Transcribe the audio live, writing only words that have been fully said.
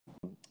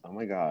Oh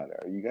my God,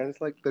 are you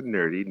guys like the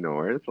nerdy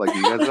North? Like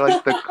you guys are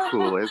like the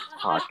coolest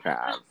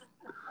podcast.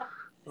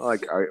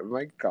 Like, oh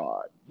my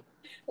God.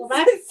 Well,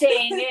 that's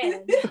staying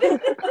in.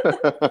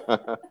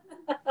 But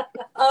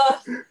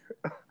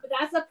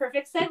that's a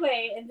perfect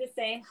segue into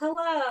saying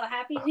hello,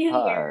 Happy New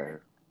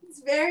Year.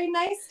 It's very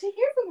nice to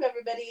hear from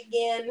everybody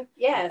again.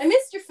 Yes. I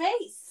missed your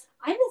face.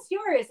 I missed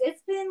yours.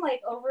 It's been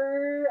like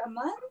over a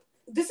month.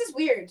 This is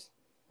weird.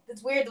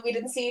 It's weird that we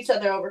didn't see each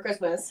other over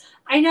Christmas.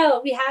 I know.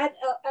 We had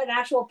an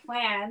actual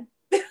plan.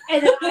 And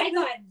then I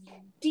got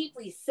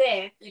deeply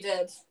sick. You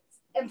did.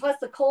 And plus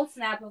the cold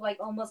snap of like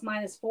almost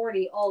minus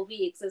 40 all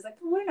week. So it's like,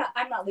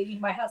 I'm not leaving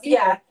my house either.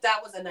 Yeah, that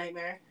was a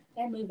nightmare.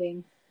 And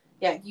moving.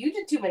 Yeah, you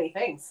did too many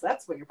things.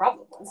 That's what your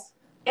problem was.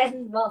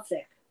 And well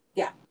sick.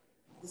 Yeah.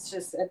 It's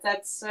just,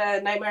 that's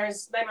nightmare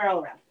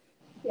all around.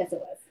 Yes, it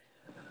was.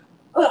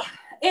 Ugh.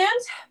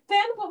 And,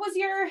 Ben, what was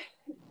your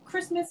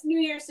Christmas, New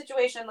Year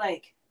situation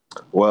like?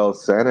 Well,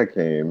 Santa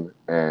came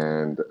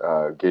and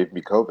gave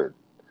me COVID.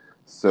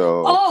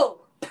 So.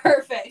 Oh,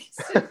 perfect.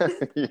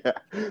 Yeah.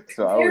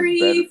 So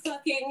Merry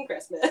fucking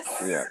Christmas.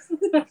 Yeah.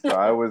 So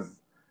I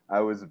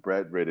was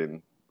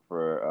bedridden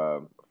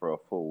for a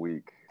full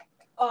week.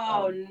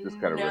 Oh, just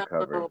kind of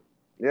recovered.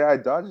 Yeah, I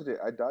dodged it.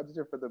 I dodged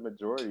it for the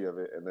majority of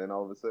it, and then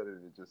all of a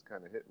sudden it just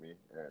kind of hit me.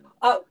 And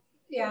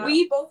yeah,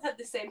 we both had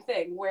the same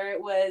thing where it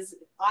was.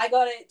 I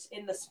got it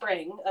in the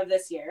spring of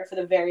this year for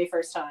the very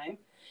first time,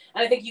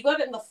 and I think you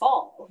got it in the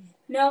fall.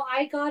 No,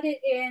 I got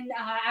it in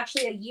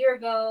actually a year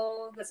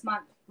ago this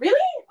month. Really?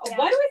 Yeah.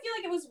 Why do I feel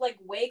like it was like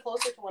way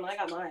closer to when I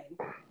got mine?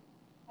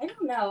 I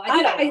don't know.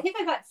 I think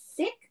I got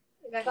sick.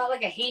 I got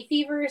like a hay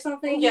fever or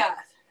something. Yeah.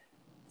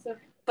 So,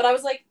 but I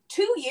was like,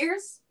 2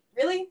 years?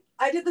 Really?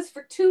 I did this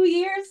for 2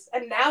 years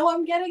and now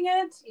I'm getting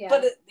it? Yeah.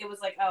 But it was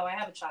like, oh, I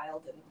have a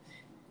child and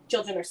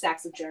children are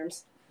sacks of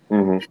germs.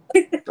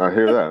 Mm-hmm. I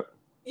hear that.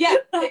 Yeah.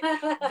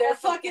 They're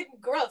fucking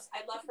gross.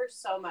 I love her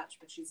so much,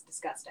 but she's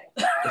disgusting.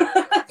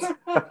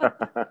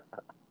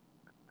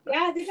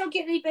 Yeah, they don't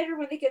get any better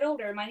when they get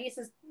older. My niece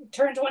is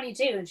turned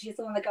 22 and she's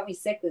the one that got me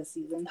sick this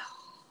season.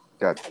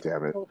 God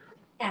damn it.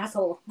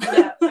 Asshole.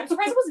 Yeah. I'm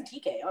surprised it wasn't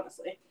TK,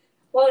 honestly.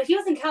 Well, he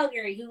was in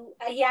Calgary.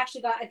 He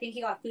actually got, I think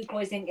he got food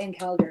poisoning in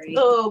Calgary.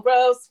 Oh,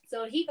 gross.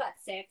 So he got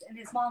sick, and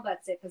his mom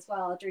got sick as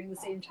well during the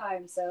same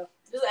time. So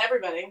just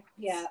everybody.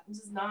 Yeah, this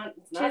is not.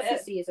 It's not the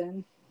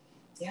season.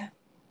 Yeah.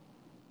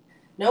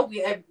 No,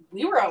 we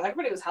were.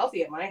 Everybody was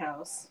healthy at my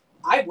house.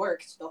 I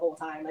worked the whole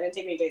time. I didn't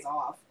take any days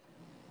off.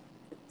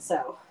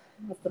 So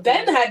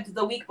Ben had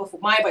the week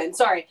before my Ben.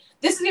 Sorry,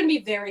 this is gonna be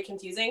very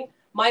confusing.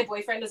 My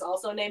boyfriend is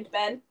also named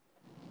Ben.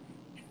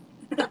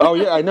 Oh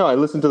yeah, I know. I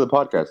listened to the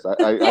podcast.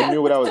 I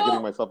knew what I was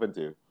getting myself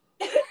into.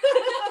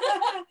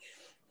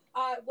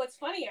 What's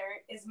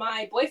funnier is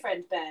my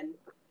boyfriend Ben,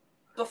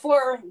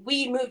 before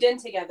we moved in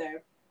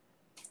together,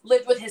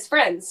 lived with his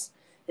friends.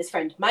 His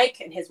friend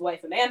Mike and his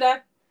wife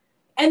Amanda,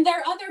 and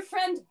their other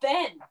friend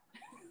Ben.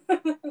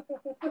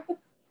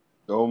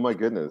 Oh my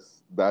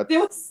goodness, there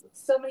was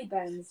so many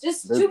Bens.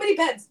 Just too many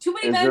Bens. Too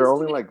many Bens. Is there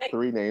only like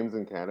 3 names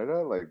in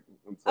Canada? Like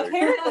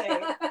apparently.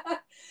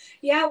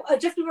 Yeah,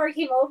 just before I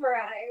came over,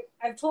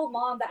 I've told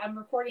Mom that I'm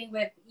recording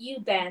with you,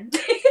 Ben.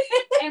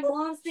 And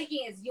Mom's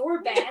thinking it's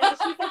your Ben. And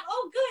she's like,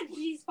 oh, good.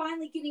 She's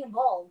finally getting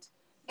involved.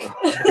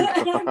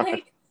 And I'm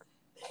like,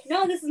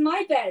 no, this is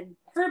my Ben.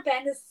 Her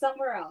Ben is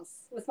somewhere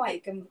else with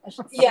Mike.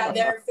 Yeah,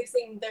 they're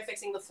fixing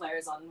the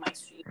flares on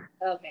Mike's street.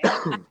 Okay.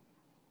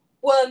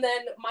 Well, and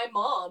then my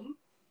mom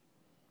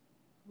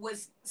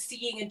was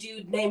seeing a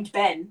dude named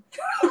Ben.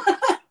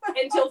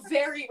 Until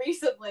very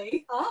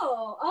recently.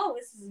 Oh,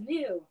 this is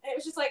new. And it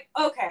was just like,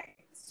 okay,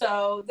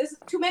 so this is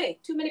too many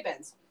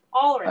Bens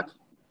all around.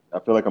 I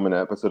feel like I'm in an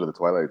episode of The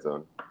Twilight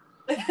Zone.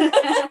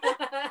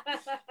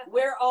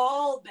 We're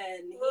all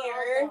Ben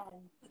here.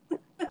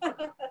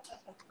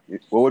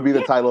 What would be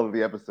the title of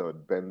the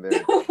episode? Ben there.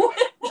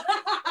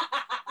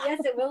 Yes,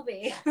 it will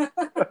be.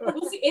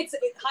 We'll see. It's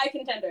high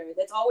contender.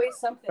 That's always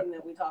something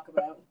that we talk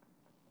about.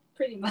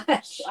 Pretty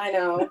much. I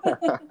know.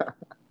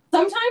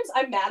 Sometimes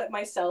I'm mad at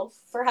myself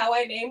for how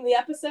I name the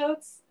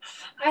episodes.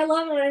 I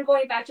love it when I'm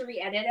going back to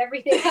re-edit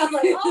everything. I'm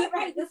like, oh,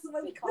 right, this is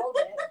what we called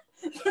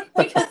it.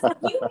 Because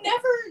you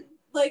never,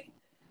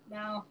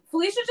 no.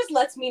 Felicia just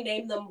lets me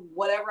name them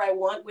whatever I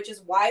want, which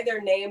is why they're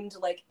named,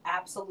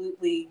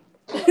 absolutely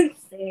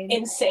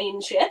insane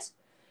shit.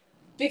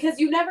 Because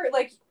you never,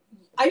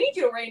 I need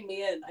you to rein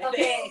me in, I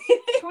think.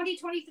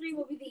 2023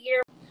 will be the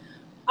year.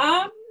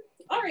 All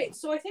right,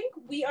 so I think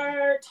we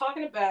are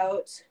talking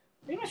about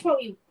pretty much what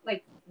we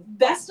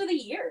best of the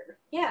year.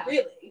 Yeah,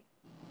 really.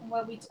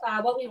 What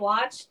we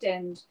watched,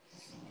 and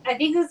I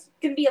think this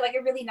can be a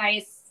really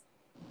nice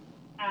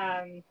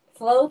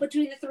flow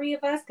between the three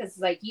of us because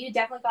you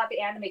definitely got the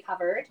anime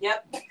covered.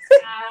 Yep.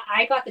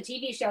 I got the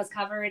TV shows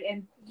covered,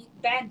 and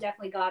Ben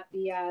definitely got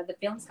the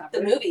films covered.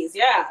 The movies,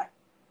 yeah.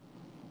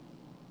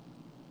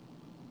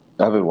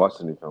 I haven't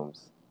watched any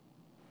films.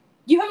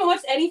 You haven't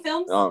watched any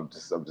films? No, I'm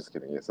just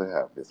kidding. Yes, I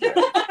have. Yes, I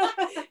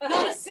have.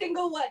 Not a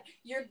single one.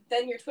 Your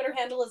Twitter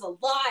handle is a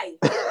lie.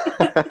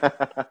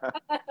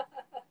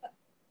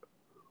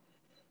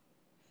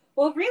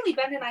 Well, really,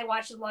 Ben and I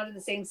watched a lot of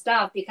the same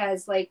stuff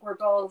because, like, we're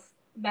both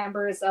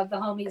members of the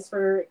Homies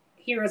for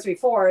Heroes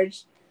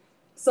Reforged.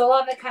 So a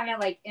lot of it kind of,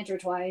 like,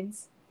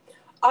 intertwines.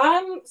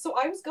 So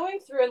I was going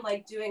through and,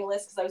 like, doing a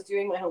list because I was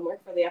doing my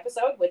homework for the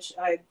episode, which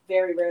I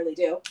very rarely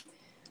do.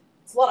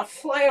 It's a lot of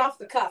flying off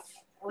the cuff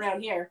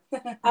around here. Hey,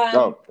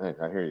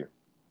 I hear you.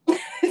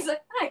 It's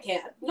like, I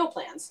can't. No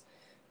plans.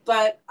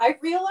 But I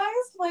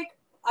realized, like,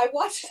 I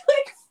watched,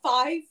 like,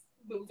 5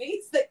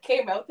 movies that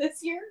came out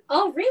this year.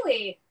 Oh,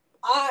 really?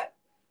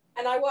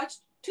 And I watched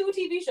 2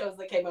 TV shows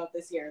that came out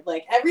this year.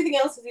 Like, everything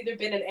else has either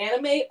been an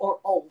anime or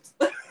old.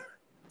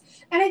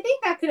 And I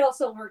think that could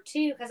also work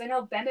too, because I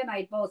know Ben and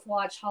I both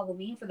watched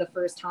Halloween for the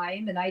first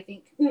time, and I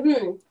think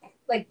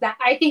like that.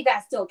 I think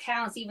that still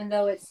counts, even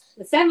though it's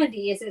the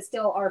 70s. It's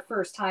still our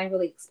first time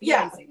really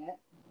experiencing it.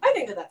 I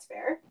think that that's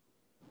fair.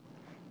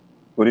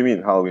 What do you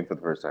mean Halloween for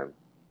the first time?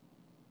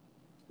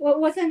 Well,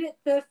 wasn't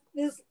this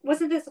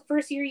the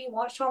first year you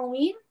watched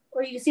Halloween,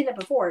 or you seen it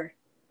before?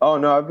 Oh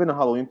no, I've been a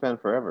Halloween fan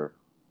forever.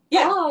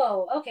 Yeah.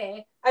 Oh,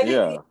 okay. I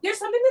think there's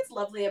something that's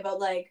lovely about,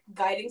 like,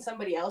 guiding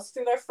somebody else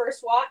through their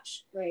first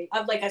watch Right.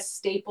 of, like, a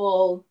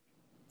staple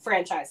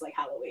franchise like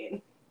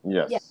Halloween.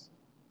 Yes. Yeah.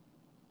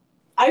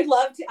 I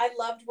loved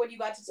when you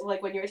got to,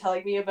 like, when you were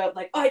telling me about,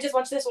 like, oh, I just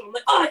watched this one. I'm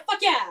like, oh,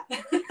 fuck yeah.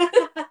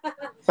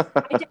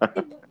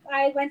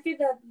 I went through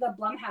the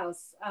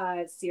Blumhouse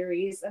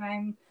series,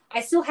 and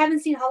I still haven't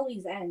seen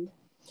Halloween's End.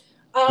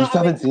 You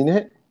still haven't seen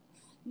it?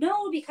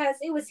 No, because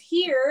it was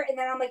here, and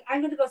then I'm like,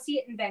 I'm going to go see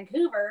it in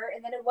Vancouver,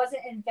 and then it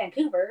wasn't in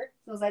Vancouver.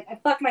 So I was like, I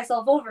fucked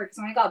myself over, because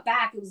when I got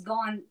back, it was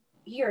gone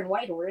here in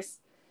Whitehorse.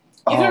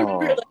 You can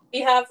remember, like,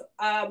 we have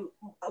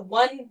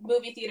one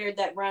movie theater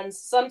that runs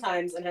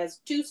sometimes and has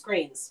 2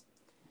 screens.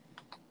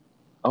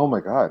 Oh my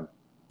god.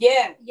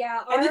 Yeah. Yeah.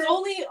 And it's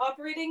only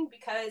operating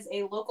because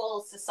a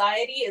local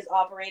society is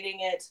operating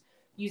it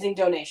using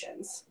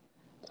donations.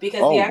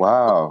 Because the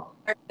actual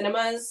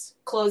cinemas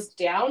closed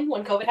down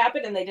when COVID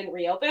happened and they didn't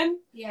reopen.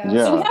 Yeah.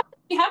 So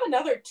we have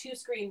another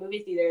 2-screen movie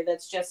theater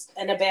that's just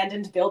an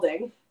abandoned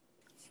building.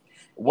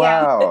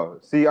 Wow.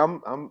 See,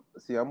 I'm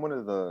one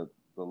of the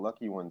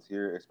lucky ones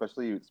here,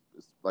 especially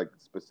like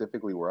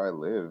specifically where I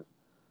live.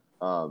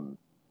 I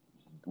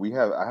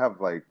have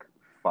like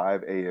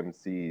 5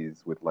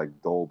 AMCs with like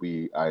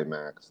Dolby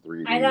IMAX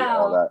 3D,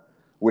 all that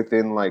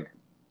within like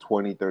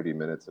 20-30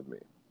 minutes of me.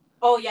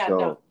 Oh yeah, so,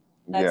 no.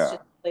 That's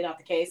just not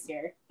the case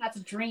here. That's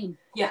a dream.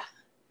 Yeah.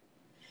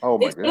 Oh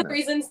my goodness. It's one of the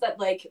reasons that,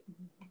 like,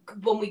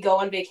 when we go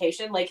on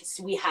vacation, like,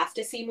 we have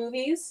to see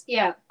movies.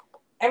 Yeah.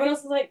 Everyone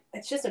else is like,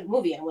 it's just a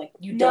movie. I'm like,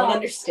 you don't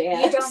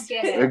understand. You don't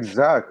get it.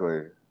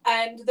 Exactly.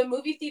 And the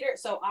movie theater,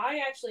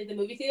 the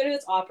movie theater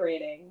that's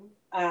operating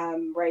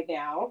right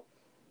now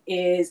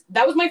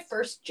that was my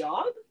first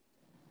job.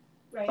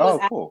 Right. Oh,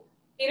 cool.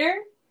 Theater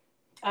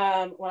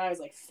when I was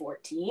like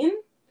 14.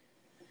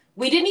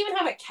 We didn't even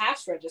have a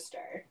cash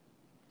register.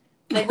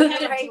 Like, we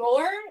had a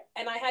drawer,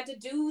 and I had to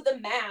do the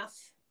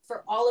math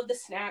for all of the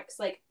snacks,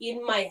 like,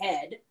 in my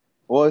head.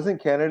 Well,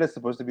 isn't Canada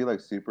supposed to be, like,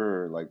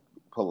 super, like,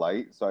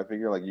 polite? So I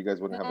figure, like, you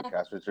guys wouldn't have a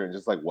cash register and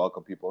just, like,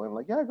 welcome people in.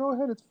 Like, yeah, go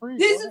ahead, it's free.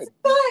 This is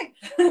fun!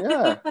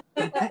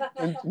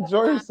 Yeah.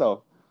 Enjoy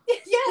yourself.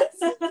 Yes,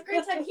 it's a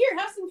great time. Here,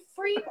 have some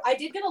free... I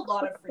did get a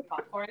lot of free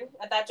popcorn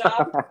at that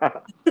job.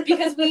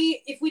 Because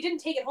if we didn't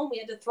take it home, we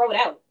had to throw it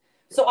out.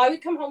 So I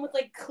would come home with,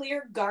 like,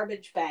 clear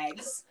garbage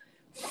bags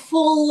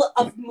full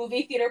of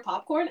movie theater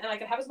popcorn, and I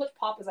could have as much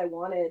pop as I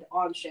wanted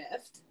on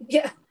shift.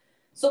 Yeah.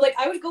 So, like,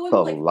 I would go in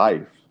the with, like,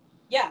 life.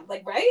 Yeah,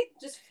 like, right?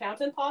 Just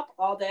fountain pop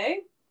all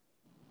day.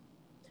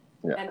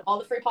 Yeah. And all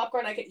the free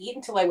popcorn I could eat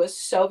until I was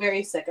so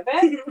very sick of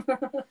it.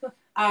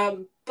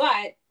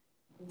 But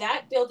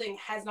that building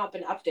has not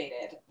been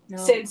updated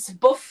since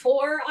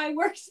before I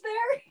worked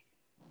there.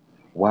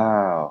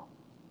 Wow.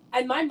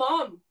 And my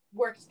mom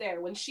worked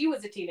there when she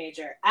was a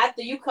teenager at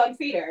the Yukon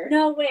Theater.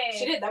 No way.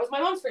 She did. That was my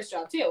mom's first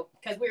job too,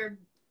 because we were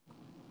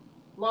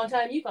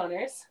longtime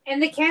Yukoners.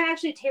 And they can't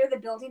actually tear the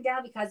building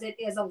down because it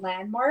is a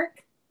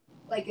landmark.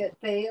 Like,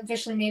 they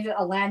officially named it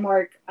a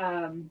landmark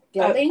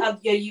building. A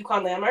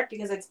Yukon landmark,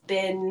 because it's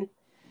been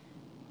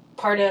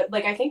part of,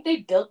 like, I think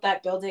they built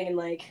that building in,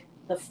 like,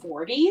 the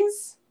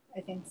 40s. I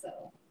think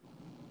so.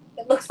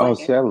 It looks like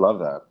see, I love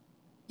that.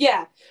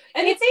 Yeah.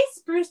 And if they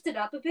spruced it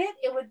up a bit,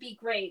 it would be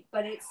great,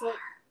 but it's like...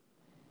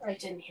 I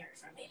didn't hear it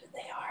from me, but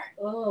they are.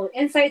 Oh,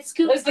 inside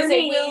scoop. I was gonna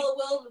say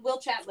we'll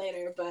chat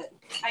later, but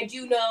I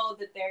do know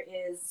that there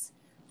is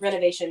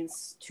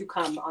renovations to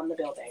come on the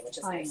building, which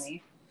is nice.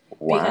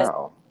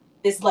 Wow.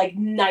 This, like,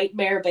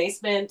 nightmare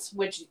basement,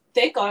 which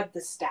thank God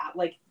the staff,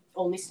 like,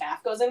 only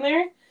staff goes in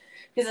there,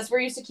 because that's where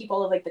we used to keep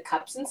all of, like, the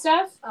cups and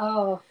stuff.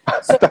 Oh.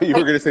 So, I thought you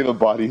were gonna say the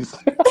bodies.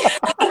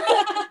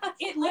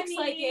 It looks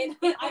like it.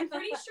 I'm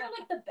pretty sure,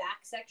 like, the back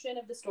section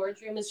of the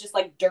storage room is just,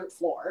 like, dirt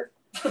floor.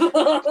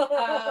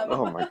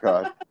 Oh my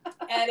god.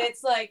 And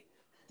it's like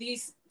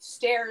these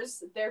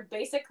stairs, they're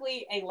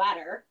basically a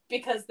ladder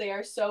because they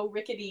are so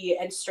rickety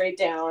and straight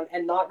down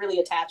and not really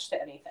attached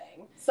to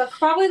anything. So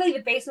probably like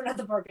the basement of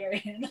the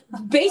Barbarian.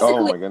 Basically,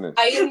 oh my goodness.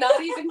 I am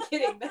not even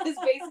kidding. That is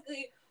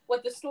basically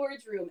what the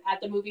storage room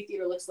at the movie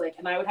theater looks like,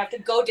 and I would have to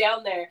go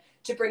down there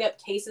to bring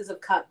up cases of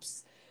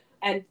cups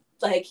and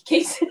like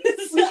cases.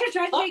 We should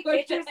try to take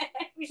pictures.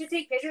 We should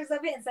take pictures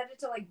of it and send it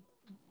to like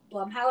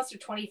Blumhouse or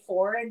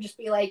 24 and just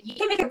be like, you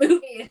can make a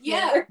movie.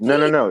 Yeah.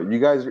 No. You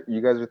guys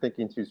are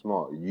thinking too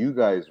small. You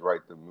guys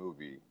write the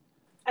movie,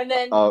 and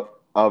then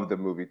of the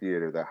movie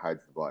theater that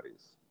hides the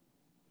bodies.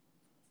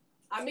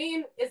 I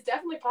mean, it's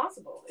definitely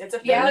possible. It's a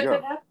thing Yeah, that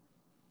could happen.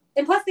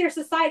 And plus, they're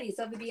society,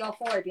 so they'd be all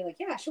for it. Be like,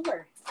 yeah,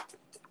 sure.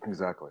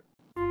 Exactly.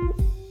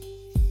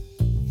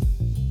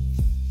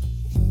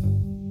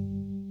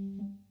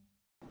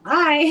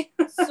 Hi.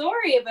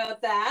 Sorry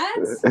about that.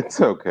 It's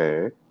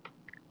okay.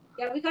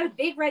 Yeah, we got a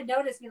big red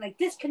notice being like,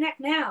 disconnect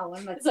now.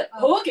 I'm like, It's like,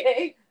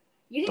 okay.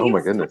 You Oh didn't my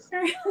give us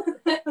goodness.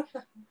 time.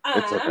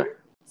 It's okay.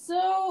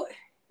 So,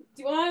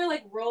 do you want to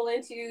like roll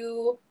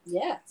into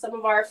Yeah, some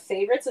of our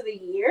favorites of the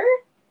year?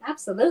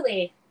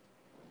 absolutely.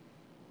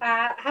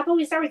 How about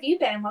we start with you,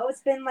 Ben? What has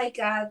been like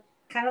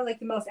kind of like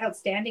the most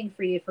outstanding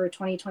for you for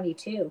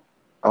 2022?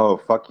 Oh,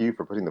 fuck you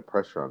for putting the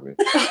pressure on me.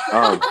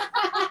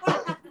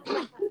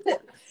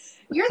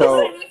 You're So-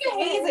 the This is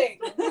hazing.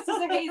 This is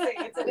a hazing.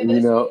 It's an You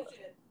initiation. know,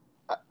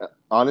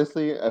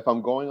 honestly, if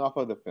I'm going off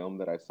of the film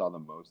that I saw the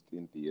most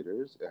in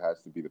theaters, it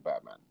has to be The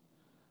Batman.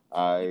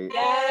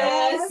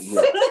 Yes.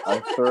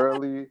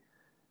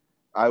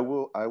 I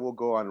will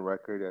go on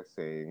record as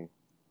saying,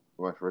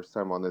 my first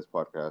time on this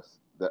podcast,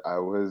 that I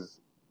was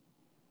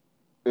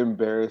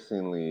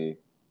embarrassingly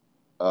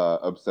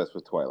obsessed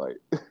with Twilight.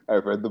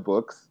 I've read the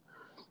books,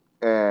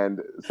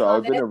 and so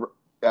I've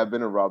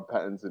been a Rob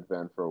Pattinson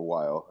fan for a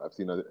while. I've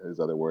seen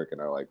his other work,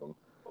 and I like him.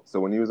 So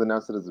when he was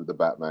announced as the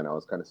Batman, I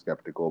was kind of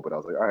skeptical, but I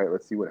was like, all right,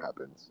 let's see what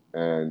happens.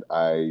 And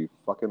I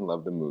fucking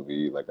love the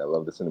movie. Like, I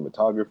love the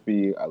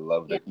cinematography. I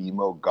love the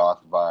emo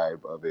goth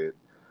vibe of it.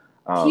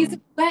 He's a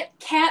wet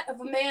cat of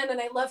a man,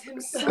 and I love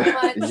him so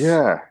much.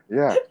 Yeah.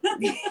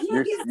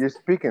 You're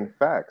speaking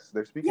facts.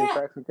 They're speaking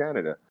facts in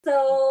Canada.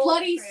 So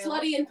Bloody, true.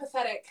 slutty, and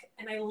pathetic,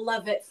 and I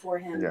love it for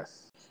him.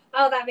 Yes.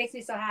 Oh, that makes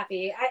me so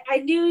happy. I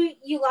knew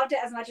you loved it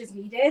as much as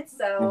we did.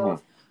 So,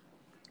 Mhm.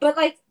 But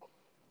like,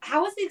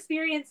 how was the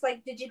experience?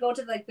 Like, did you go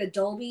to like the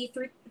Dolby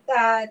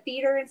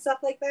theater and stuff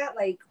like that?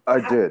 Like, I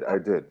how- did.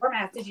 What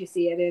format did you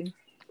see it in?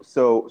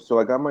 So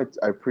I got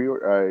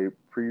I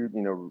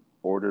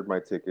ordered my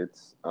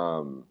tickets,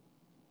 and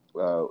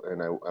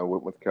I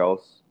went with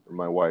Kels,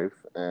 my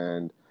wife,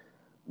 and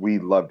we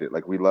loved it.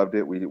 Like, we loved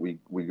it.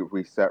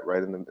 We sat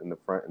right in the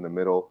front, in the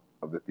middle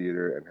of the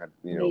theater, and had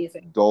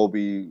Amazing.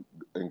 Dolby,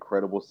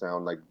 incredible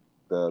sound. Like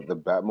the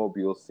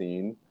Batmobile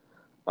scene,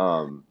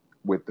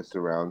 with the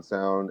surround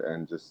sound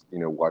and just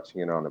watching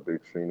it on a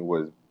big screen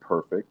was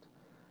perfect.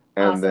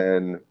 And Awesome.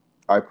 then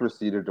I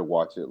proceeded to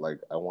watch it, like,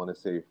 I want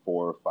to say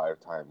 4 or 5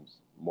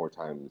 more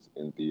times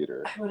in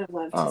theater. I would have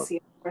loved to see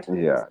it more times.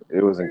 Yeah,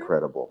 it was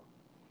incredible.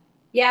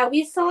 Yeah,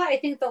 we saw. I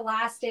think the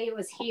last day it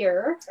was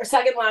here. Or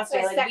second last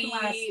day, Or like second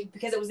last.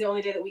 because it was the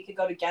only day that we could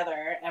go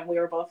together, and we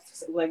were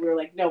both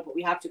like, no, but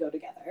we have to go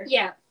together.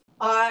 Yeah.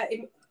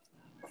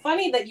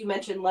 Funny that you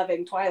mentioned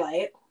loving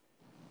Twilight.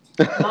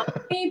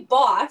 My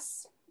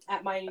boss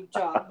at my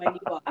job, my new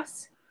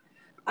boss,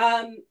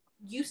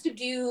 used to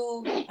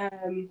do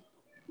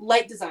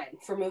light design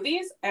for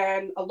movies,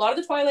 and a lot of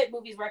the Twilight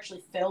movies were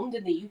actually filmed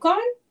in the Yukon.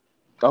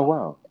 Oh,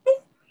 wow.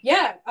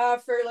 Yeah,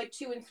 for like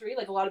 2 and 3,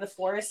 like a lot of the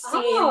forest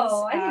scenes.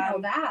 Oh, I didn't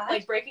know that.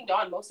 Like Breaking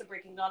Dawn, most of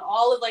Breaking Dawn,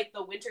 all of like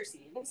the winter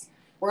scenes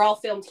were all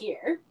filmed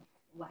here.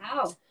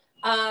 Wow.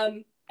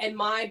 And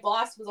my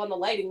boss was on the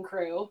lighting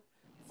crew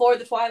for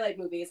the Twilight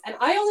movies, and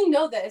I only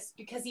know this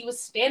because he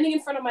was standing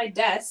in front of my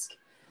desk.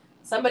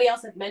 Somebody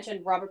else had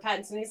mentioned Robert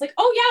Pattinson. He's like,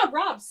 "Oh yeah,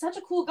 Rob, such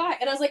a cool guy."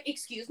 And I was like,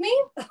 "Excuse me?"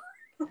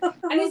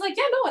 And he's like,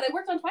 "Yeah, no, and I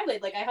worked on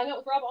Twilight. Like, I hung out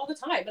with Rob all the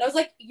time." And I was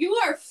like, "You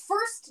are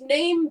first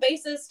name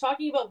basis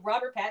talking about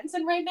Robert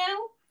Pattinson right now?"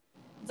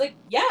 It's like,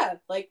 "Yeah,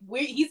 like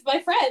he's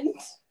my friend."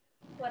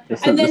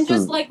 And then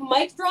just like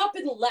mic drop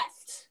and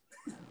left.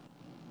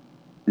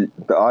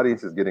 The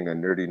audience is getting a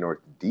Nerdy North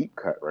deep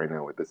cut right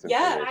now with this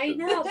information. Yeah, I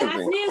know. This That's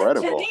is news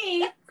incredible. to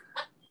me.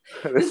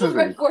 This is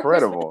right before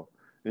incredible.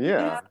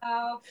 Yeah.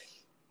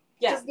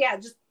 Yeah,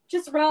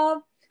 Just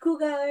Rob, cool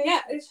guy.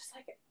 yeah. It's just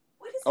like,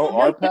 what is Oh,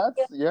 happening?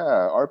 Arpats? Yeah,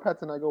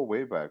 Arpats and I go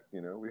way back.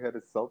 We had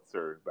a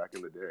seltzer back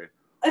in the day.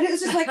 And it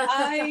was just like,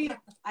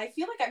 I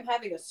feel like I'm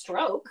having a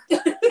stroke.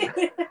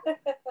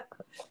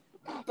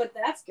 But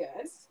that's good.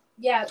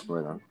 Yeah.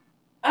 Right on.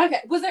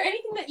 Okay. Was there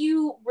anything that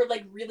you were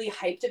like really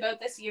hyped about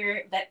this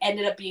year that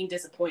ended up being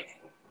disappointing?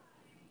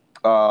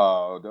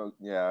 Oh,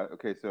 yeah.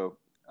 Okay, so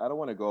I don't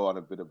want to go on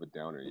a bit of a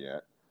downer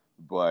yet,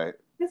 but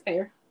That's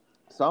fair.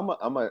 so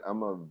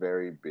I'm a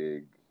very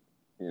big,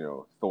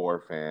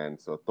 Thor fan.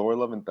 So Thor: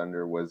 Love and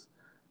Thunder was,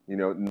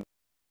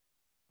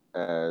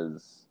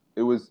 as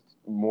it was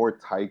more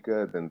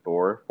Taika than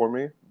Thor for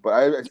me, but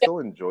I still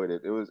enjoyed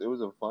it. It was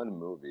a fun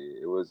movie.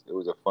 It was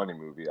a funny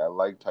movie. I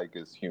like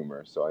Taika's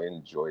humor, so I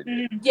enjoyed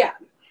it. Yeah.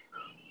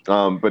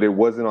 But it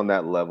wasn't on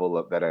that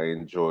level that I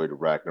enjoyed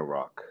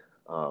Ragnarok.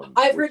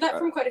 I've heard that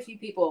from quite a few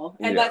people,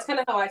 and Yeah. that's kind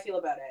of how I feel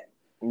about it.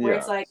 where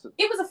it's like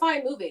it was a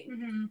fine movie,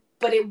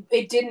 but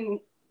it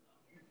didn't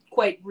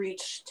quite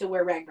reach to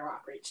where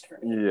Ragnarok reached for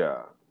me.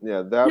 Yeah,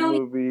 that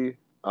movie.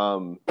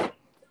 I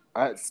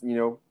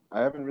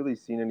haven't really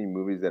seen any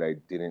movies that I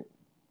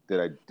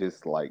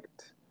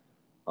disliked.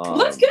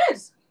 That's good.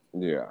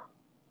 Yeah.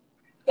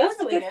 It was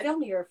a good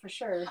film year for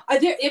sure.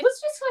 It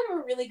was just kind of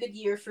a really good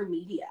year for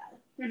media.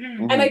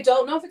 And I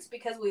don't know if it's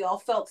because we all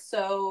felt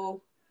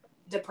so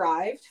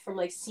deprived from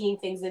like seeing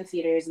things in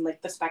theaters and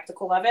like the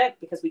spectacle of it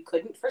because we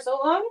couldn't for so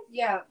long.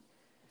 Yeah.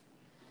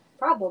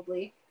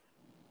 Probably.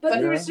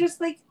 But there was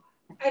just like,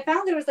 I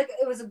found it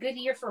was a good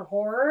year for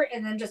horror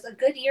and then just a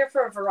good year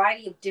for a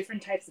variety of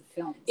different types of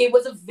films. It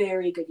was a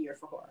very good year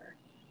for horror.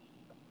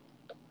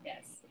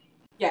 Yes.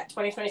 Yeah,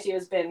 2022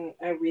 has been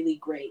a really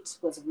great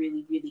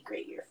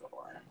year for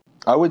horror.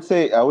 I would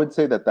say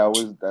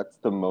that's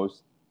the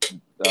most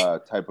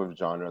type of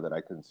genre that I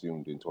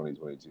consumed in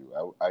 2022.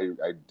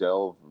 I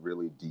delve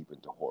really deep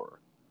into horror.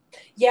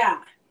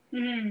 Yeah.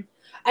 And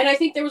I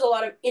think there was a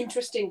lot of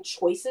interesting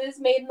choices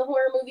made in the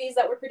horror movies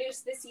that were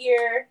produced this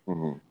year.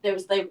 There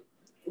was there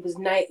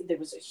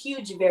was a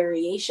huge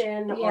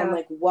variation on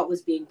like what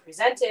was being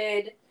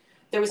presented.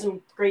 There was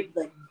some great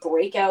like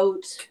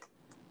breakout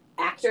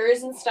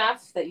actors and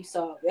stuff that you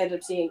ended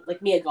up seeing. Like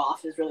Mia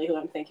Goth is really who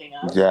I'm thinking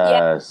of.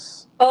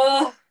 Yes.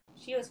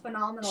 She was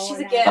phenomenal. She's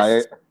a gift.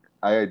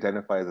 I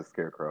identify as a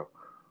scarecrow.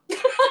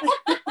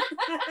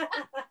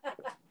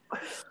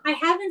 I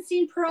haven't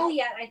seen Pearl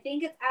yet. I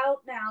think it's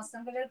out now, so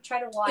I'm gonna try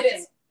to watch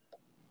it.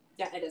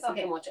 Yeah, it is. Okay.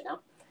 You can watch it now.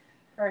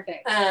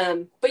 Perfect.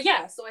 But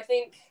yeah, so I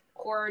think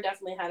horror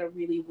definitely had a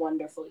really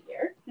wonderful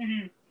year,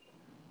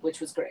 which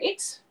was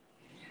great.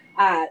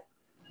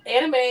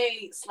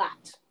 Anime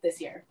slapped this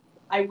year.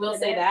 I will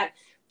say that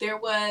there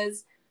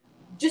was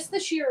just the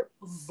sheer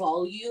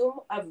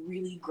volume of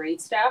really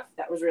great stuff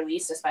that was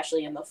released,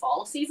 especially in the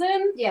fall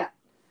season. Yeah.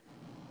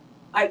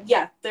 I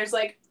have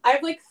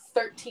like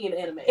 13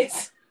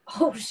 animes.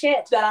 Oh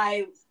shit. That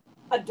I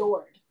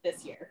adored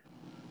this year.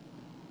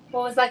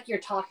 What was like your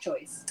top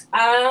choice?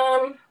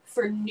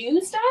 For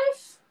new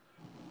stuff,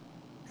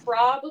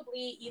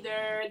 probably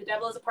either The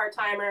Devil is a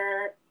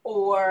Part-Timer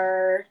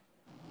or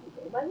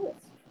my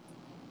list.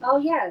 Oh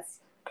yes.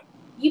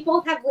 You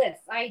both have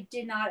lists. I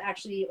did not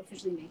actually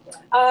officially make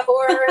that.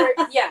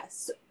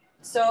 Yes.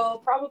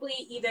 So probably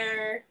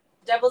either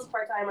Devil's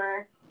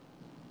Part-Timer,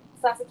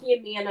 Sasaki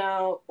and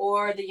Miyano,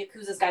 or The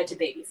Yakuza's Guide to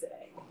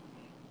Babysitting.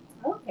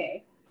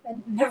 Okay.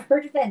 I've never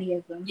heard of any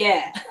of them.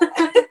 Yeah.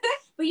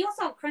 But you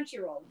also have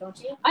Crunchyroll, don't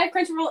you? I have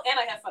Crunchyroll and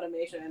I have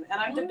Funimation, and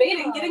I'm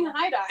debating getting a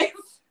High Dive.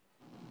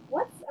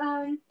 What's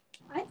I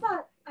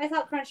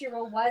thought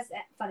Crunchyroll was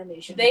at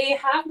Funimation. They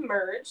have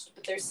merged,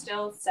 but they're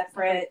still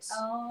separate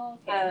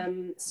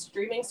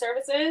streaming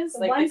services.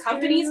 Like the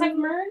companies have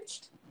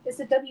merged. Is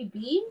it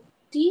WBD?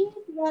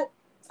 What?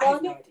 I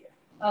have no idea.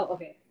 Oh,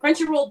 okay.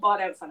 Crunchyroll bought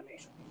out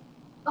Funimation.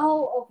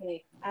 Oh,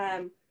 okay.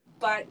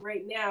 But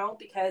right now,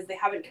 because they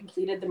haven't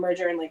completed the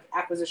merger and like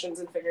acquisitions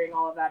and figuring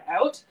all of that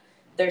out,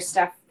 there's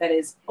stuff that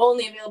is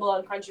only available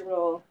on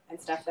Crunchyroll and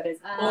stuff that is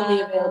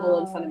only available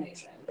in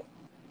Funimation.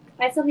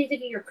 I still need to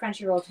get your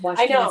Crunchyroll to watch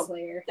Demon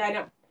Slayer. I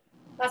know.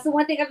 That's the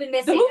one thing I've been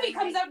missing. The movie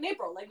comes out in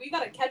April. Like, we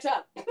gotta catch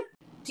up.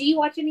 Do you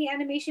watch any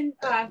anime,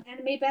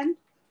 Ben?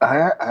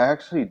 I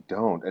actually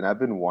don't, and I've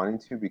been wanting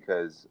to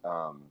because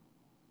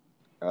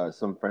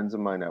some friends of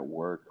mine at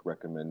work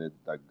recommended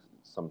like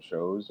some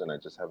shows, and I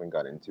just haven't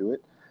got into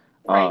it.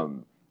 Right.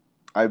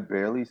 I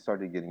barely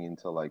started getting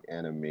into like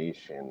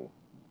animation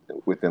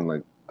within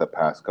like the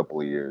past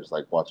couple of years,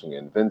 like watching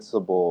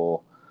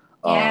Invincible,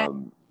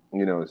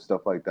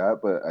 stuff like that.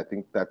 But I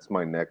think that's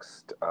my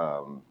next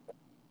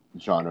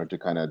genre to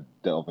kind of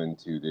delve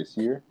into this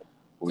year.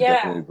 Would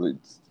definitely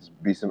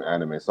be some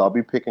anime. So I'll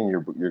be picking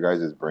your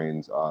guys'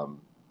 brains offline.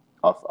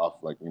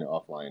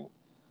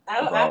 Oh,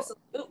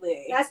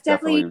 absolutely. That's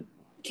definitely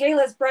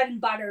Kayla's bread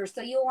and butter.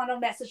 So you'll want to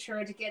message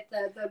her to get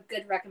the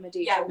good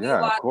recommendation.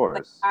 Yeah, of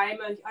course. Like,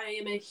 I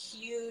am a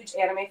huge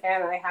anime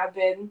fan, and I have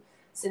been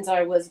since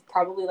I was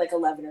probably like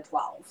 11 or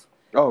 12.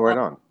 Oh, right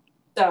on.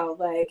 So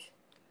like,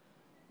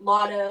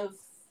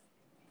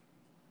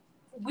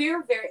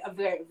 we're very,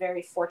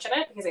 very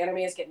fortunate because anime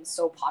is getting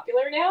so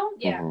popular now.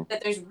 Yeah.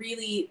 That there's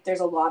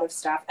a lot of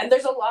stuff, and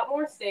there's a lot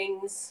more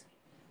things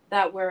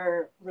that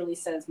were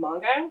released as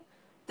manga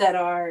that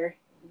are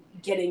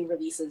getting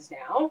releases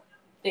now.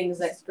 Things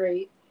that's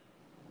great.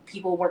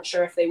 People weren't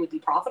sure if they would be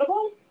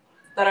profitable,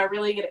 that are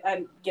really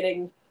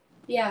getting.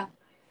 Yeah.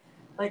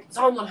 Like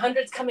Zone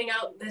 100's coming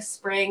out this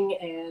spring,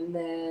 and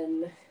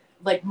then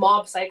like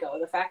Mob Psycho.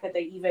 The fact that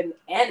they even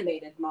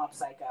animated Mob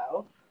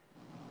Psycho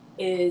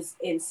is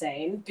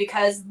insane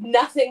because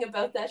nothing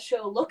about that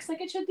show looks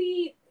like it should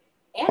be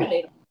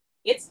animated.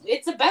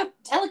 It's about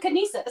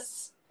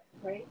telekinesis.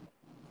 Right.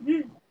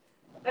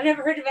 I've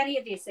never heard of any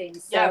of these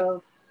things.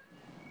 So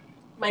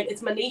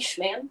it's my niche,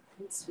 man.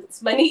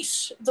 It's my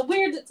niche. It's a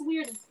weird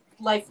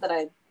life that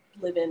I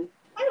live in.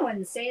 I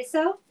wouldn't say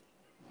so.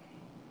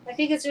 I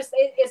think it's just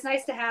it's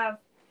nice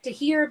to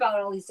hear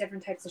about all these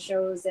different types of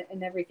shows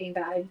and everything.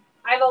 That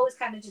I've always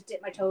kind of just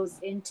dipped my toes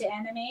into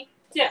anime.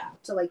 Yeah.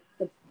 To like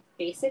the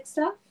basic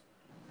stuff.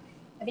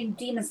 I think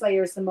Demon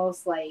Slayer is the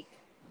most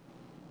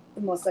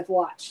I've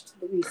watched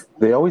recently.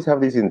 They always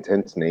have these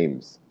intense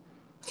names.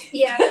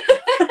 Yeah,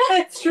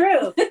 it's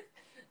true.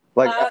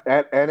 Like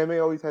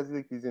anime always has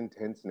like these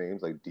intense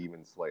names, like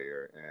Demon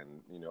Slayer,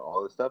 and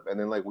all this stuff. And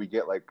then like we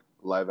get like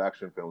live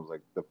action films,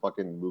 like the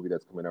fucking movie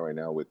that's coming out right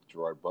now with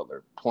Gerard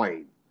Butler,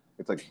 Plane.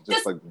 It's like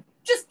just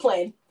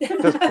plain.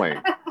 Just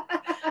plain.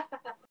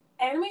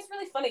 Anime is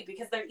really funny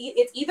because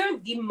it's either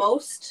the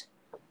most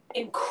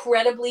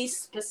incredibly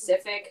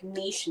specific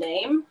niche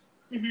name,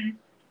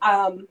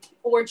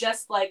 or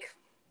just like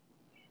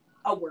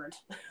a word.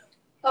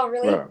 Oh,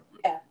 really?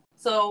 Yeah.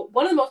 So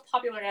one of the most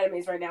popular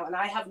animes right now, and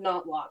I have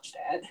not watched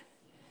it,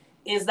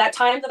 is That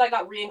Time That I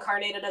Got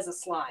Reincarnated as a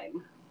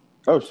Slime.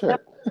 Oh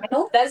shit!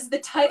 That is the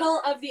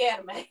title of the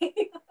anime,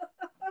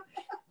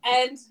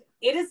 and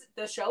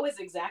the show is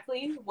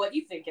exactly what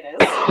you think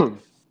it is.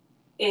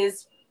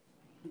 Is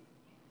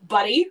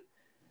Buddy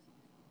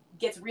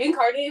gets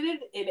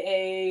reincarnated in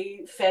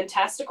a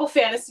fantastical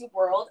fantasy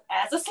world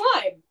as a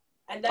slime,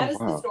 and that is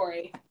the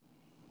story.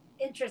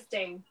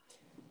 Interesting.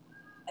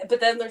 But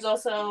then there's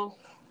also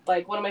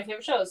like one of my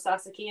favorite shows,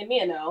 Sasaki and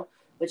Miyano,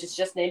 which is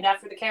just named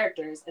after the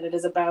characters, and it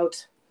is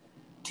about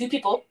two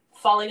people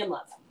falling in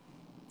love.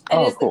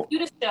 And it is the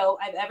cutest show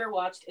I've ever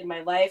watched in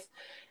my life.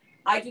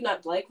 I do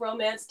not like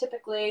romance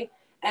typically,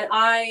 and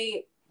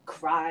I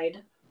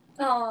cried.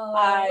 Oh.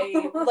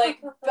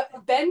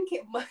 Ben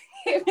came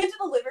into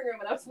the living room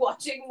and I was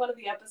watching one of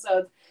the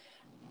episodes,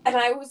 and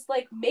I was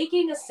like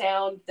making a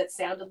sound that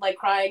sounded like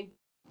crying,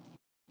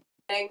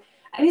 and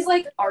he's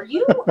like, "Are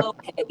you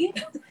okay?"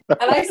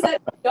 And I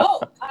said, "No,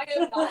 I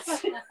am not.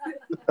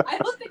 I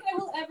don't think I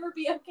will ever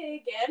be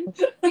okay again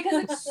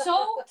because it's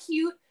so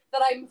cute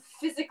that I'm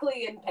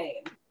physically in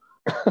pain."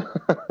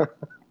 I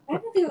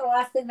don't think the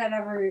last thing that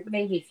ever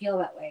made me feel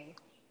that way.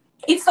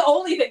 It's the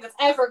only thing that's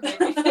ever made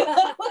me feel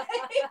that way.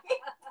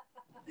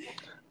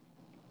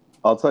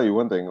 I'll tell you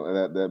one thing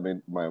that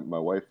made my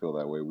wife feel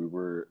that way. We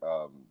were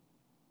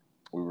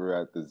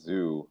at the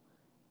zoo,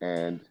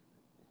 and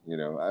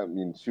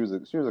she was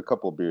a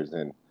couple of beers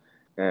in,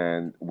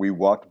 and we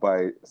walked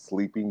by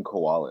sleeping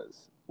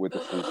koalas with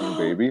a sleeping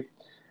baby,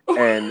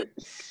 and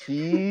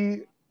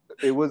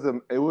it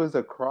was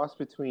a cross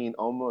between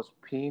almost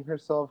peeing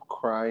herself,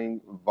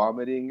 crying,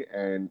 vomiting,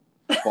 and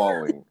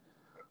falling.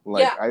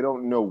 I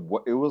don't know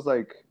what it was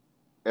like.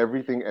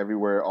 Everything,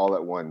 everywhere, all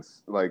at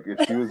once. Like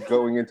if she was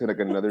going into like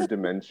another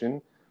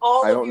dimension,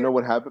 I don't know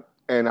what happened.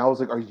 And I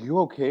was like, "Are you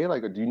okay?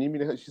 Like, do you need me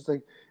to?" She's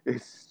like,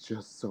 "It's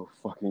just so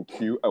fucking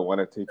cute. I want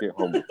to take it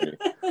home with me."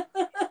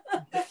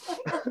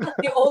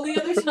 The only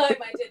other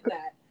time I did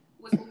that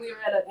was when we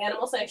were at an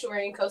animal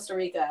sanctuary in Costa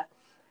Rica,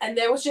 and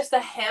there was just a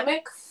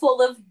hammock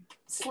full of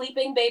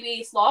sleeping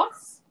baby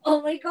sloths.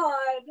 Oh my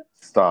god!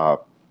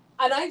 Stop.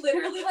 And I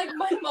literally, like,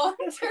 my mom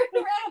turned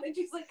around and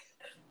she's like,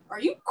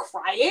 "Are you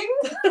crying?"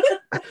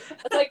 I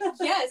was like,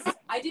 "Yes."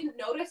 I didn't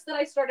notice that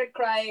I started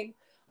crying.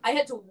 I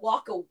had to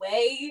walk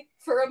away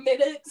for a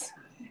minute.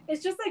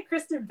 It's just like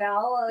Kristen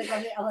Bell, like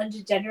on the Ellen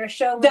DeGeneres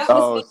show. That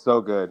was me.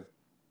 So good.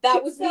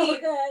 That was so me.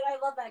 good. I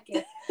love that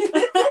kid.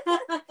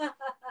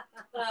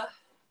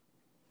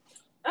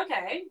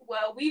 Okay.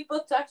 Well, we've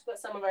both talked about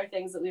some of our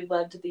things that we've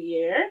loved of the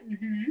year.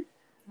 Mm-hmm.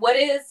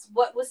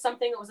 What was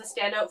something that was a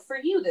standout for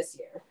you this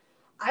year?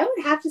 I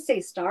would have to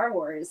say Star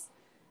Wars.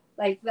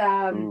 Like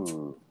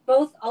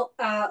both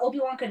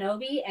Obi-Wan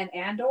Kenobi and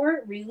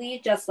Andor really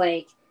just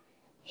like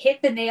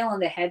hit the nail on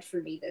the head for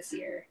me this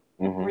year.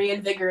 Mm-hmm.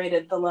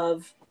 Reinvigorated the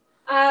love.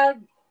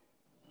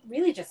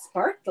 Really just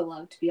sparked the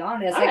love, to be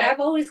honest. Okay. Like I've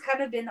always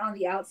kind of been on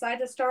the outside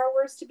of Star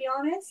Wars, to be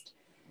honest.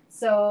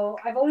 So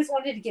I've always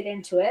wanted to get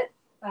into it.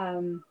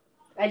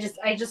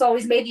 I just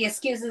always made the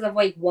excuses of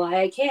like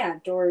why I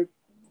can't, or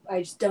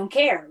I just don't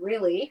care,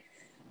 really.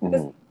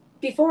 Because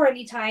before,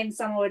 any time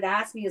someone would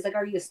ask me, is like,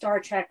 "Are you a Star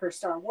Trek or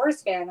Star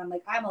Wars fan?" I'm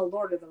like, "I'm a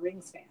Lord of the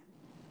Rings fan."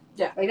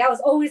 Yeah, like that was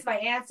always my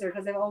answer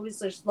because I've always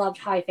just loved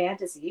high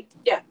fantasy.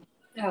 Yeah.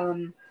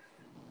 But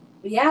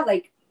yeah,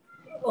 like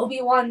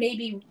Obi-Wan made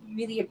me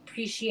really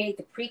appreciate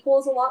the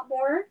prequels a lot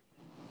more,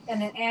 and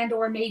then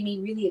Andor made me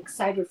really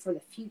excited for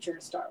the future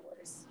of Star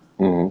Wars.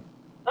 Mm-hmm.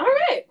 All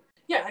right.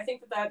 Yeah, I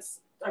think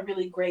that's a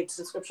really great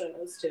description of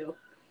those two.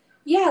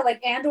 Yeah,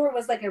 like Andor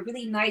was like a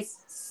really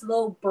nice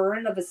slow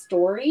burn of a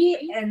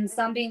story and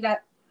something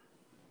that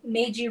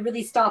made you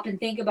really stop and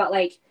think about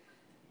like,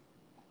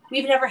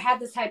 we've never had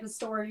this type of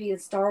story in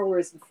Star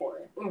Wars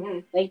before. Mm-hmm.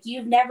 Like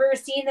you've never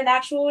seen an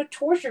actual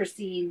torture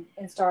scene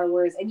in Star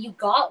Wars, and you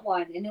got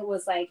one, and it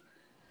was like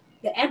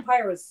the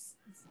Empire was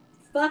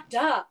fucked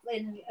up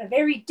in a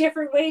very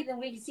different way than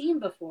we've seen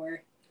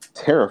before.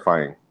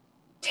 Terrifying.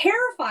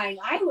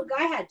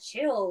 I had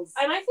chills.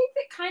 And I think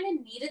that kind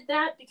of needed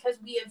that because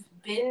we have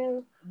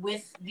been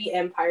with the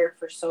Empire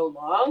for so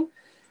long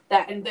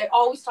and they're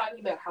always talking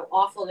about how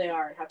awful they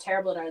are and how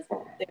terrible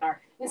they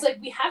are. And it's like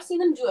we have seen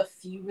them do a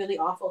few really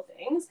awful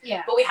things,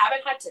 but we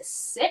haven't had to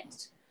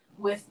sit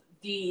with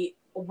the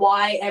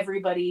why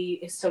everybody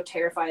is so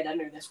terrified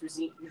under this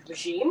regime.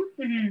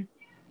 Mm-hmm.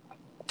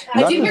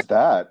 Not just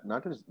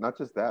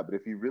that, but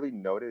if you really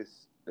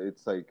notice,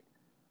 it's like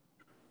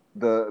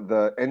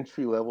the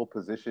entry level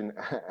position,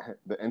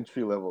 the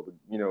entry level,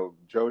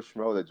 Joe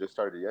Schmo that just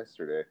started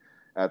yesterday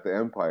at the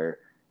Empire.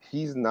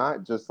 He's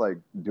not just like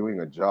doing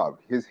a job.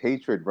 His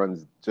hatred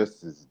runs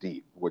just as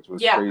deep, which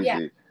was crazy.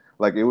 Yeah.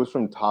 Like it was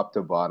from top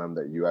to bottom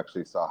that you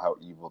actually saw how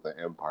evil the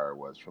Empire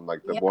was, from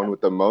like the one with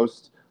the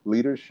most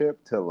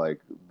leadership to like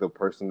the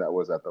person that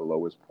was at the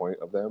lowest point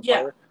of the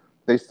Empire.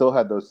 They still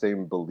had those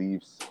same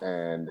beliefs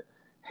and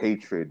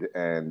hatred,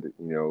 and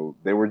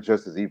they were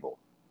just as evil.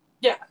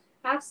 Yeah,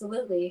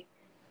 absolutely.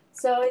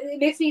 So it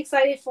makes me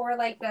excited for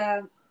like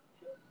the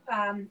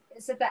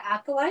is it the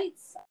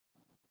Acolytes?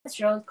 The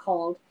show is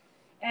called,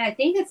 and I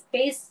think it's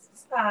based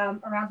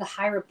around the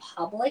High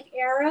Republic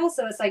era.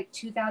 So it's like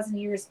 2,000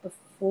 years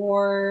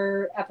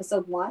before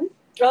Episode 1.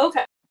 Oh,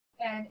 okay.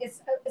 And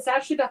it's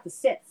actually about the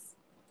Sith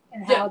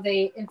and how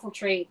they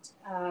infiltrate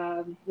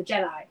the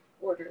Jedi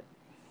Order.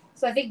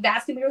 So I think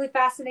that's going to be really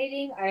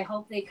fascinating. I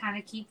hope they kind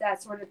of keep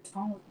that sort of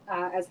tone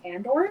as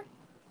Andor.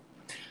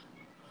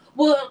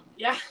 Well,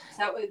 yeah,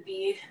 that would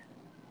be...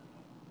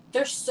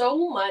 There's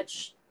so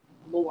much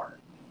lore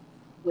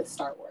with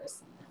Star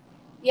Wars.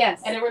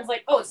 Yes. And everyone's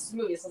like, oh, it's just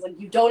movies. So it's like,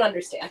 you don't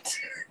understand.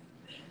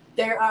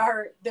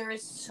 There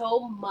is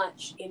so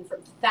much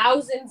from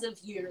thousands of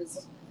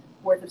years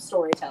worth of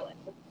storytelling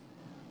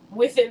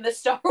within the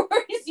Star Wars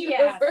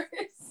universe.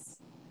 Yes.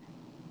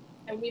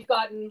 And we've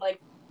gotten like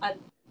a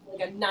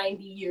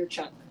 90-year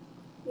chunk.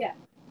 Yeah.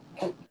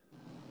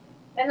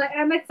 And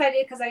I'm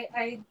excited because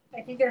I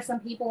think there are some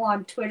people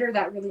on Twitter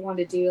that really want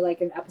to do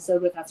like an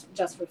episode with us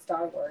just for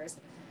Star Wars.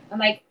 I'm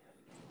like,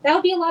 that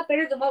would be a lot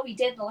better than what we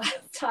did the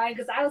last time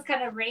because I was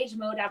kind of rage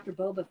mode after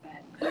Boba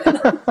Fett.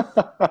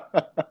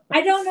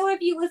 I don't know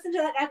if you listened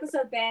to that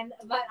episode, Ben,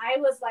 but I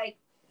was like,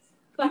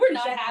 you were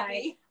not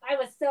happy. I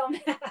was so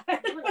mad.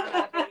 You were not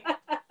happy.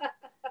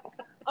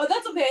 Oh,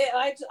 that's okay.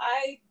 I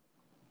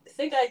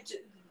think I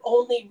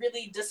only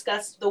really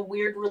discussed the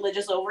weird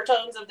religious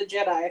overtones of the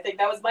Jedi. I think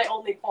that was my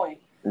only point.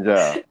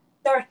 Yeah.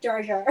 Darth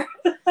Jar Jar.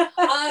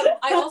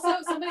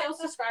 Somebody else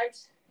described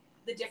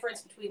the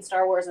difference between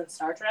Star Wars and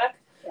Star Trek,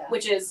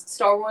 which is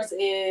Star Wars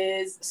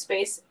is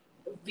space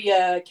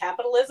via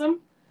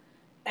capitalism,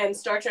 and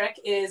Star Trek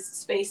is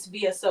space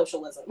via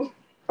socialism.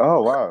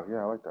 Oh, wow.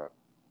 Yeah, I like that.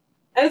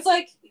 And it's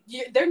like,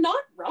 they're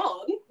not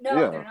wrong.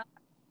 No, they're not.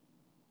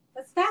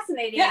 That's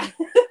fascinating. Yeah.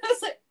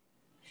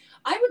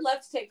 I would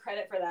love to take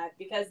credit for that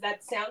because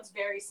that sounds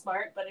very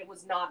smart, but it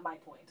was not my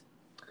point.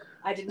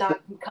 I did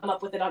not come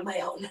up with it on my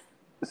own.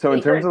 So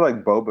in terms of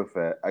like Boba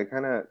Fett,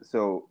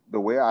 so the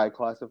way I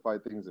classify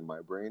things in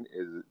my brain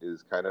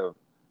is kind of,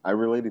 I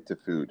relate it to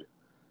food.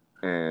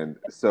 And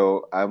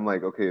so I'm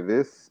like, okay,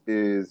 this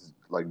is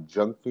like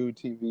junk food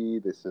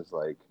TV. This is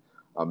like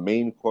a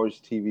main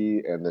course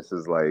TV. And this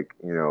is like,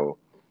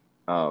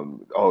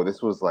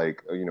 this was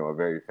like, a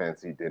very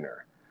fancy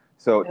dinner.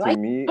 So to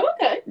me,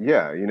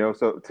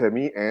 so to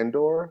me,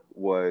 Andor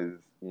was,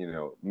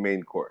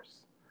 main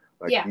course.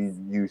 Like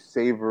you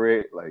savor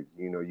it, like,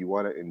 you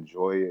want to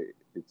enjoy it.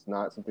 It's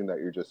not something that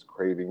you're just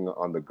craving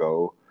on the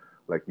go.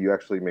 Like you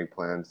actually make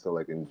plans to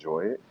like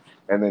enjoy it.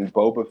 And then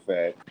Boba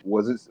Fett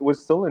was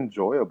still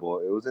enjoyable.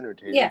 It was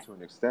entertaining to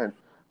an extent,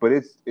 but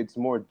it's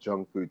more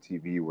junk food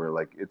TV where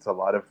like it's a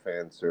lot of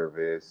fan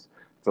service.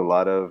 It's a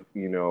lot of,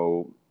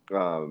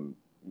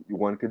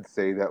 one could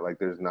say that like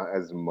there's not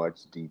as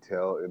much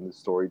detail in the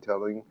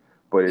storytelling,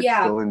 but it's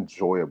still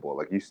enjoyable.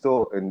 Like you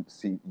still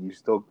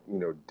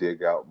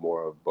dig out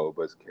more of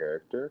Boba's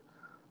character.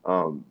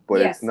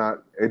 But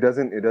it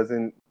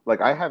doesn't like,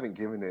 I haven't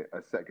given it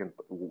a second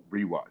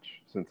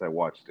rewatch since I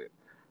watched it,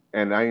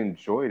 and I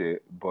enjoyed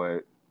it,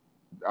 but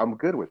I'm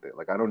good with it.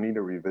 Like I don't need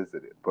to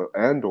revisit it. But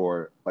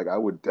Andor, like I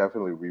would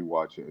definitely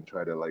rewatch it and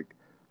try to like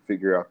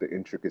figure out the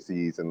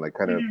intricacies and like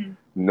kind of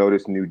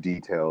notice new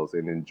details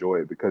and enjoy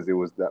it because it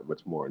was that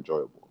much more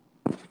enjoyable.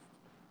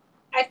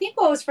 I think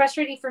what was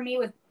frustrating for me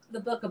with the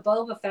Book of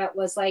Boba Fett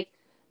was like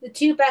the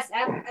two best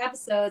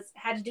episodes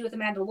had to do with the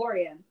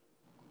Mandalorian.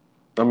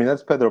 I mean,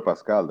 that's Pedro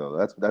Pascal though.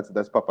 That's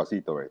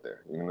Papacito right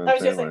there. You know what I'm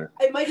saying?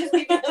 It might just be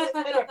because it's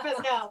Pedro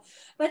Pascal.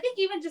 But I think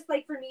even just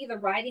like for me, the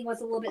writing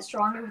was a little bit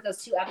stronger with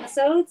those two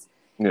episodes.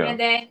 Yeah. And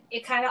then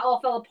it kind of all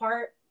fell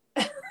apart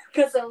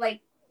because of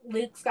like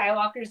Luke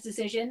Skywalker's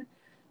decision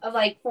of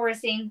like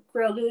forcing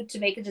Grogu to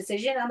make a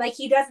decision. I'm like,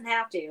 he doesn't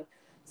have to.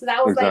 So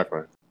that was like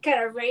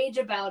kind of rage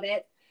about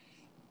it.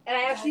 And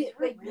I actually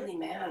like really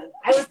mad.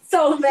 I was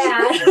so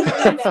mad.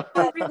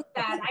 Really mad.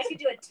 I could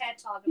do a TED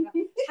talk about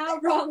how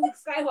wrong Luke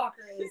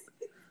Skywalker is.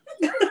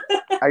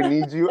 I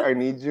need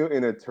you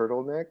in a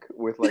turtleneck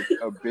with like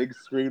a big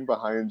screen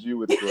behind you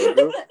with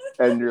Grogu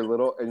and your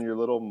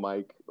little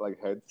mic like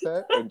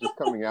headset and just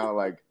coming out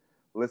like,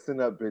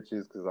 listen up,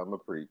 bitches, because I'm a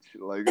preach.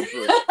 Like,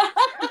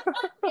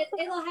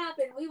 it'll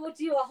happen. We will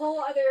do a whole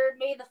other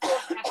May the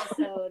 4th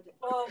episode.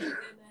 Oh my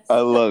goodness. I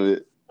love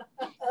it.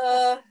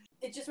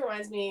 It just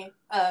reminds me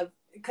of,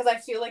 because I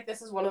feel like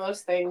this is one of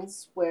those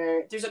things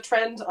where there's a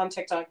trend on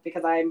TikTok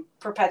because I'm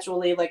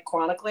perpetually like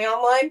chronically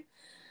online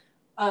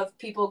of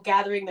people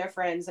gathering their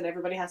friends, and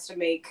everybody has to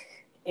make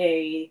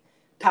a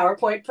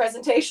PowerPoint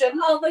presentation.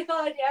 Oh my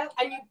god, yeah.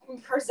 And you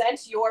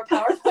present your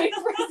PowerPoint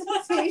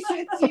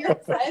presentation to your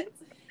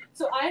friends.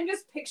 So I'm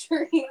just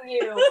picturing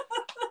you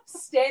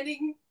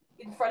standing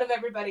in front of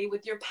everybody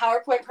with your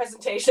PowerPoint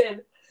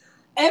presentation,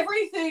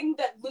 everything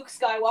that Luke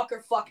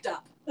Skywalker fucked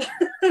up.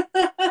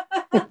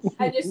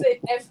 And just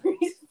say every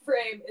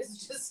frame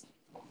is just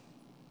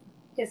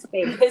His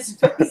face. his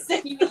face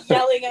and you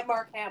yelling at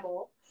Mark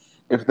Hamill.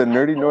 If the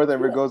Nerdy North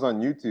ever goes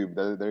on YouTube,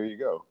 there you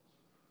go.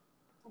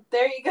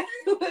 There you go.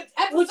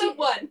 Episode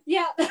 1.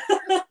 Yeah.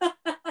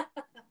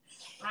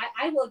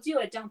 I will do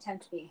it. Don't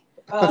tempt me.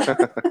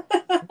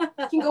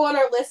 You can go on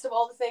our list of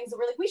all the things that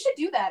we're like, we should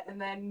do that. And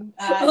then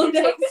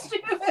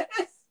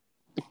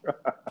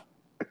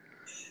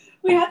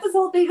we had this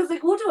whole thing. It's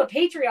like, we'll do a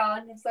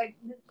Patreon. It's like,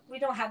 we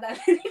don't have that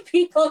many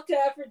people to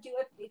ever do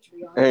a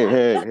Patreon.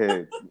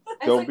 Hey.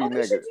 Don't be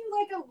negative.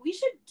 We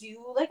should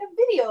do like a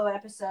video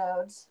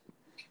episode.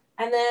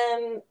 And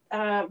then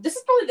this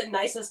is probably the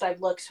nicest I've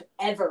looked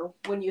ever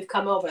when you've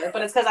come over,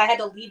 but it's because I had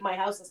to leave my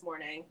house this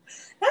morning.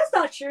 That's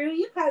not true.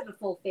 You've had the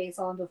full face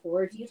on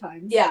before a few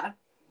times. Yeah.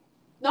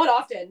 Not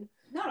often.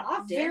 Not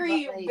often.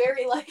 Very,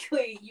 very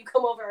likely you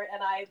come over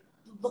and I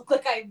look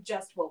like I've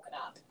just woken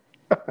up.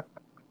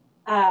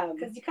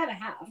 Because you kind of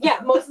have.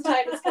 Yeah, most of the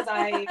time it's because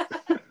I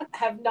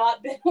have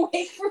not been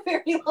awake for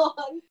very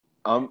long.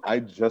 I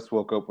just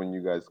woke up when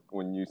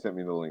you sent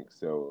me the link,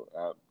 so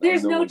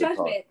there's no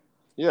judgment.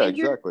 Yeah,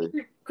 exactly.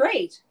 You're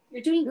great.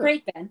 You're doing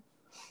great, Ben.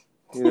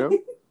 You know,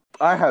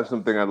 I have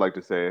something I'd like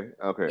to say.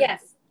 Okay.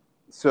 Yes.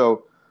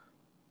 So,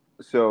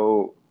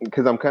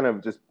 because I'm kind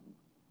of just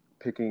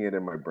picking it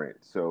in my brain.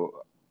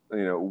 So,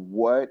 you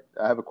know,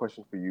 I have a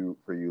question for you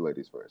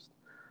ladies first.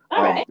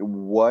 All right.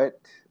 What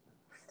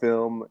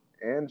film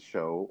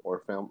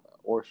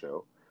or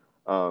show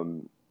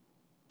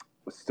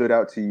stood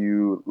out to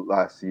you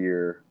last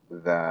year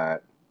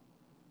that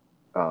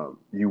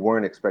you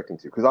weren't expecting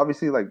to? Because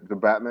obviously, like the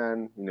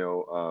Batman,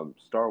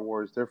 Star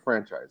Wars, they're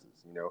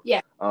franchises,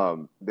 Yeah.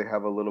 They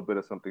have a little bit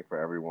of something for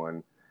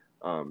everyone.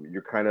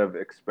 You're kind of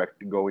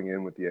going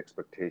in with the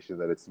expectation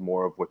that it's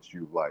more of what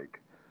you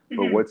like.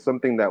 But what's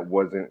something that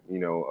wasn't,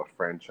 a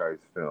franchise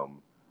film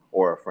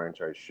or a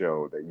franchise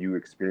show that you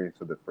experienced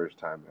for the first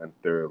time and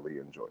thoroughly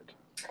enjoyed?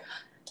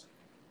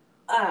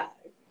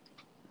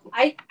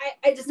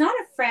 It's not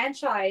a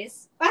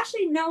franchise.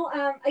 Actually, no.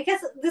 I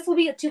guess this will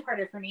be a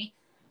two-parter for me.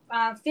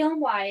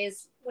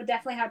 Film-wise, would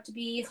definitely have to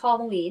be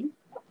Halloween.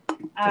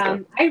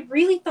 I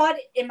really thought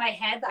in my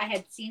head that I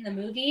had seen the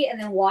movie, and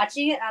then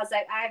watching it, I was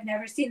like, I've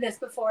never seen this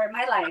before in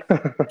my life.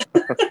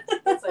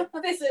 It's like,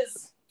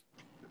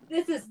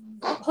 this is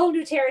whole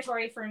new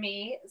territory for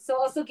me. So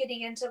also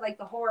getting into like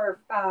the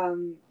horror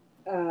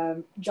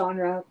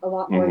genre a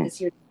lot more this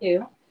year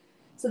too.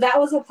 So that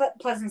was a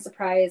pleasant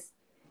surprise.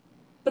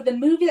 But the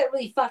movie that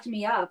really fucked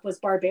me up was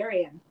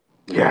Barbarian.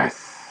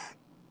 Yes.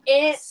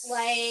 It's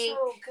like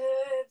so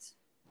good.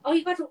 Oh,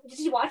 did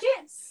you watch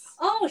it?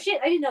 Oh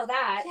shit, I didn't know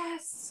that.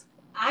 Yes.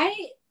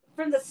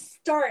 From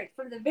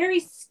the very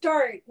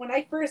start, when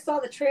I first saw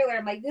the trailer,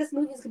 I'm like, this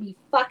movie's gonna be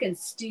fucking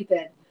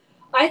stupid.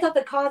 I thought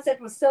the concept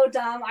was so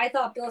dumb. I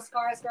thought Bill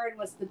Skarsgård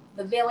was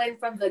the villain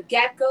from the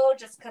get-go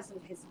just because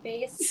of his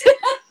face.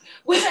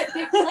 Which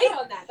they played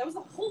on that. That was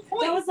the whole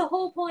point. That was the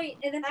whole point.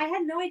 And then I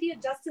had no idea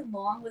Justin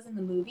Long was in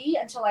the movie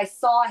until I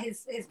saw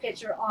his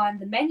picture on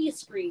the menu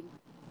screen.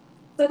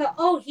 So I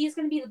thought, he's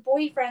going to be the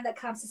boyfriend that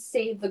comes to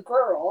save the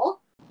girl.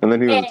 And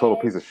then he was a total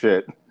piece of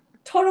shit.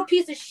 Total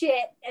piece of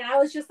shit. And I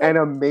was just like... And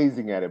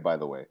amazing at it, by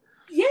the way.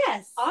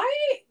 Yes.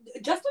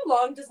 Justin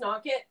Long does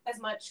not get as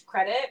much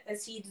credit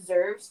as he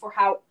deserves for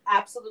how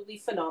absolutely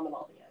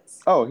phenomenal he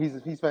is. Oh,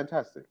 he's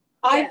fantastic.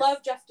 I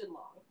love Justin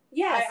Long.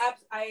 Yes.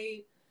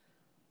 I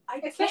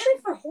especially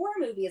for horror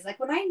movies. Like,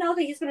 when I know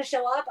that he's going to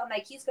show up, I'm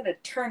like, he's going to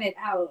turn it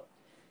out.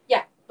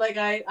 Yeah. Like,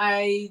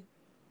 I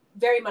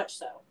very much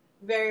so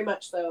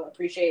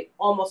appreciate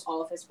almost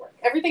all of his work.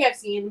 Everything I've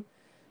seen,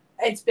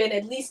 it's been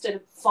at least a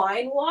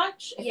fine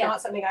watch, if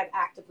not something I've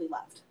actively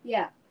loved.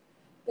 Yeah.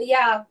 But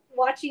yeah,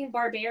 watching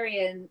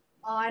Barbarian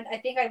I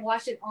think I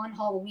watched it on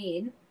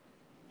Halloween,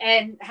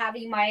 and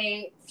having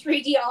my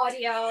 3D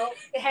audio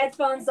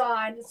headphones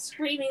on,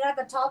 screaming at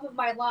the top of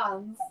my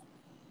lungs.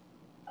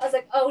 I was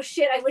like, oh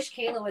shit, I wish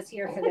Kayla was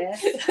here for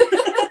this.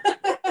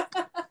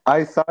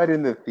 I saw it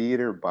in the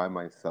theater by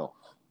myself.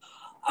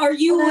 Are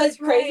you a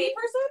crazy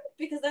person?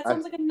 Because that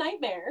sounds like a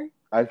nightmare.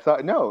 I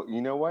thought, no,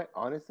 you know what?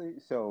 Honestly,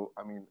 so,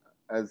 I mean,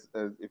 as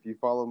if you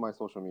follow my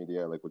social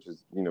media, like, which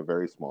is,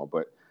 very small,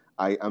 but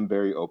I'm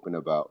very open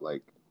about,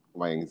 like,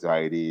 my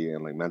anxiety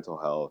and, like, mental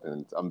health,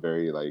 and I'm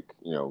very, like,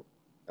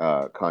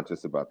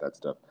 conscious about that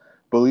stuff.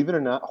 Believe it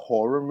or not,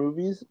 horror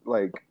movies,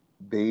 like,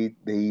 they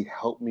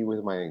help me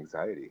with my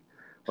anxiety.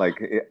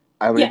 Like,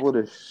 I'm able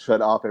to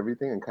shut off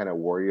everything and kind of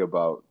worry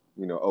about,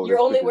 you're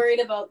only worried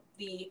about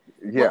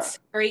what's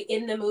scary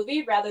in the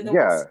movie rather than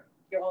what's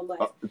your own life.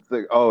 It's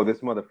like, oh, this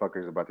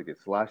motherfucker's about to get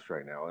slashed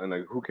right now, and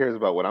like, who cares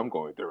about what I'm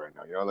going through right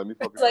now? You know, let me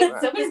focus It's like on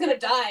that. somebody's gonna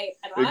die,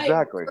 and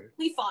Exactly. I'm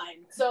perfectly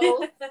fine.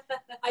 So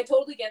I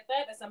totally get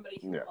that as somebody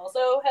who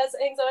also has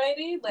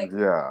anxiety, like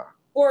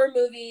horror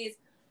movies,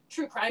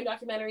 true crime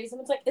documentaries,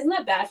 and it's like, isn't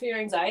that bad for your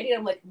anxiety? And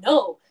I'm like,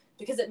 no,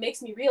 because it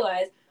makes me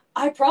realize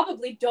I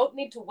probably don't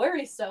need to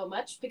worry so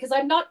much because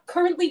I'm not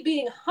currently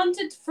being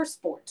hunted for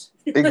sport.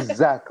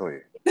 Exactly.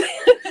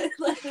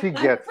 She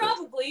gets I'm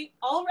probably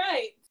all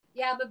right.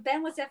 Yeah, but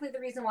Ben was definitely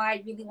the reason why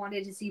I really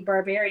wanted to see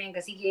Barbarian,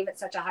 because he gave it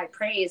such a high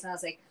praise, and I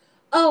was like,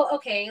 oh,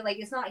 okay, like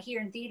it's not here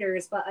in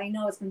theaters, but I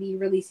know it's going to be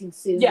releasing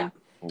soon. Yeah.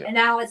 And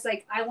now it's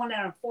like, I want it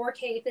on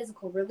 4K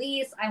physical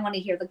release. I want to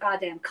hear the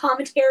goddamn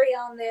commentary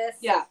on this.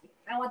 Yeah.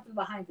 I want the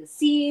behind the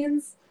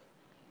scenes.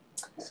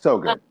 So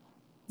good.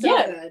 So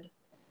good.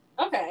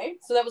 Okay.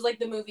 So that was like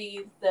the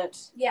movie that...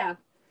 Yeah.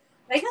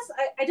 I guess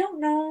I don't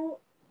know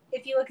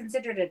if you would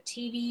consider it a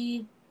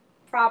TV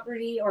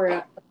property or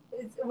it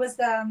was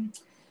the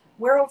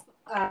Werewolf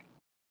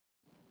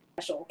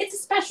special. It's a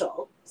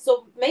special.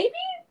 So maybe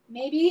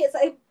it's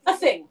like a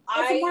thing.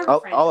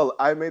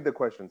 I made the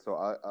question, so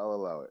I'll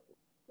allow it.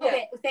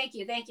 Okay, thank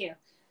you.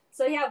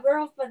 So yeah,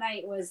 Werewolf by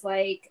Night was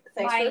like...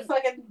 Thanks for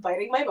fucking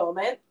biting my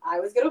moment. I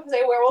was going to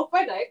say Werewolf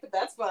by Night, but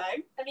that's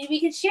fine. I mean, we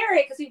can share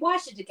it because we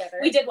watched it together.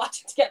 We did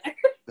watch it together.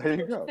 There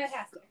you go.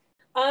 Fantastic.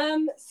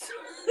 So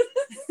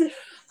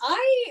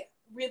I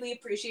really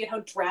appreciate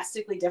how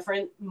drastically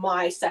different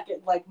my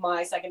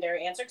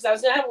secondary answer, because I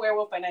was going to have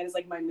Werewolf by Night as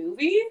like my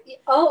movie.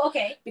 Oh,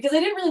 okay. Because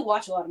I didn't really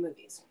watch a lot of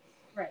movies.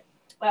 Right.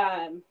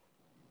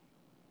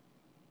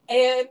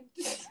 And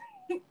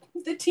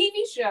the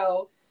TV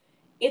show...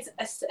 It's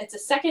a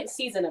second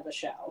season of a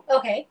show.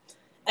 Okay.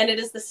 And it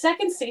is the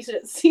second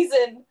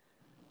season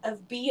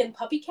of Bee and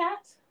Puppy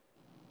Cat.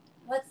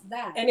 What's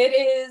that? And it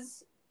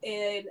is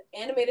an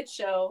animated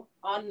show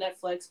on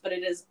Netflix, but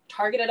it is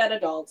targeted at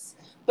adults.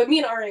 But me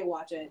and Ari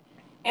watch it.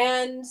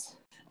 And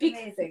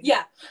amazing.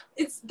 Yeah.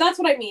 That's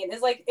what I mean.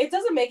 Is like, it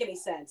doesn't make any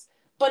sense.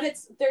 But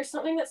there's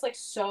something that's like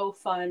so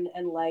fun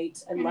and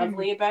light and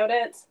lovely about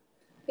it.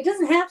 It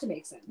doesn't have to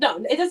make sense.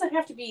 No, it doesn't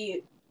have to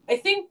be. I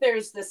think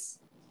there's this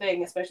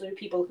thing, especially with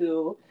people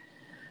who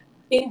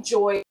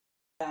enjoy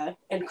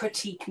and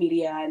critique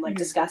media and like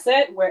discuss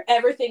it, where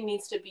everything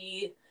needs to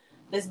be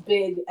this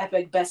big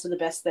epic best of the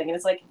best thing, and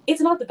it's like, it's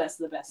not the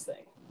best of the best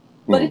thing,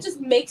 but it just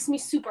makes me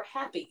super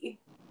happy.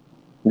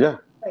 Yeah.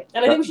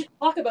 And I think we should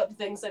talk about the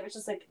things that it's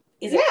just like,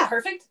 is it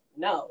perfect?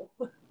 No.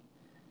 It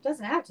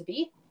doesn't have to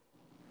be.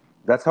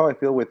 That's how I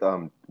feel with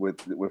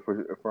if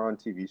we're on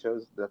TV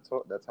shows. That's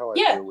how I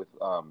feel with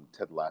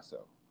Ted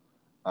Lasso.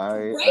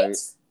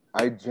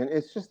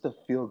 It's just a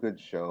feel good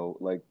show.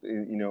 Like,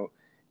 you know,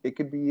 it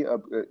could be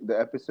the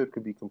episode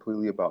could be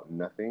completely about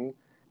nothing,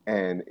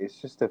 and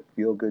it's just a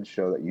feel good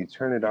show that you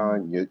turn it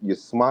on, you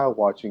smile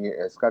watching it.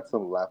 It's got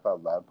some laugh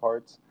out loud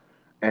parts,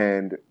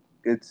 and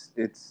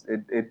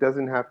it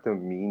doesn't have to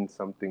mean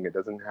something. It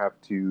doesn't have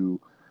to,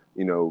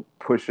 you know,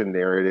 push a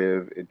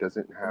narrative. It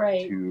doesn't have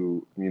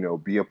to, you know,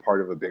 be a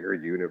part of a bigger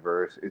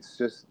universe. It's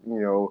just, you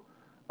know,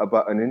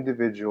 about an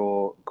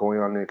individual going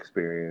on an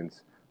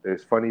experience.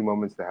 There's funny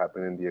moments that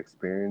happen in the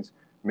experience,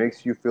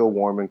 makes you feel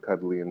warm and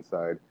cuddly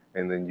inside,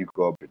 and then you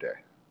go up your day.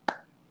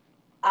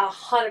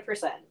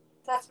 100%.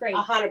 That's great.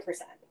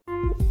 100%.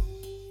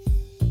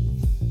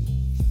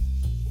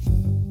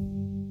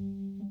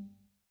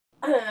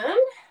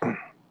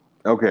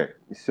 Okay,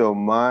 so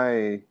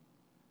my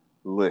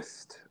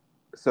list.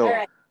 So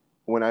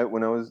when I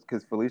was,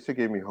 because Felicia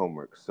gave me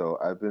homework, so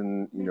I've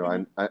been, you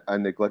know, I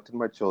neglected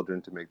my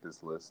children to make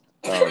this list.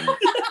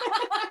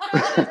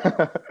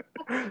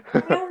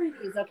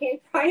 Priorities, okay?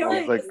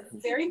 Priorities. Like,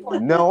 very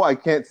important. No, I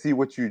can't see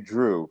what you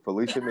drew.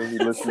 Felicia made me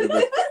listen to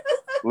this.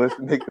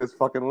 Make this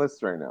fucking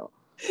list right now.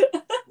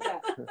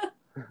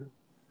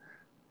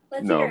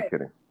 No, I'm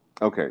kidding.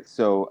 Okay,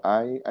 so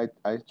I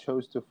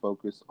chose to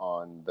focus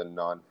on the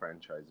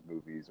non-franchise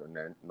movies or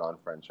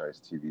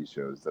non-franchise TV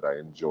shows that I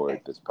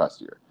enjoyed this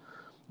past year.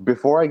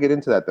 Before I get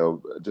into that,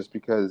 though, just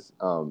because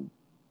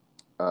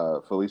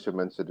Felicia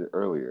mentioned it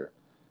earlier,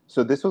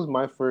 so this was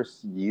my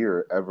first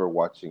year ever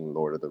watching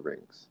Lord of the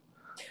Rings.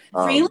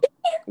 Really?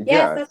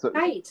 Yes, that's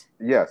right.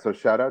 Yeah, so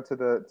shout out to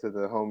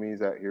the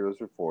homies at Heroes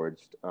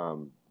Reforged.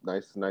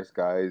 Nice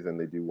guys, and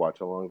they do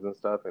watch-alongs and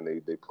stuff, and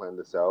they plan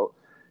this out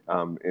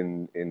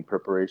in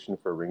preparation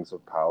for Rings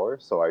of Power.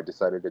 So I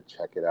decided to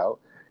check it out,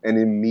 and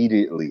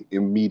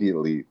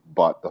immediately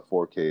bought the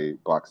 4K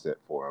box set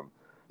for them.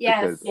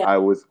 Yes,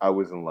 because I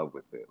was in love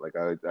with it. Like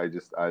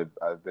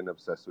I've been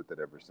obsessed with it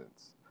ever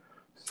since.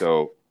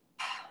 So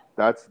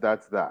that's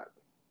that.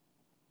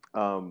 I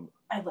love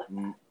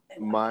that.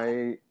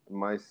 My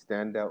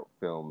standout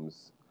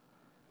films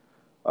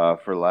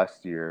for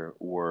last year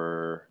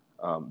were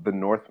The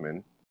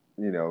Northman.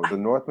 You know, The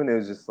Northman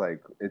is just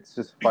like, it's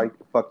just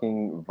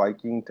fucking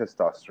Viking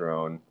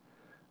testosterone.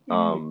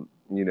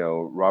 You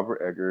know,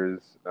 Robert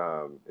Eggers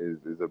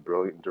is a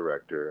brilliant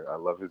director. I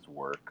love his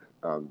work.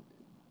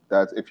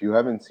 If you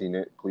haven't seen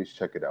it, please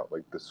check it out.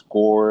 Like the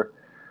score,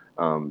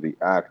 the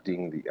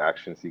acting, the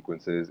action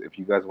sequences. If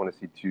you guys want to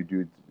see two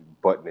dudes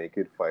butt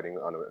naked fighting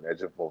on an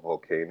edge of a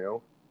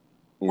volcano,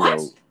 you What?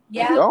 know.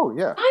 Yeah. Oh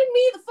yeah. Sign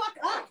me the fuck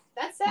up.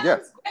 That sounds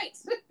Yes. great.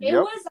 It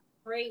Yep. was a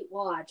great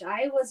watch.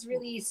 I was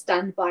really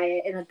stunned by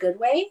it in a good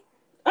way.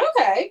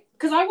 Okay,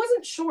 because I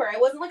wasn't sure. I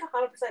wasn't like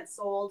 100%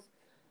 sold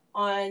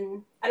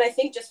on, and I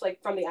think just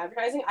like from the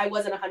advertising, I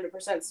wasn't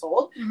 100%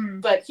 sold.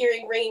 But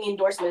hearing ringing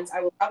endorsements,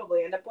 I will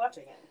probably end up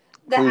watching it.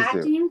 The Please do.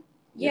 acting,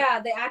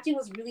 the acting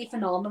was really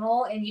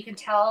phenomenal, and you can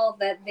tell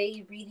that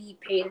they really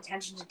paid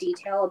attention to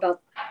detail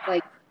about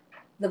like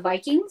the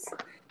Vikings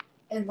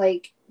and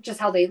like just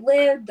how they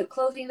lived, the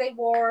clothing they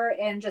wore,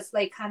 and just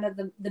like kind of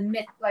the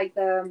myth, like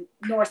the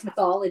Norse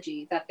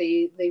mythology that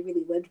they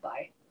really lived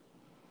by.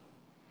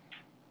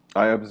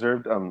 I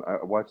observed.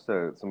 I watched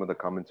some of the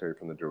commentary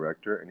from the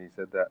director, and he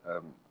said that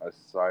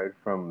aside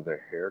from the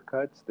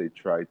haircuts, they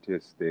tried to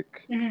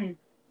stick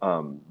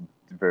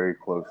very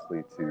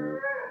closely to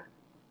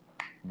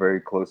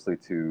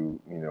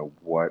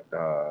what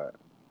the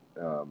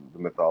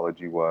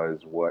mythology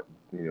was, what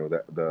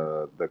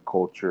the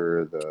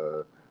culture,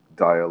 the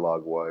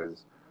dialogue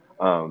was,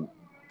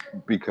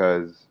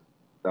 because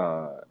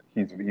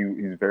he's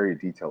very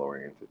detail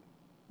oriented.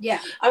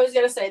 Yeah, I was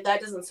gonna say that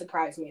doesn't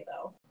surprise me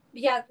though.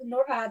 yeah. The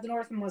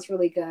Northman was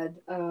really good.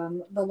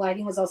 The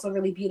lighting was also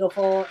really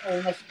beautiful,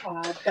 and like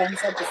Ben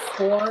said, the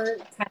score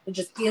kind of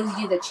just gives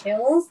you the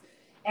chills,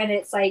 and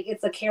it's like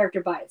it's a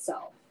character by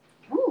itself.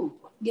 Ooh.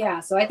 Yeah,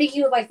 so I think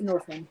you would like the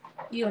Northman.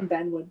 You and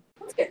Ben would.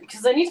 That's good,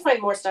 because I need to find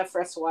more stuff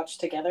for us to watch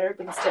together,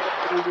 because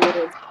typically we do it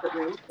in separate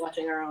rooms,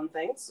 watching our own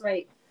things.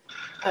 Right.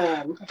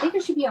 I think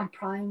it should be on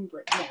Prime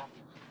right now.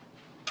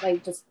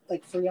 Like, just,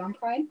 like, free on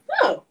Prime.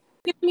 Oh.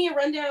 Give me a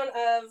rundown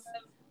of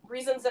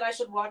reasons that I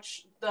should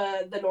watch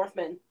the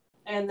Northman,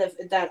 and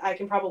that I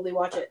can probably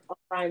watch it on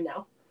Prime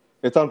now.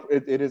 It's on.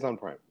 It is on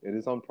Prime. It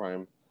is on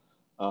Prime.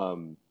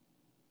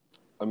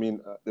 I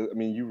mean,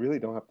 you really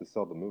don't have to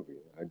sell the movie.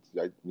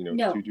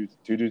 No.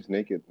 two dudes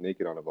naked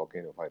on a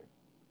volcano fighting.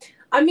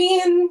 I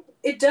mean,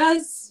 it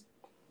does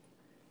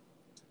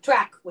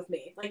track with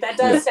me. Like, that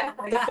does sound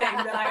like a thing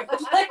that I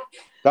would like.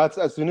 That's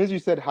as soon as you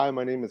said, "Hi,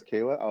 my name is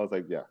Kayla," I was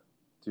like, yeah,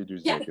 two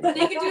dudes naked.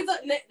 Naked dudes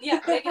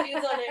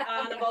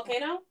on a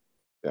volcano.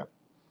 Yeah,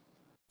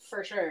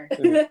 for sure.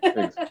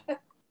 Thanks.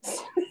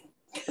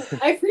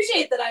 I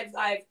appreciate that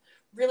I've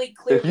really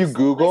clearly if you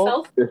Google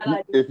myself,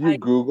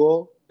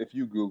 if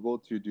you Google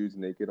two dudes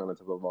naked on the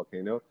top of a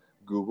volcano,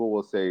 Google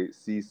will say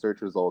see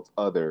search results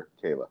other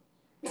Kayla.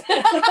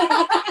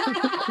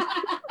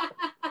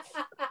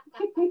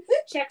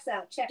 Checks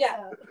out.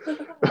 Yeah.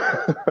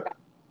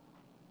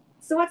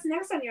 So what's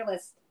next on your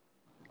list?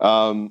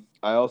 I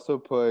also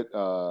put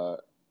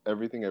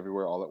Everything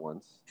Everywhere All at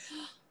Once.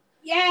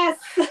 Yes.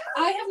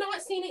 I have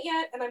not seen it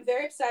yet, and I'm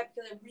very upset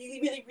because I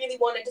really, really, really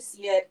wanted to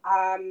see it.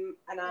 And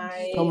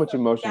So much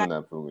emotion in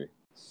that movie.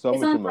 So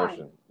it's much on emotion.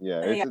 Prime.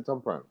 Yeah, it's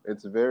on Prime.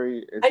 It's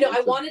very. I know.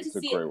 I wanted to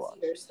see it in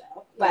theaters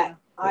though, but Yeah.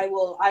 I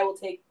will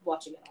take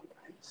watching it on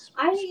Prime.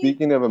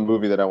 Speaking of a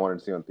movie that I wanted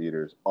to see on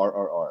theaters,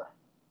 RRR.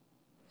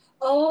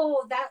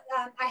 Oh, that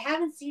I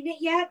haven't seen it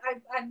yet.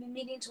 I've been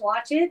meaning to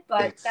watch it,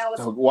 but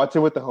Watch it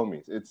with the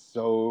homies. It's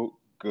so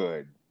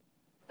good.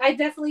 I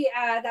definitely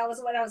that was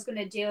what I was going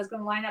to do. I was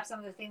going to line up some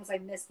of the things I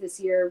missed this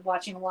year,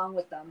 watching along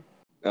with them.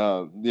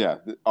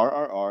 The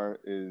RRR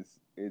is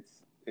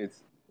it's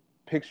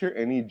picture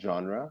any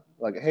genre.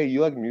 Like, hey,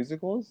 you like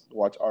musicals?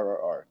 Watch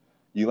RRR.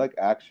 You like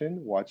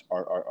action? Watch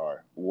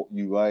RRR.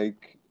 You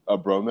like a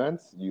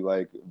bromance? You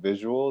like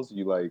visuals?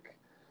 You like,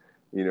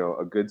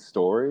 a good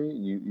story?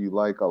 You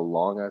like a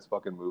long ass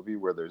fucking movie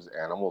where there's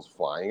animals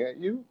flying at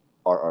you?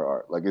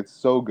 RRR. Like, it's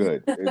so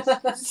good.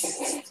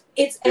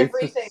 It's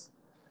everything.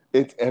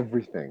 It's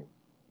everything.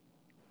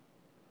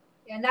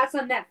 And that's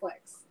on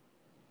Netflix.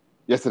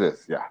 Yes, it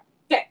is. Yeah.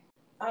 Okay.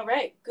 All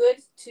right.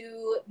 Good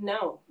to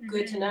know.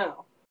 Good to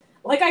know.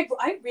 Like, I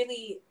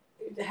really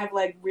have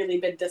really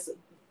been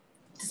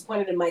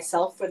disappointed in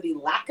myself for the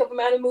lack of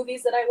amount of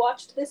movies that I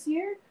watched this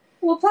year.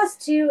 Well, plus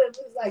too, it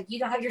was like you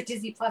don't have your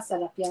Disney Plus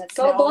set up yet,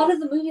 so a lot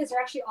of the movies are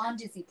actually on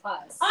Disney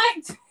Plus.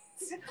 I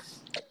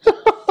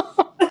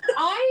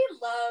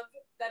love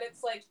that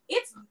it's like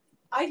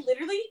I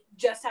literally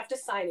just have to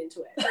sign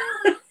into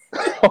it.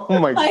 Oh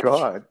my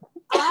god.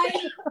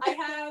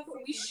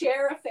 We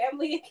share a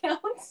family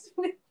account.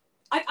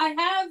 I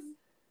have.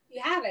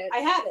 You have it. I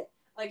have it.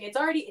 Like,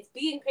 it's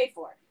being paid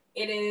for.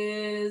 It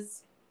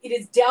is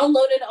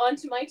downloaded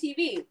onto my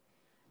TV.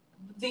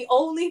 The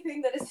only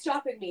thing that is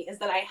stopping me is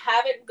that I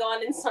haven't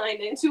gone and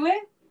signed into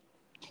it.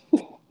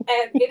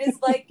 And it is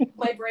like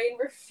my brain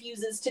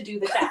refuses to do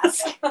the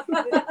task.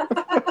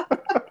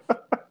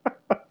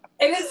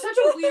 And it's such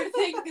a weird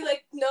thing to be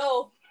like,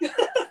 no.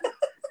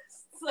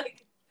 It's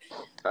like,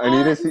 I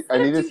need to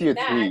see a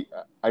tweet.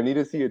 I need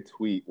to see a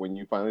tweet when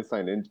you finally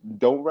sign in.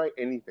 Don't write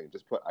anything.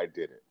 Just put I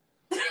did it.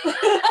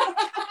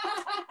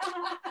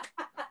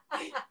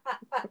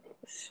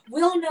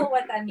 We'll know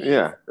what that means.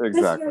 Yeah,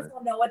 exactly. Listeners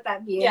will know what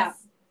that means. Yeah.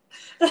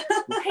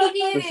 I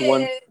did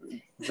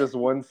it. just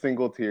one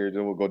single tear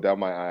just will go down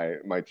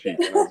my cheek.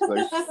 And I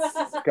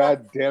was like,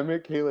 God damn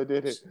it, Kayla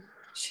did it.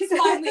 She's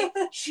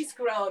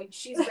grown.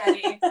 She's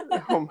ready.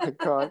 Oh my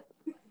God.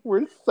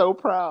 We're so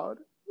proud.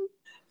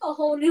 A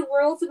whole new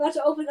world's about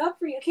to open up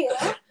for you,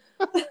 Kayla.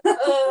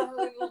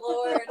 Oh,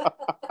 Lord.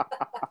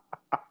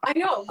 I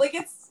know. Like,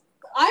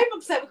 I'm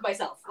upset with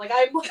myself. Like,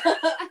 I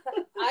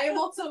am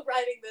also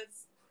writing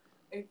this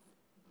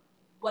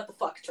what the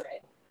fuck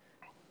trade.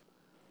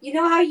 You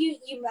know how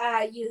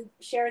you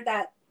shared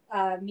that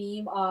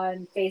meme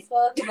on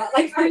Facebook about,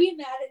 like, are you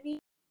mad at me?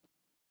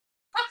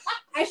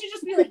 I should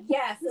just be like,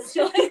 yes. And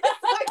she'll like,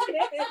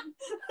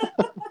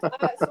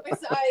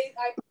 so I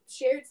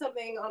shared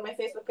something on my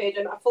Facebook page,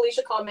 and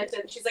Felicia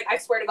commented. She's like, I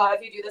swear to God,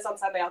 if you do this on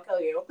Sunday, I'll kill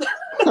you.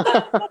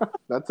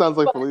 That sounds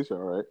like Felicia,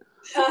 right?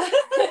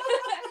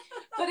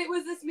 But it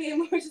was this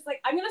meme where she's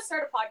like, I'm going to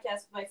start a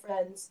podcast with my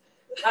friends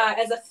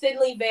as a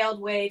thinly veiled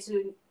way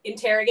to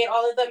interrogate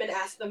all of them and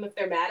ask them if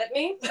they're mad at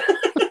me.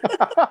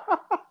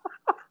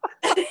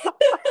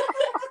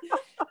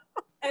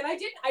 And I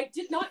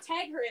did not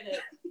tag her in it,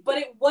 but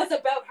it was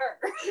about her.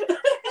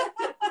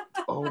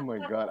 Oh my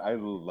God, I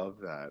love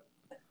that.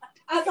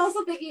 I was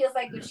also thinking, it's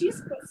like, if she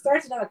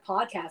starts another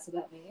podcast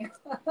without me.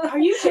 Are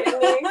you kidding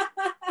me?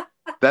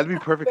 That'd be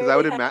perfect, because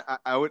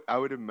I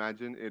would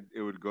imagine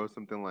it would go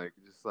something like,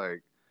 just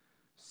like,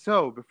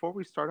 so before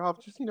we start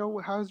off, just,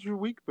 how's your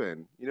week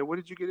been? What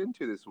did you get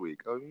into this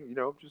week? Oh,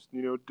 just,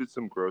 did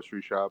some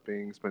grocery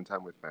shopping, spend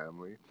time with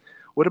family.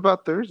 What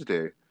about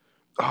Thursday?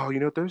 Oh,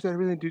 Thursday I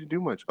really didn't do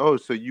much. Oh,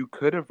 so you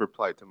could have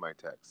replied to my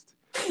text.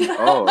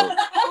 Oh.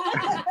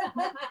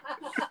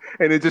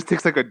 And it just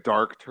takes like a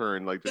dark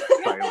turn, like just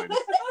silence.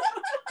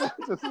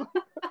 Just like...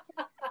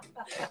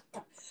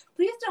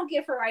 Please don't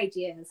give her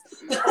ideas.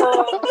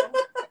 Oh.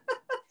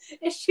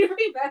 If she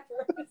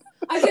remembers.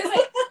 I was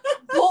like,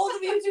 bold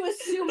of you to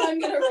assume I'm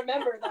going to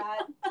remember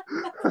that.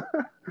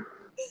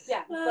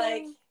 Yeah,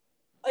 like,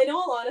 in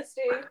all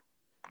honesty,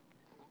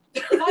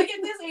 if I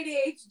get this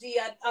ADHD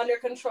under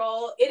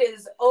control, it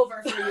is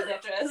over for you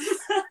bitches.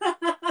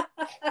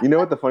 You know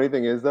what the funny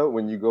thing is, though?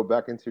 When you go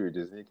back into your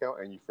Disney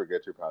account and you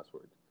forget your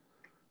password.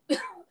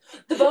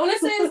 The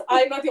bonus is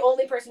I'm not the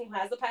only person who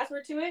has the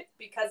password to it,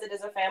 because it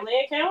is a family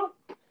account.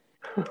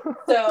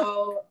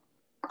 So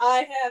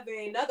I have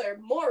another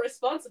more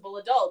responsible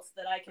adult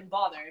that I can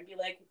bother and be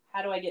like,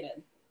 how do I get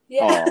in?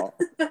 Yeah.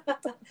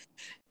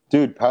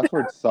 Dude,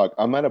 passwords suck.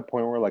 I'm at a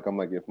point where I'm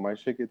like, if my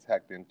shit gets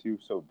hacked into,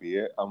 so be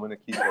it. I'm gonna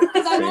keep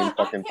the same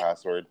fucking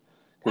password.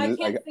 I can't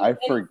think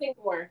anything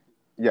more.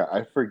 Yeah,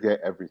 I forget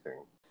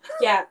everything.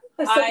 Yeah,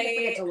 I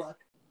forget to look.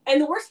 And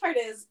the worst part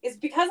is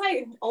because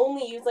I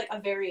only use like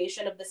a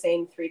variation of the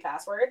same 3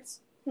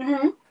 passwords.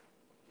 Mm-hmm.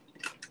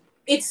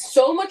 It's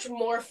so much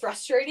more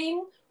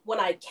frustrating when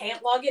I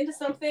can't log into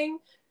something,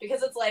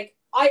 because it's like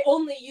I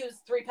only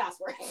use 3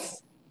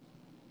 passwords.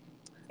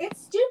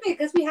 It's stupid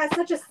because we had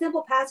such a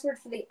simple password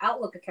for the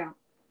Outlook account.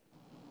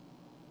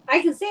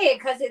 I can say it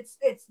because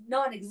it's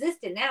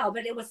non-existent now,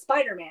 but it was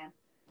Spider-Man,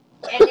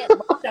 and it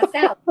locked us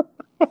out.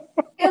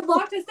 It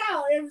locked us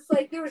out. It was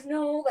like there was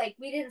no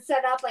we didn't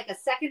set up like a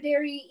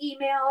secondary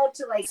email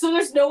to like. So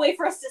there's no way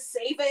for us to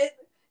save it.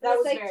 That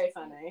was like, very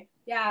funny.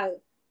 Yeah,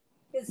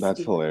 that's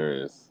stupid.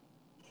 Hilarious.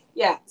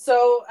 Yeah.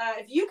 So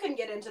if you can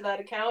get into that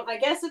account, I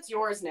guess it's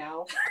yours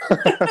now.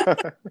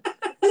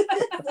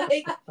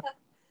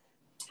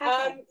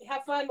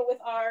 Have fun with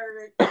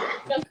our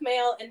junk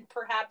mail and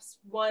perhaps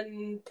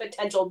one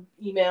potential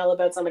email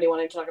about somebody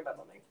wanting to talk about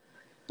something.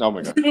 Oh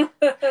my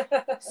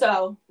God.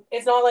 So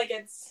it's not like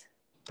it's...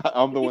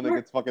 I'm the one that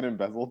gets fucking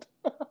embezzled.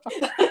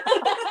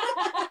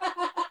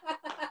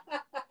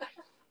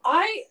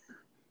 I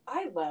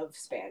love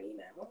spam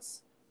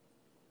emails.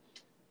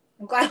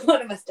 I'm glad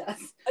one of us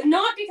does.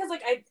 Not because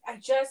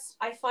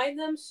I find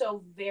them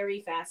so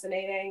very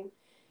fascinating,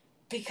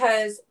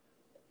 because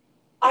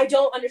I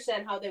don't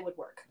understand how they would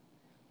work.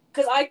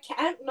 Because I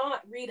can't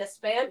not read a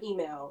spam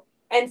email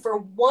and for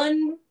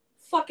one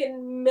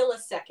fucking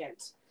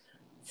millisecond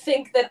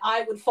think that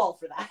I would fall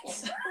for that.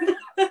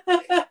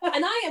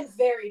 And I am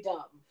very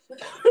dumb.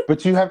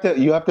 But you have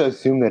to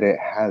assume that it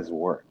has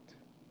worked.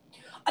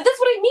 That's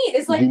what I mean.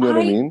 It's like, you know what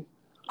I mean?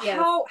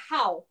 Yeah.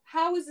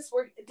 How is this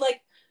working?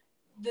 Like,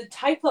 the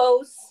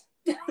typos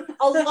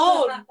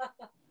alone,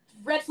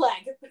 red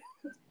flag.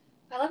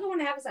 I love it when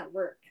it happens at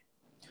work.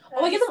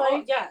 Oh, I get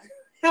it. Yeah, it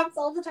happens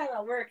all the time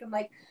at work. I'm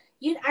like,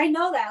 I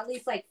know that at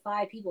least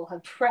 5 people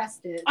have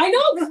pressed it. I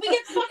know, because we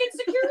get fucking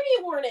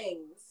security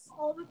warnings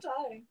all the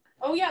time.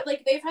 Oh yeah,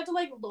 they've had to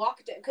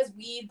lock down, because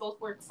we both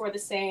work for the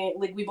same,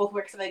 we both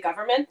work for the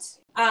government.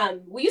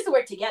 We used to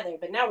work together,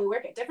 but now we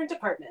work at different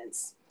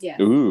departments.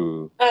 Yeah.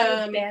 Ooh. You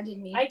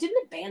abandoned me. I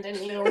didn't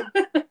abandon you.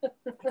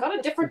 I got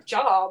a different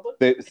job.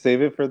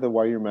 Save it for the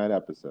Why You're Mad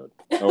episode.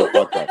 Oh,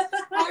 podcast.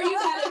 Are you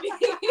mad at me?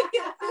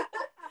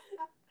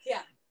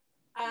 Yeah.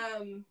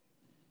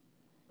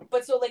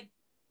 But so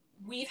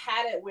we've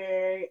had it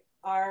where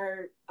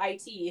our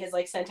IT has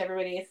sent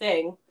everybody a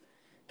thing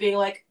being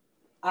like,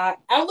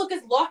 Outlook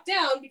is locked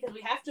down because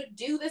we have to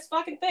do this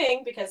fucking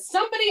thing because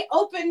somebody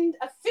opened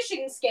a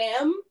phishing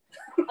scam.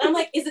 And I'm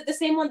like, is it the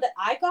same one that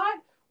I got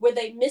where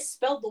they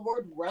misspelled the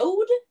word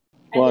road?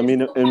 Well, I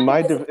mean, in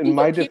my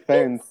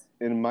defense,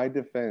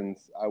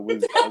 I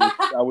was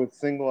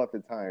single at the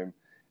time,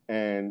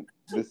 and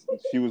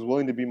she was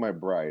willing to be my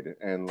bride,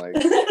 and like.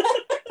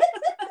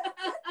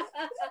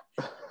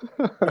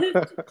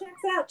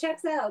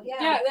 Checks out. Yeah.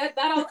 Yeah,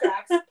 that all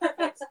tracks.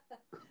 Perfect.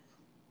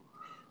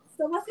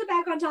 So let's get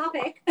back on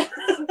topic.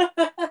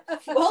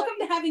 Welcome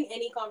to having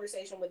any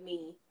conversation with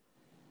me.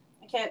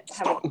 I can't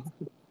have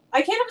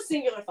a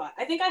singular thought.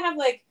 I think I have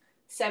like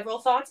several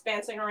thoughts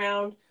bouncing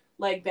around,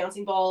 like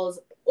bouncing balls,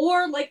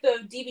 or like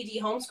the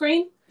DVD home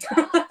screen,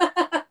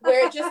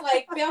 where it just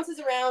like bounces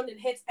around and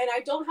hits, and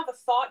I don't have a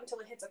thought until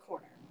it hits a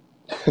corner.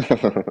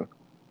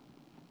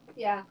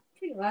 Yeah,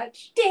 pretty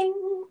much.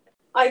 Ding!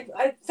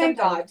 I thank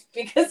God,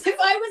 because if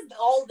I was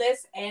all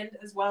this and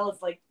as well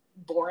as like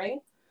boring.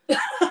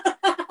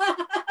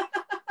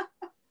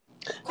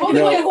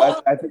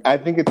 I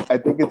think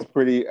it's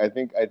pretty. I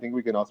think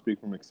we can all speak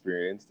from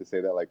experience to say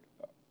that like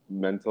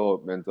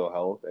mental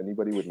health.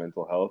 Anybody with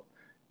mental health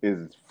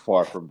is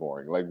far from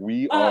boring. Like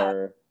we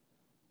are,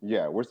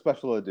 we're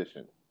special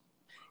edition.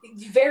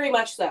 Very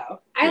much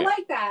so. I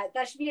like that.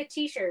 That should be a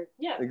T-shirt.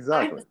 Yeah,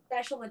 exactly. I'm a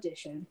special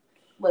edition.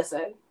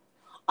 Listen,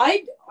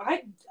 I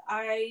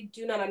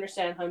do not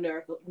understand how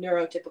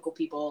neurotypical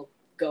people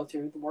go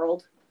through the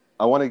world.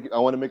 I want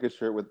to make a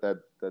shirt with that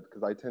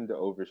because I tend to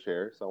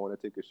overshare, so I want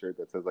to take a shirt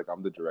that says like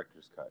I'm the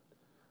director's cut.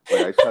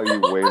 Like I tell you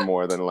way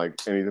more than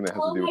like anything that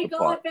has to do with the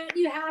plot. Oh my God, Ben,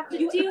 you have to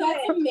do it.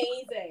 That's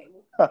amazing.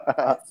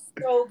 That's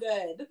so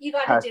good. You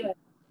got to do it.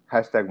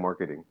 Hashtag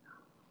marketing.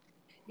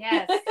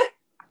 Yes.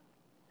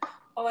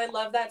 Oh, I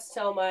love that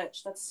so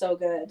much. That's so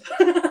good.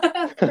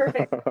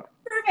 Perfect.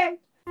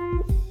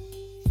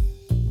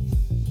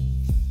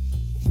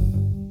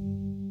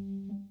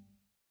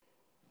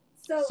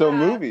 So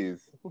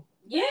movies.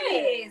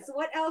 Yes.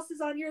 What else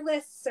is on your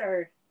list,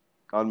 sir?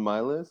 On my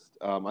list,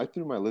 I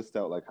threw my list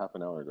out like half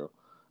an hour ago.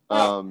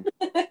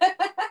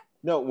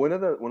 No, one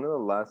of the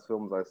last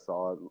films I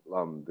saw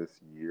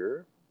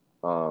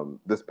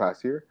this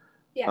past year.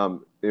 Yeah.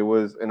 It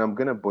was, and I'm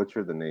gonna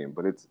butcher the name,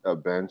 but it's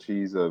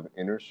Banshees of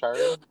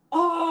Inisherin.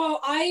 Oh,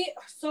 I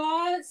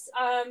saw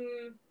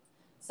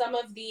some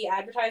of the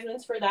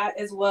advertisements for that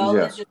as well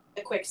as just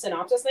a quick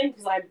synopsis thing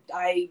because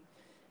I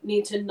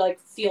need to like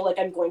feel like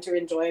I'm going to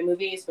enjoy a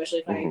movie, especially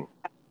if I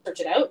search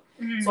it out.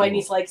 Mm-hmm. So I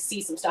need to like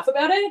see some stuff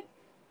about it.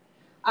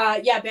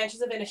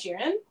 Banshees of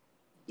Inisherin.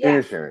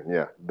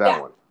 Inisherin, that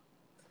one.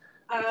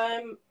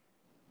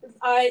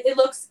 It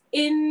looks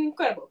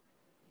incredible.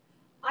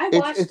 I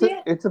watched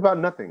it. It's about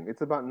nothing.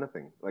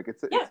 Like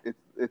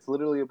it's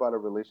literally about a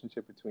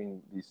relationship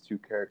between these two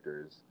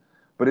characters,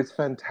 but it's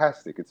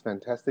fantastic. It's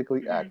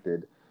fantastically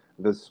acted.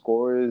 The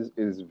score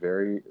is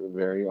very,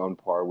 very on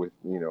par with,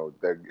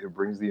 that it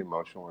brings the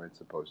emotion where it's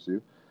supposed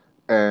to.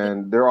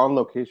 And they're on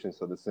location,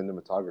 so the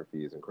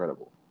cinematography is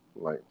incredible.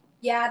 Like,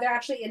 yeah, they're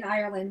actually in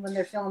Ireland when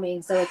they're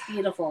filming, so it's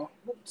beautiful.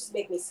 It would just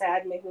make me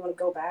sad, make me want to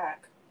go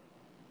back.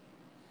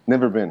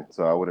 Never been,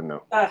 so I wouldn't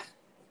know.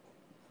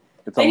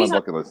 It's on my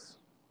bucket list.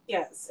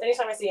 Yes,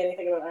 anytime I see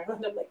anything about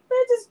Ireland, I'm like,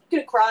 I'm just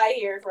gonna cry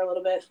here for a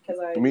little bit because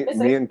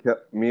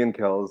me and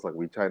Kel's like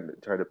we try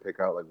to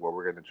pick out like where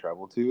we're gonna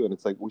travel to, and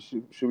it's like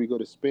should we go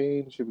to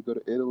Spain? Should we go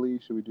to Italy?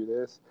 Should we do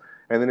this?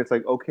 And then it's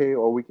like okay,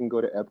 or we can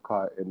go to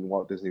Epcot and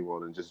Walt Disney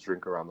World and just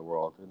drink around the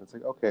world. And it's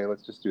like okay,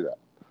 let's just do that.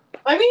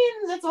 I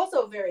mean, that's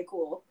also very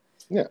cool.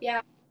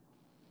 Yeah.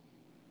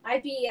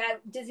 I'd be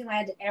at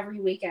Disneyland every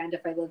weekend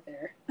if I lived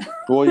there.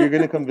 Well, you're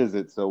gonna come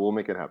visit, so we'll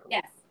make it happen.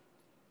 Yes.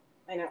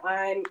 I know.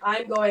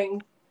 I'm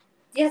going.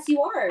 Yes,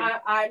 you are.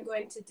 I'm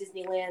going to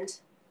Disneyland,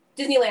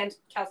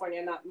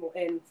 California, not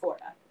in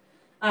Florida,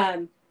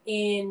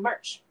 in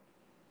March.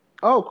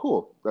 Oh,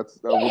 cool! That's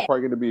we're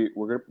probably gonna be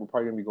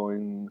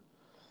going.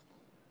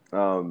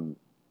 And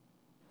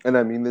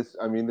I mean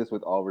this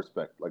with all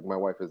respect. Like my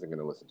wife isn't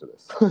gonna listen to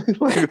this.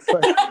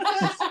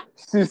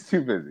 She's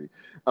too busy.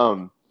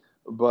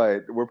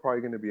 But we're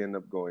probably gonna end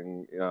up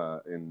going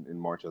in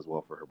March as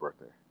well for her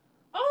birthday.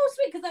 Oh,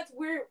 sweet! Because that's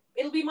where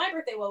it'll be my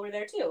birthday while we're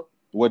there too.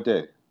 What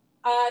day?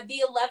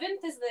 The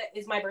 11th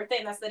is my birthday,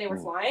 and that's the day we're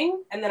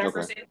flying. And then our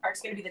first day in the park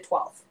is going to be the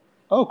 12th.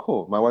 Oh,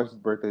 cool! My wife's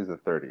birthday is the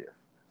 30th.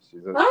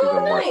 She's on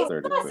March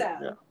 30th.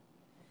 Awesome.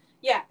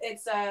 Yeah,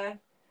 it's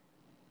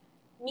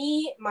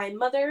me, my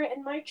mother,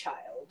 and my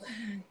child.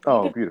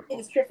 Oh, beautiful!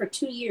 It's trip for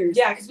 2 years.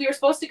 Yeah, because we were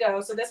supposed to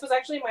go. So this was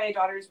actually my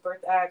daughter's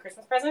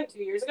Christmas present 2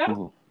 years ago.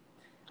 Mm-hmm.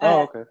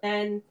 Oh, okay.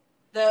 And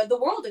the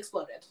world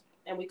exploded,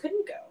 and we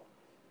couldn't go.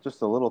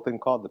 Just a little thing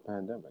called the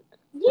pandemic.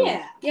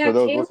 Yeah. For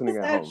those listening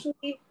at home.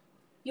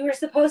 You were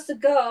supposed to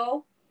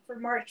go for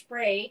March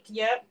break.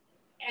 Yep.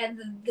 And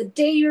the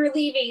day you were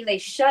leaving, they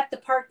shut the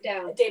park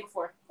down. The day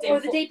before. The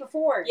day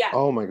before. Yeah.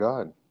 Oh my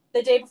God.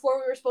 The day before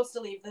we were supposed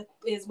to leave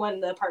is when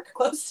the park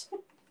closed.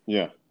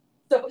 Yeah.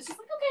 So it was just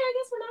like, okay, I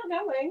guess we're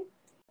not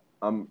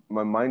going.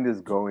 My mind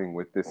is going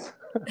with this.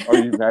 Are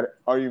you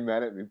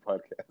mad at me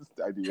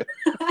podcast idea?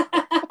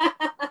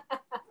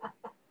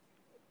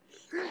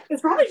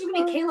 It's probably just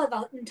gonna be Kayla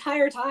the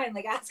entire time,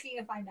 like asking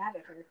if I'm mad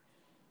at her.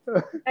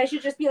 I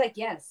should just be like,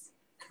 yes.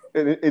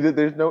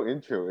 There's no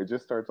intro. It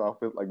just starts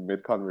off with like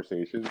mid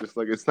conversation, just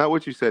like it's not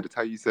what you said, it's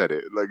how you said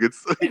it. Like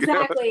it's like,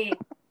 exactly.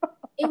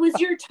 It was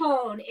your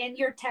tone in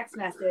your text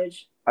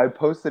message. I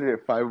posted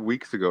it 5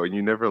 weeks ago, and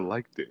you never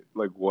liked it.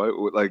 Like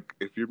what? Like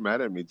if you're mad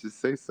at me, just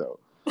say so.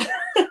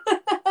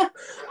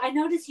 I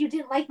noticed you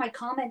didn't like my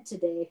comment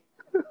today.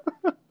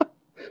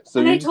 So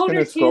and you're I just told gonna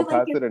her scroll too,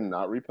 past like, it and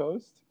not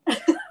repost?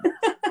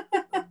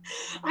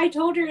 I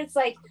told her it's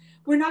like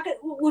we're not gonna.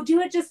 We'll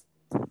do it just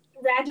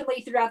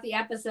randomly throughout the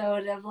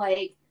episode of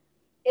like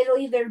it'll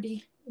either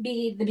be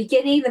the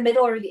beginning, the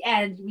middle, or the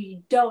end.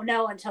 We don't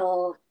know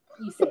until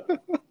you say it.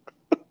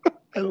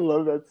 I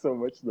love that so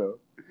much, though.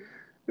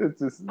 It's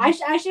just I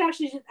should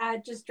actually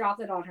just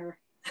drop it on her.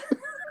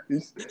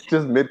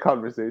 just mid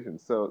conversation.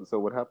 So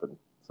what happened?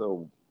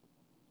 So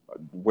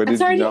when I'm did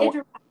sorry you to not?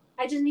 interrupt.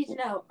 I just need to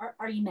know: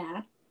 are you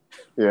mad?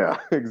 Yeah,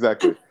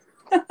 exactly.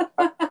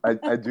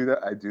 I do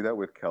that. I do that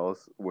with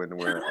Kels when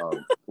we're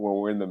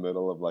in the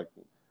middle of like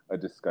a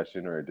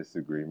discussion or a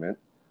disagreement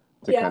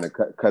to kind of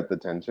cut the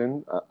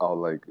tension. I'll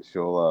like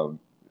she'll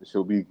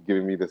be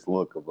giving me this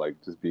look of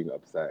like just being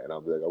upset, and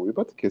I'll be like, "Are we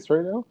about to kiss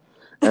right now?"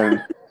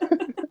 And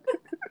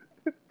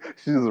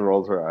she just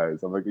rolls her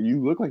eyes. I'm like,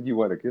 "You look like you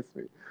want to kiss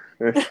me."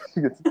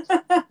 She gets,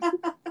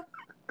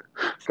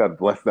 God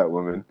bless that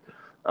woman.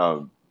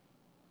 I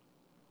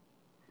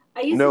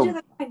used to do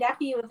that with my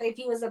nephew if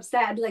he was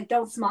upset. I'd be like,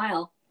 "Don't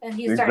smile," and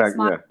he starts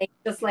smiling,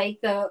 just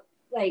like the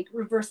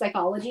reverse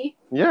psychology.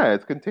 Yeah,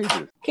 it's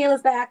contagious.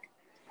 Kayla's back.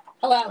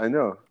 Hello. I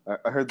know.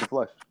 I heard the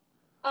flush.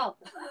 Oh,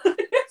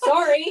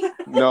 sorry.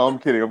 No, I'm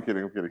kidding.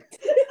 Totally kidding.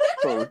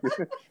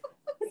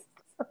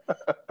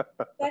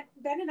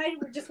 Ben and I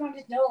just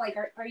wanted to know, like,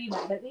 are you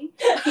mad at me?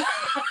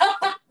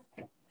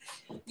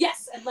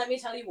 Yes, and let me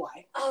tell you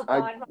why. Oh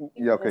God.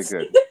 Yeah. Okay.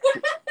 Good.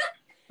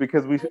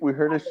 Because we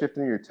heard a shift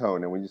in your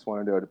tone, and we just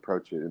wanted to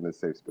approach it in a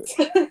safe space.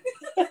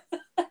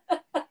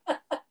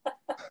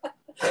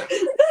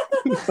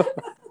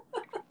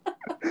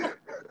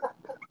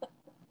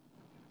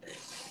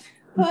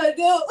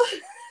 No.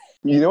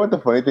 You know what the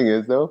funny thing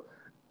is, though?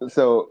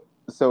 So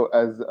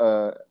as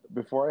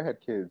before I had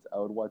kids, I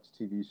would watch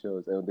TV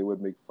shows, and they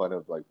would make fun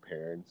of like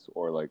parents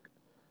or like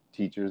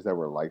teachers that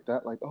were like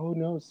that. Like, oh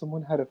no,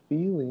 someone had a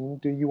feeling.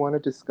 Do you want to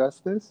discuss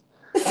this?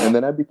 And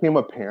then I became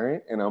a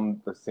parent, and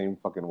I'm the same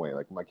fucking way.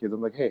 Like my kids,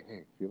 I'm like, hey,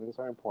 feelings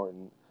are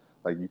important.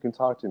 Like you can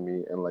talk to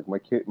me, and like my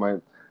kids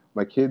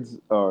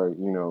are,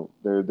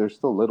 they're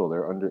still little.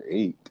 They're under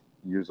 8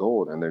 years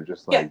old, and they're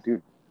just like,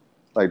 dude,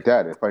 like,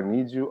 Dad, if I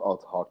need you, I'll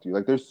talk to you.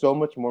 Like, they're so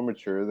much more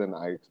mature than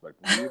I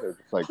expected to be. They're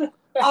just like,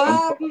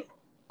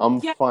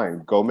 I'm fine.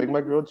 Go make my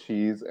grilled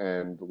cheese,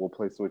 and we'll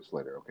play Switch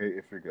later, okay?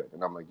 If you're good.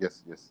 And I'm like,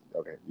 yes,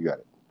 okay, you got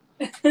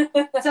it.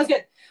 Sounds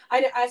good.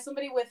 I have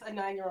somebody with a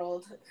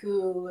 9-year-old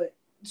who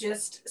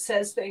just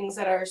says things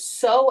that are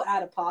so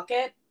out of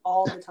pocket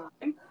all the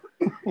time.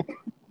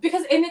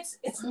 Because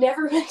it's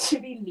never meant to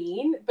be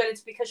mean, but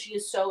it's because she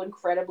is so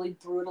incredibly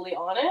brutally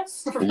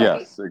honest. Right?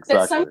 Yes, exactly.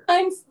 That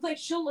sometimes like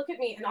she'll look at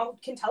me and I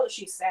can tell that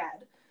she's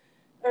sad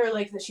or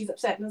like that she's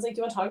upset, and I was like, "Do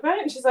you want to talk about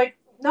it?" And she's like,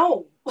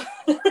 "No."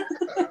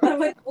 I'm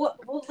like, "Well,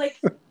 like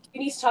you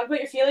need to talk about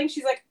your feelings."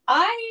 She's like,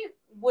 "I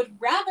would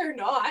rather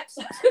not."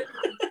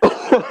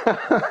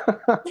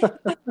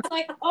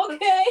 Like,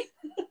 okay.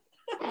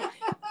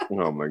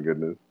 Oh my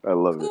goodness, I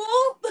love it.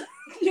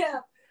 Yeah.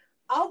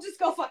 I'll just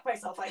go fuck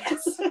myself, I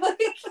guess. It's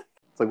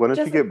like why don't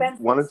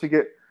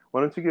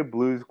you get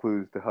Blue's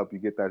Clues to help you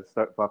get that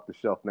stuff off the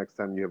shelf next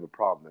time you have a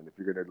problem? And if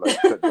you're gonna like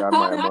shut down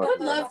my emotions, I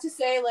would love to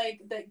say like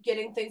that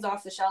getting things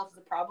off the shelf is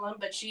a problem,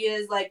 but she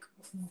is like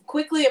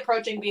quickly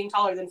approaching being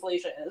taller than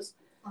Felicia is.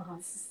 Oh,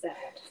 this is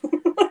sad.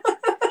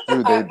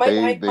 Dude,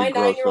 they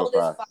grow so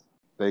fast.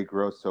 They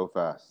grow so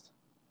fast.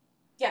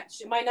 Yeah,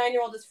 my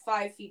 9-year-old is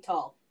 5 feet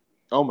tall.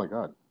 Oh my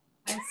God.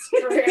 I'm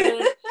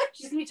screwed.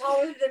 She's gonna be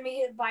taller than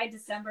me by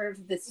December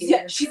of this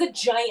year. Yeah, she's a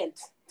giant.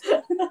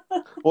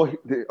 Well,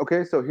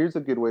 okay, so here's a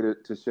good way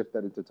to shift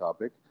that into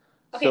topic.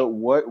 Okay. So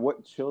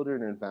what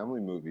children and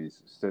family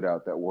movies stood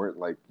out that weren't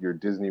like your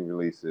Disney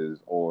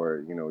releases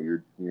or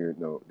your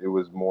it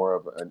was more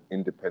of an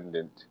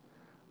independent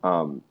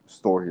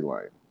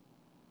storyline?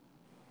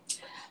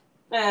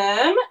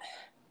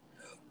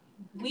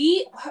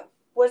 We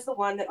was the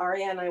one that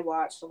Aria and I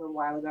watched a little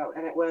while ago,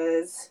 and it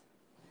was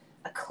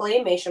a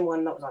claymation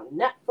one that was on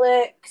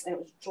Netflix, and it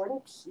was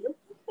Jordan Peele, I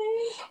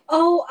think.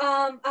 Oh,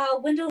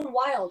 Wendell and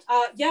Wild.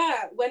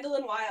 Yeah, Wendell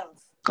and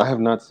Wild. I have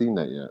not seen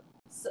that yet.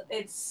 So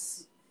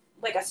it's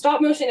like a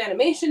stop motion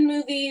animation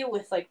movie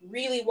with like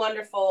really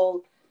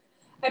wonderful.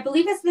 I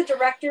believe it's the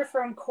director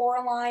from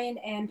Coraline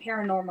and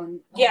Paranorman.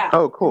 Yeah.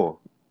 Oh,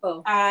 cool.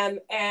 Oh. And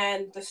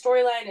the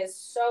storyline is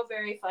so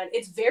very fun.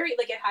 It's very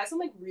like it has some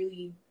like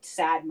really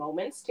sad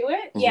moments to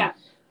it. Mm-hmm. Yeah,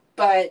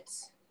 but.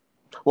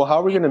 Well, how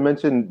are we going to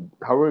mention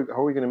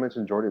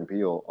Jordan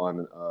Peele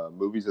on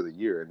movies of the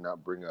year and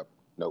not bring up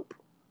Nope?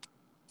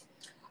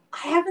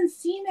 I haven't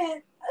seen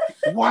it.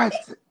 What?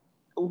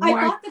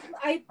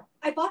 I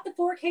I bought the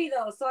 4K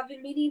though, so I've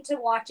been meaning to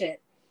watch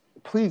it.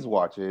 Please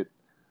watch it.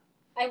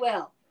 I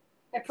will.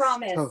 I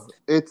promise.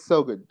 It's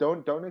so good.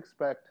 Don't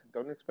expect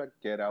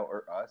Get Out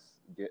or Us.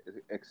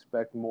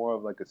 Expect more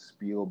of like a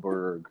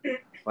Spielberg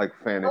like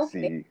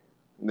fantasy. Okay.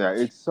 Yeah,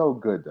 it's so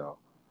good though.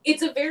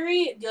 It's a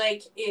very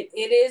like it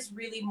is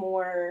really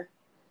more.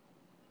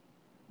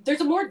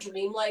 There's a more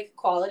dreamlike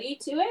quality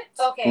to it.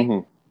 Okay.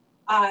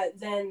 Mm-hmm.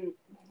 Than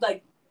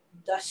like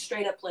the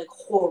straight up like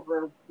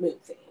horror movie.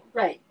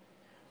 Right.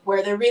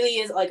 Where there really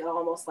is like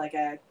almost like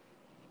a,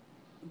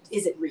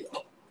 is it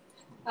real?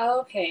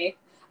 Okay.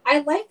 I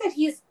like that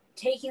he's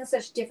taking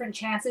such different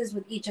chances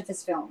with each of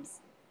his films.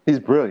 He's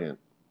brilliant.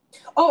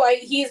 Oh,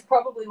 he's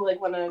probably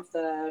like one of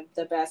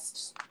the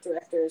best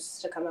directors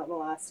to come out in the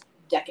last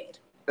decade.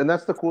 And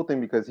that's the cool thing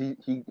because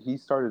he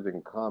started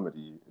in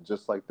comedy,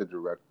 just like the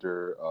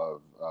director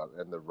of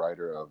and the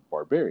writer of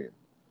Barbarian.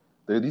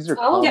 These are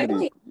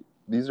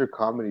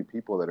comedy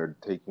people that are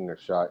taking a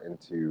shot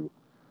into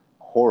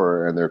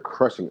horror, and they're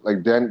crushing it.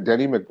 Like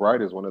Danny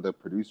McBride is one of the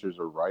producers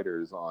or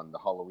writers on the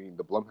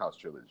Blumhouse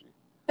trilogy.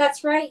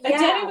 That's right. Yeah. And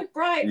Danny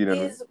McBride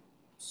is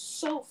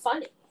so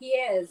funny. He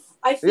is.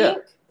 I think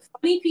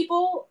funny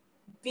people,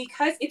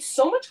 because it's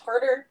so much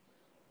harder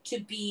to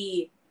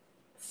be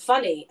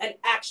funny and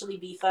actually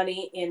be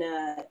funny in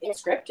a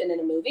script and in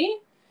a movie,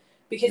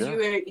 because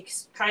you are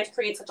trying to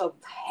create such a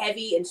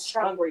heavy and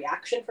strong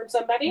reaction from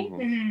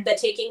somebody, that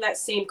taking that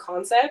same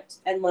concept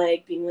and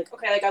like being like,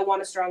 okay, like I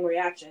want a strong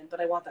reaction, but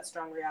I want that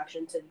strong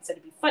reaction to, instead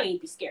of be funny,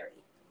 be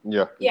scary.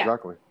 Yeah,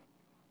 exactly.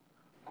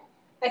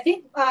 I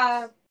think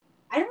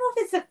I don't know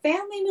if it's a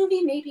family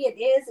movie. Maybe it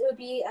is. It would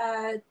be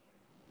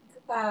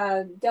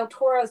Del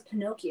Toro's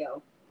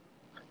Pinocchio.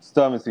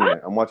 Still haven't seen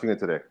it. I'm watching it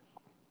today.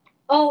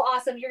 Oh,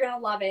 awesome! You're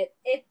gonna love it.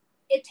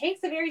 It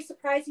takes a very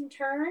surprising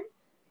turn.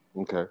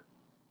 Okay.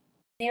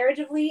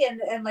 Narratively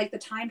and like the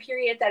time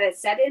period that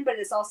it's set in, but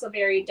it's also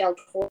very Del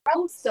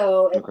Toro,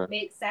 so it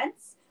makes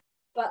sense.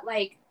 But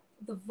like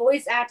the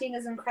voice acting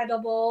is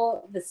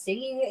incredible. The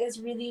singing is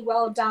really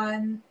well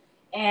done.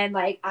 And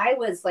like I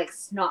was like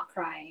snot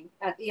crying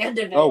at the end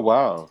of it. Oh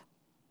wow!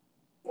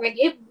 Like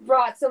it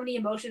brought so many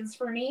emotions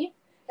for me,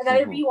 and then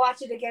I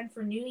rewatched it again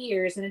for New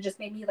Year's, and it just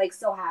made me like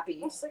so happy.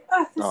 I was like,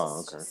 this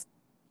is just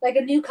like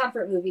a new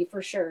comfort movie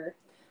for sure.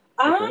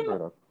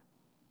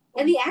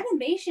 And the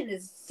animation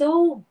is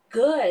so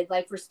good,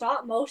 like for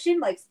stop motion.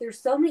 Like there's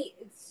so many,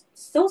 it's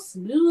so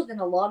smooth in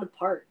a lot of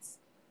parts.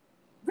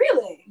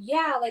 Really?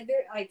 Yeah, like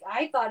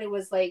I thought it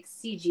was like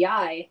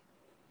CGI,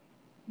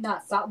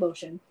 not stop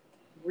motion.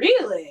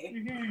 Really?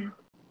 Mm-hmm.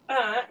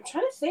 I'm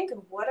trying to think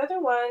of what other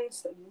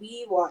ones that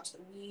we watched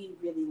that we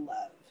really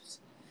loved.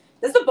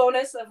 There's the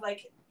bonus of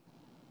like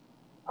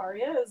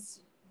Aria is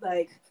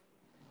like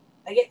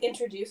I get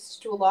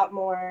introduced to a lot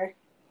more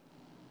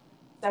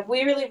stuff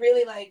we really,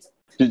 really liked.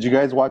 Did you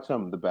guys watch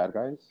The Bad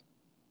Guys?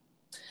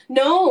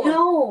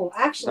 No,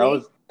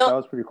 actually. That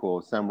was pretty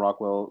cool. Sam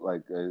Rockwell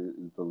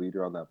is the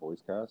leader on that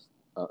voice cast.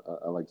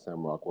 I like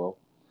Sam Rockwell.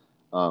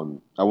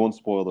 I won't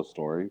spoil the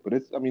story, but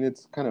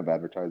it's kind of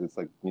advertised. It's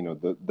like,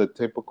 the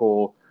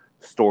typical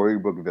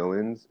storybook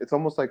villains. It's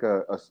almost like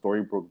a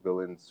storybook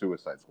villain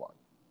Suicide Squad.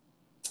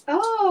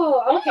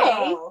 Oh, okay.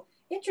 Oh.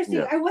 Interesting.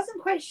 Yeah. I wasn't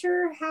quite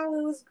sure if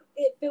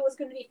it was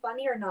going to be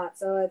funny or not.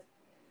 So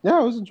yeah,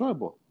 it was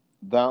enjoyable.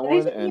 That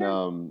one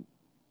and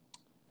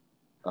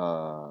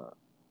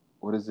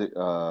what is it?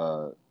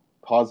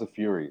 Paws of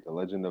Fury, The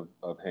Legend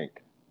of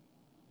Hank.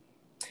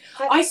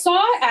 I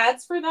saw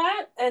ads for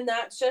that, and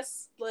that's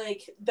just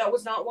like that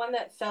was not one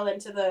that fell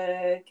into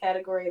the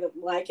category that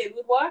my kid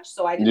would watch.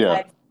 So I didn't.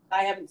 Yeah.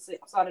 I haven't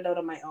sought it out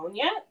on my own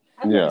yet.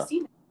 I've never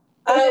seen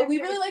it.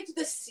 We really liked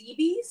The Sea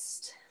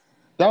Beast.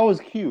 That was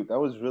cute. That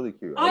was really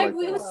cute.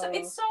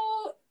 It's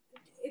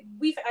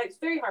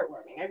very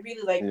heartwarming. I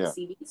really liked The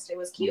Sea Beast. It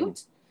was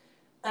cute.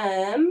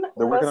 They're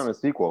working on a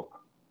sequel.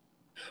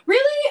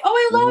 Really? Oh,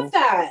 I love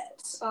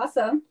that.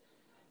 Awesome.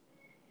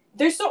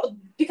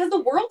 Because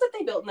the world that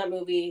they built in that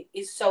movie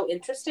is so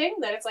interesting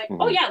that it's like,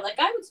 oh yeah, like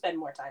I would spend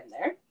more time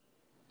there.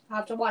 I'll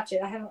have to watch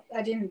it.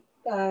 I didn't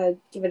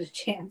give it a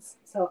chance,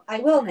 so I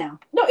will now.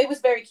 No, it was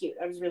very cute.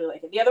 I was really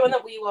liking it. The other one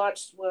that we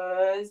watched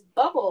was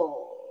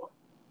Bubble.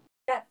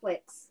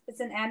 Netflix. It's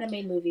an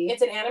anime movie.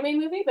 It's an anime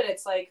movie, but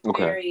it's like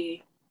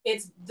very.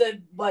 It's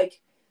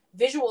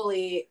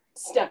visually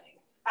stunning.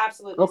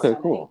 Absolutely. Okay,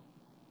 stunning. Cool.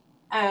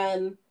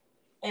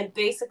 And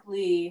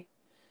basically,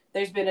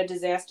 there's been a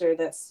disaster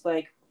that's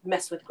like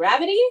messed with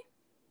gravity,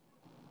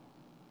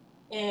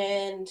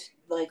 and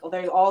like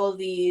there's all of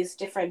these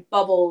different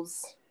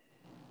bubbles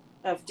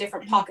of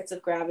different pockets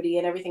of gravity,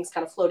 and everything's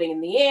kind of floating in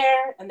the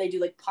air, and they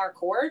do like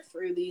parkour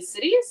through these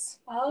cities.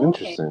 Oh,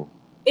 okay. Interesting.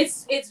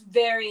 It's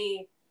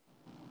very,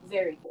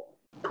 very cool.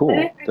 Cool.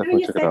 I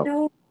Definitely check it out.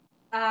 No,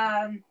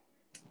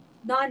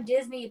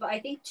 non-Disney, but I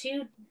think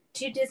two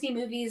Disney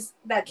movies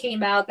that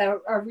came out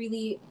that are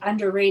really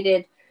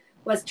underrated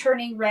was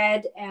Turning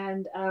Red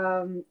and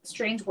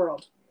Strange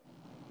World.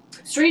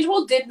 Strange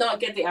World did not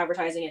get the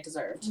advertising it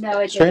deserved. No,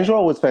 it Strange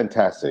World was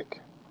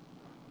fantastic.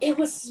 It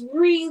was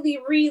really,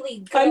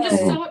 really good. I'm just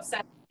so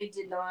upset they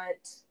did not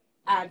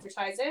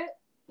advertise it.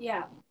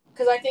 Yeah.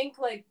 Because I think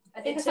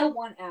I saw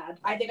one ad.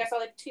 I think I saw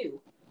like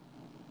 2.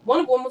 One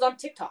of them was on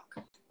TikTok.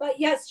 But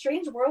yeah,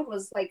 Strange World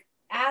was like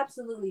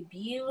absolutely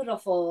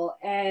beautiful,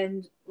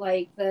 and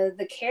like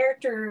the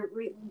character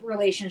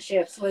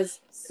relationships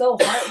was so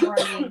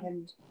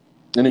heartwarming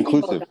and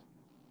inclusive.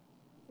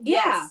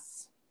 Yeah.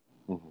 Yes.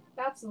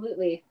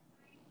 Absolutely.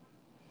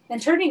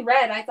 And Turning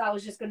Red, I thought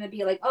was just going to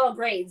be like, oh,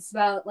 great, it's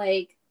about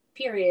like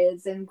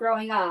periods and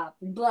growing up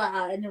and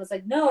blah, and it was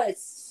like, no,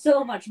 it's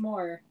so much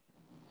more.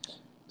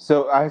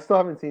 So I still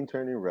haven't seen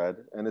Turning Red,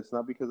 and it's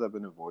not because I've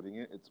been avoiding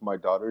it. It's my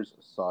daughters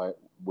saw it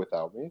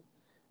without me.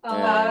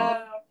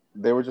 And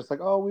they were just like,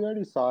 oh, we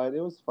already saw it.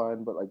 It was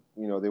fun, but like,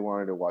 you know, they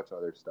wanted to watch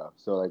other stuff.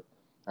 So like,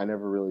 I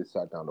never really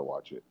sat down to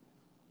watch it.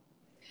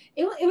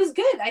 It was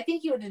good. I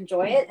think you would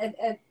enjoy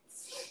it.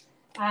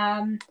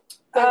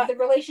 The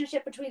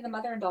relationship between the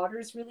mother and daughter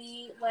is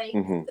really like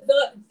Mm-hmm.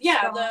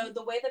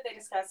 the way that they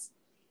discuss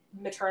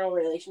maternal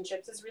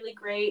relationships is really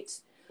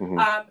great. Mm-hmm.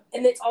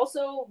 And it's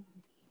also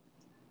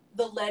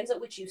the lens at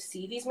which you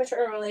see these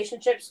maternal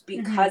relationships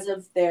because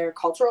of their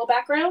cultural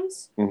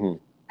backgrounds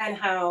and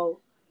how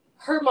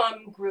her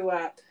mom grew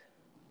up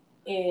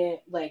in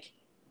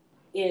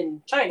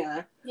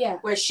China,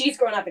 where she's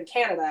grown up in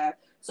Canada.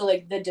 So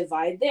like the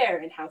divide there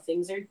and how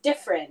things are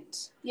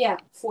different,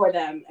 for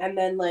them, and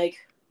then like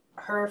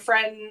her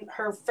friend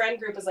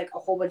group is like a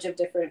whole bunch of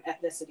different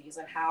ethnicities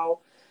and how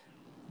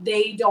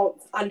they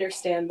don't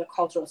understand the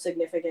cultural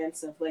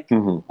significance of like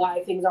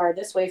why things are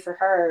this way for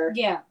her.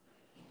 Yeah,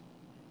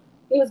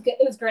 it was good.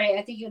 It was great.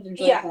 I think you'd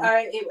enjoy it.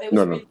 Yeah, it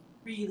was really,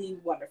 really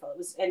wonderful.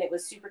 It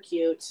was super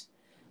cute.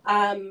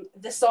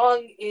 The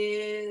song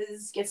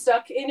is "Get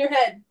Stuck in Your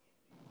Head."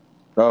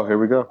 Oh, here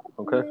we go.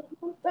 Okay.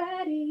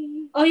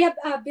 Oh yeah,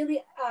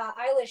 Billie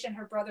Eilish and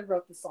her brother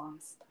wrote the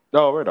songs.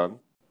 Oh, right on.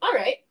 All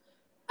right.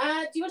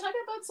 Do you want to talk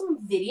about some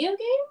video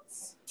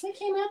games that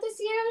came out this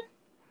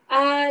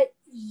year?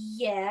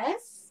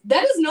 Yes.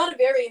 That is not a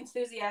very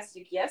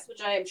enthusiastic yes,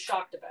 which I am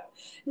shocked about.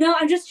 No,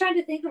 I'm just trying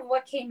to think of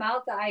what came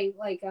out that I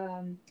like.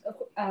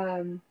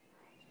 Haven't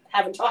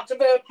talked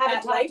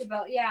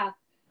about. Yeah.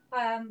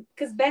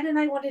 Because Ben and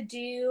I want to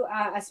do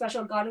a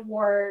special God of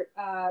War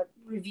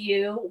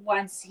review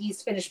once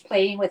he's finished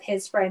playing with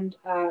his friend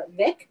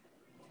Vic.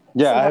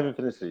 Yeah, so I haven't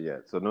finished it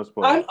yet, so no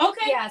spoilers.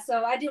 Okay. Yeah,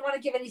 so I didn't want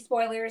to give any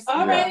spoilers.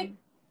 All right.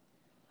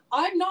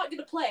 I'm not going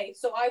to play,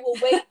 so I will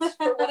wait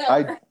for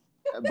whatever.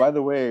 By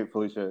the way,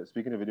 Felicia,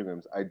 speaking of video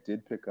games, I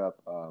did pick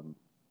up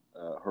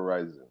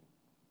Horizon.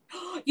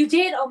 You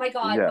did? Oh my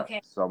god. Yeah,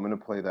 okay. So I'm going to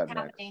play that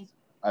next.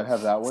 I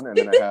have that one, and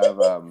then I have...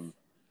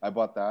 I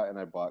bought that, and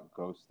I bought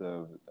Ghost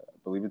of, I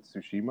believe it's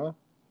Tsushima.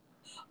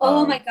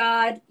 Oh my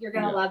god, you're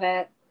gonna love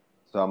it.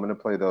 So I'm gonna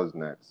play those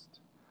next.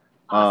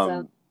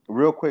 Awesome.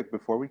 Real quick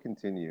before we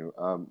continue,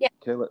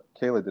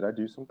 Kayla, did I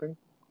do something?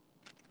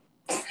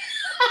 I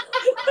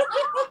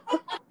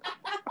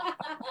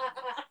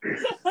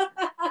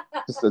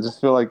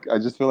just feel like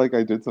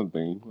I did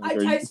something. Like,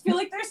 I just feel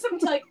like there's some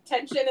like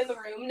tension in the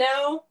room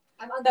now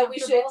that we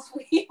should.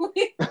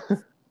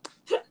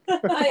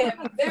 I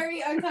am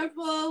very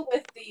uncomfortable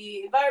with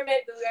the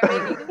environment that we are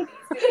making in the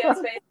studio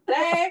space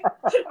today.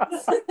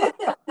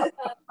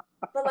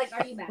 But like,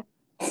 are you mad?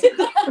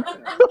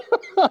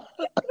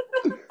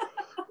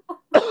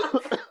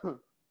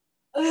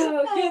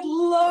 Oh, good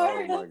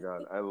lord! Oh my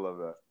god, I love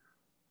that.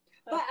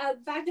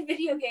 But back to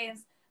video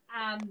games.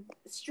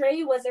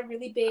 Stray was a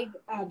really big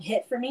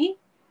hit for me.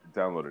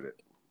 Downloaded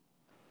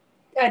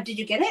it. Did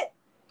you get it?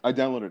 I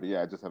downloaded it.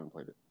 Yeah, I just haven't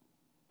played it.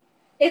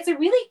 It's a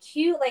really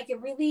cute,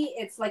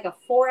 it's like a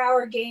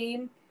 4-hour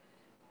game.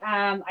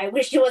 I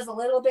wish it was a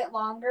little bit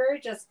longer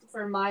just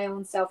for my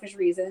own selfish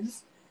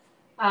reasons.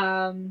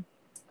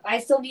 I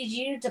still need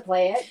you to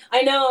play it.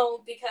 I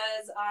know,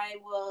 because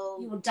you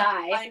will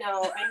die. I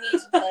know, I need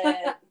to play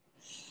it.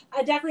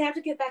 I definitely have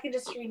to get back into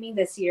streaming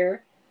this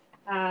year,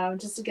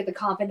 just to get the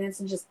confidence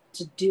and just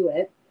to do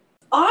it.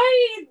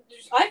 I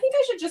think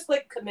I should just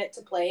like commit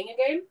to playing a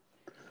game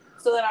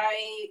so that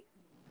I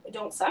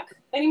don't suck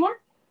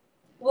anymore.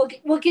 We'll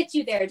get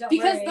you there. Don't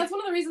worry. That's one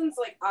of the reasons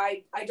like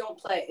I don't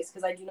play is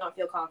because I do not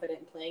feel confident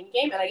in playing a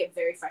game, and I get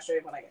very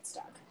frustrated when I get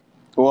stuck.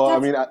 Well, I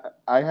mean,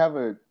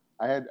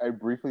 I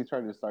briefly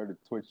tried to start a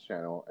Twitch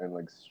channel and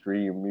like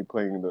stream me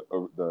playing the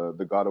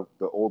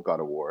old God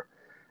of War,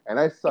 and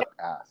I suck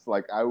ass.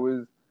 Like I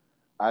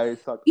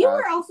suck. You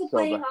were also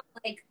playing on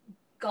like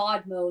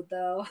God mode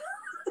though.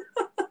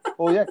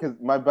 Well, yeah, because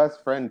my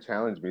best friend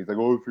challenged me. He's like,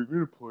 "Oh, if you're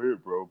gonna play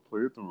it, bro,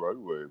 play it the right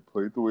way.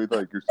 Play it the way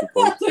like you're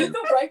supposed to." Play it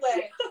the right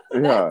way.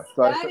 Yeah,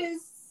 that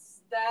is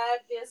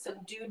some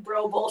dude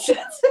bro bullshit.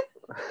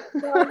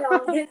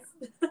 No,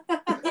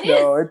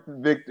 it's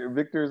Victor.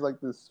 Victor's like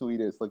the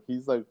sweetest. Like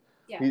he's like,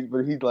 he's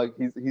like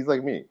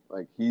me.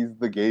 Like he's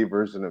the gay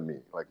version of me.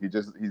 Like he's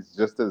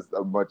just as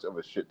much of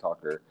a shit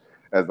talker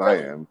as I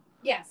am.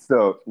 Yes.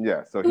 So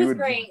yeah, so it was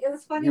great. It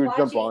was funny. He would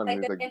watching, jump on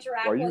and he's like,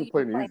 "Why are you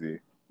playing easy?"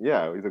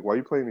 Yeah, he's like, "Why are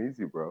you playing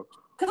easy, bro?"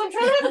 Because I'm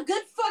trying to have a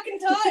good fucking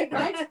time,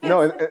 right?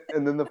 No,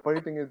 and then the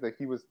funny thing is that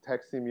he was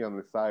texting me on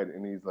the side,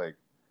 and he's like,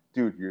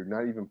 dude, you're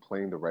not even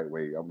playing the right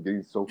way. I'm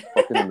getting so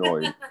fucking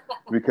annoyed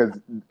because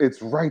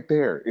it's right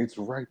there. It's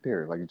right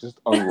there. Like, just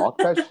unlock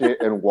that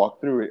shit and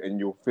walk through it, and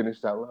you'll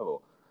finish that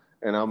level.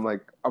 And I'm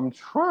like, I'm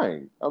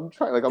trying.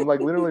 Like, I'm like,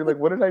 literally, like,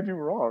 what did I do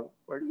wrong?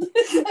 Like,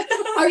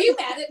 are you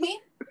mad at me?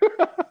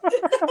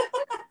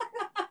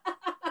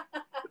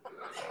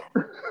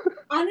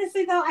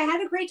 Honestly, though, I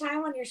had a great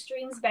time on your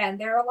streams, Ben.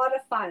 They're a lot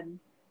of fun.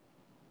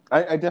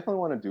 I definitely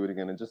want to do it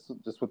again, and just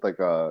with like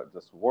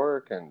just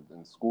work and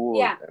school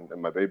Yeah. and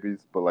my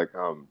babies. But like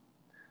I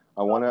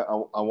want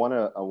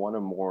a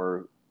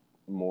more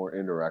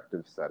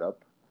interactive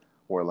setup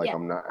where like Yeah.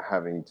 I'm not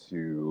having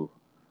to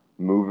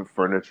move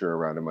furniture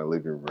around in my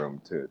living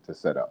room to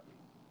set up.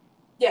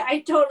 Yeah, I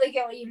totally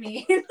get what you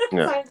mean. Yeah.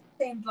 I'm in the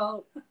same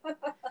boat.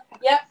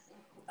 Yep,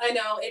 I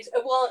know.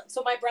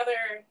 So my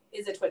brother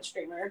is a Twitch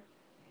streamer.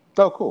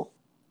 Oh, cool.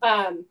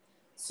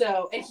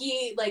 So, and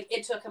he, like,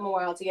 it took him a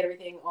while to get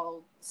everything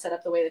all set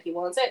up the way that he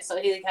wants it. So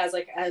he has,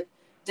 like, a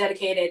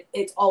dedicated,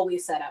 it's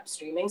always set up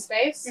streaming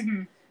space.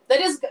 Mm-hmm.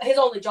 That is his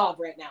only job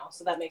right now.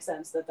 So that makes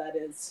sense that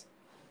is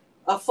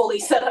a fully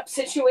set up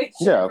situation.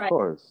 Yeah, of Right.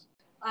 course.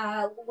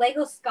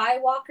 Lego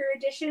Skywalker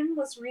Edition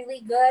was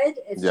really good.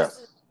 It's Yes.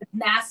 just a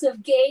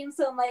massive game.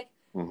 So I'm like,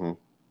 Mm-hmm.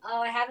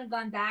 oh, I haven't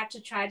gone back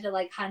to try to,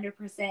 like,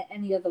 100%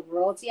 any of the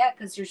worlds yet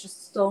because there's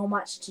just so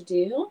much to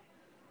do.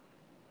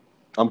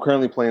 I'm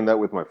currently playing that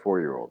with my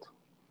 4-year-old.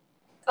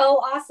 Oh,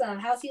 awesome.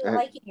 How's he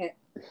liking it?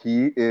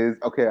 He is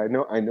okay. I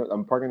know.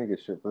 I'm probably gonna get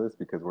shit for this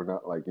because we're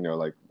not like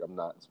like I'm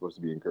not supposed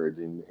to be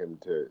encouraging him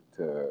to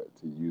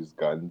use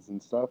guns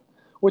and stuff,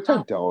 which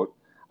I don't.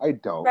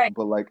 Right.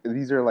 But like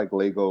these are like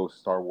Lego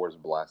Star Wars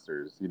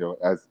blasters.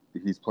 As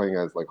he's playing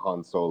as like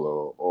Han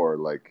Solo or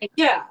like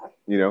Yeah.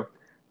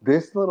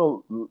 This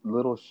little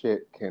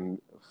shit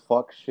can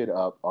fuck shit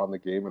up on the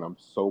game, and I'm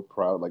so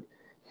proud. Like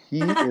he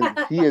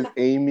is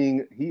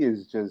aiming. He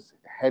is just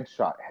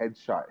headshot,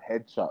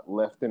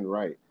 left and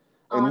right.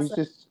 And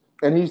Awesome.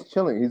 he's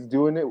chilling. He's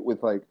doing it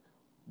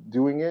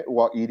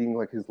while eating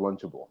like his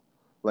Lunchable.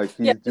 Like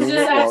he's doing it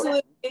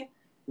absolutely.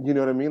 You know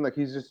what I mean? Like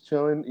he's just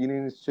chilling,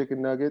 eating his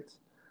chicken nuggets.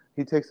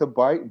 He takes a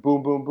bite,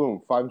 boom, boom,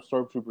 boom, 5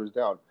 stormtroopers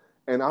down.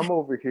 And I'm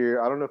over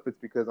here. I don't know if it's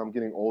because I'm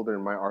getting older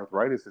and my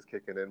arthritis is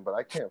kicking in, but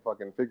I can't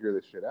fucking figure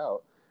this shit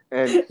out.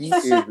 And he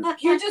is.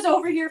 You're just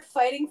over here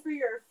fighting for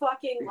your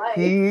fucking life.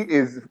 He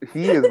is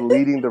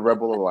leading the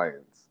Rebel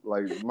Alliance.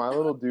 Like my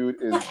little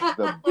dude is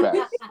the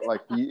best.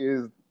 Like he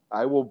is.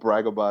 I will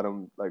brag about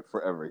him like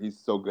forever. He's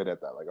so good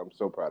at that. Like I'm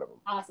so proud of him.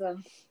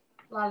 Awesome.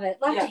 Love it.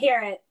 Love to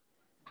hear it.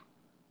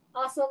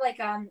 Also, like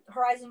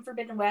Horizon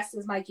Forbidden West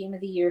is my game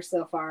of the year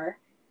so far.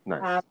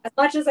 Nice. As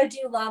much as I do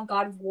love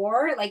God of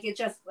War, like it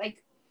just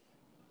like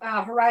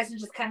Horizon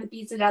just kind of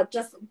beats it out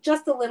just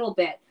a little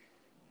bit.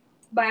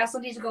 But I also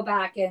need to go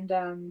back and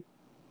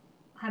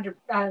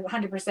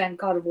 100%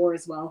 God of War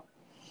as well.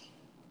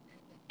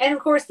 And of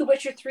course, The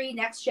Witcher 3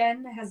 Next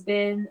Gen has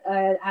been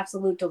an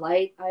absolute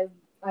delight. I've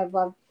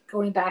loved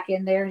going back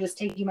in there and just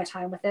taking my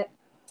time with it,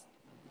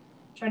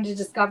 trying to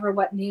discover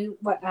what new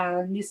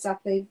stuff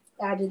they've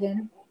added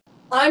in.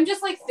 I'm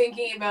just like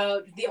thinking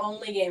about the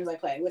only games I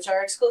play, which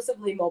are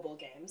exclusively mobile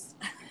games,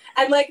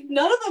 and like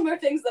none of them are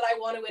things that I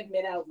want to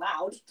admit out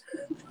loud.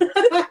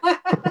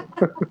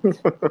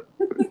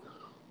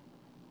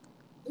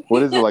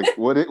 What is it like?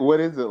 What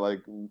is it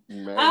like?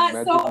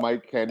 Magic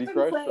Mike Candy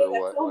Crush or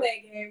what? Tome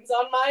games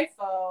on my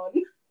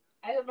phone.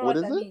 I don't know what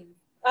that is it? means.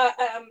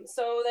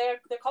 So they're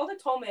called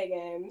Tome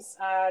games.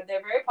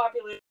 They're very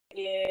popular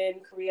in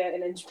Korea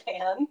and in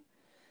Japan,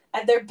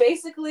 and they're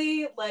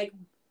basically like.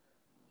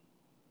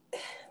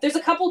 There's a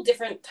couple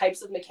different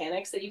types of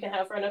mechanics that you can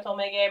have for an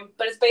Otome game,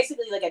 but it's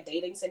basically like a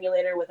dating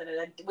simulator with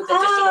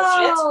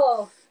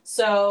additional shit.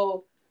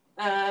 So,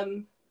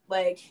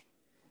 like,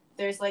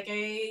 there's like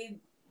the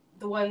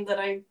one that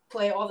I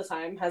play all the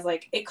time has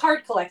like a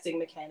card collecting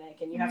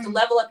mechanic, and you have to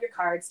level up your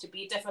cards to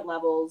beat different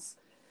levels,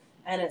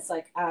 and it's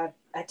like a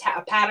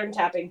pattern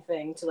tapping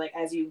thing to like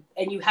you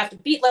have to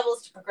beat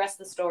levels to progress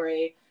the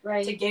story,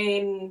 right? To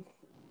gain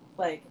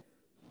like.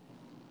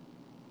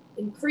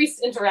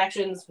 Increased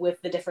interactions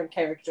with the different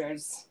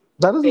characters.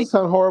 That doesn't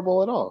sound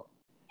horrible at all.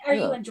 Are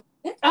you enjoying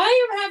it?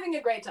 I am having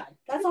a great time.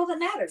 That's all that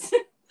matters.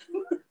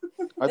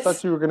 I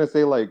thought you were gonna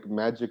say like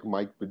Magic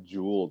Mike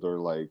Bejeweled or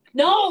like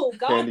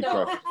Candy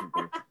Crush or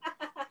something.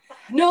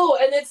 No,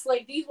 and it's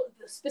like these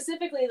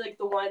specifically like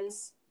the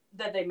ones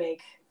that they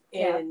make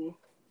in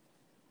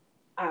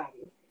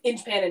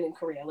Japan and in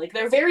Korea. Like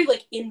they're very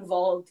like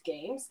involved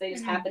games. They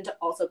just happen to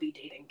also be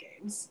dating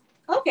games.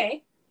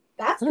 Okay,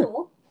 that's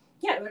cool.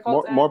 Yeah, they're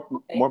called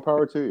more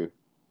power to you.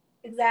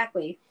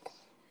 Exactly.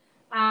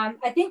 I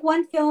think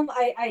one film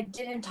I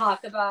didn't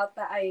talk about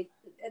that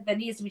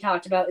needs to be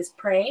talked about is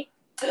Prey.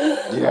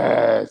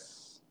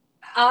 Yes.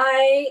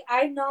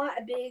 I'm not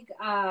a big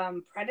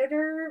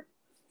Predator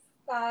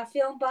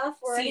film buff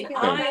or anything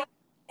like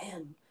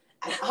that.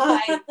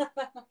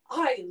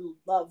 I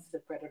love the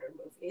Predator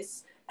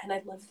movies and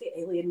I love the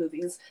Alien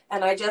movies,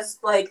 and I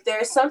just like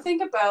there's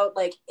something about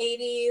like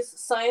 80s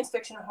science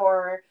fiction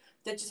horror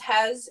that just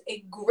has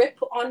a grip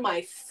on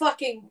my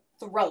fucking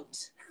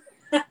throat.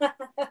 And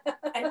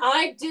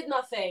I did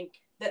not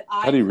think that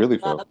How do you really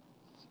feel?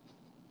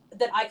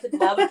 That I could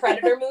love a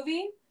Predator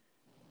movie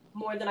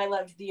more than I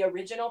loved the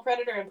original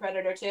Predator and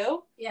Predator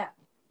 2. Yeah.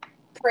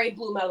 Prey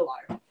blew me out of the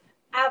water.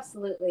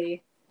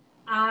 Absolutely.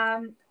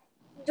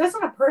 Just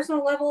on a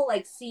personal level,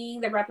 like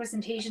seeing the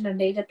representation of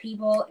Native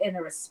people in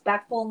a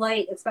respectful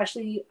light,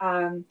 especially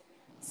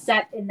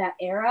set in that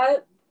era,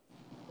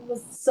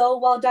 was so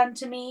well done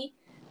to me.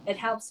 It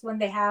helps when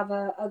they have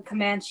a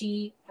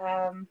Comanche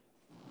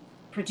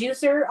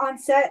producer on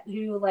set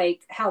who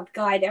like helped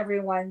guide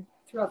everyone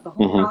throughout the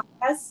whole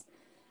process.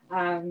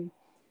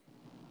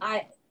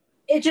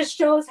 It just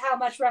shows how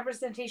much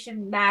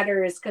representation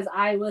matters, because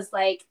I was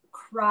like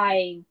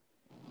crying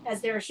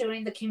as they were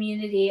showing the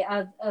community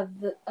of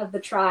the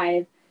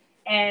tribe,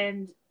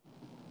 and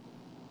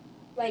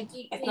like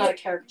it's not a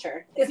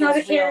caricature. It's not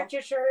a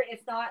caricature.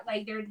 It's not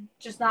like they're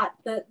just not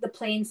the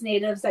plains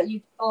natives that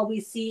you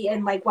always see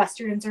in like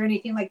westerns or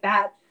anything like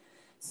that.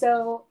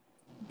 So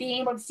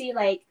being able to see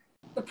like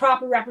the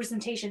proper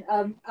representation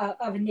of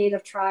a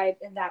native tribe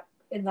in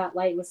that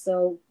light was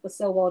so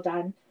well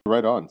done.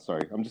 Right on.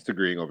 Sorry, I'm just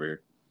agreeing over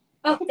here.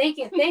 Oh, thank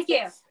you.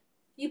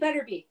 You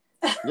better be.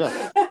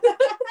 Yeah.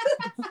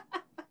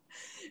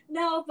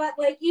 No, but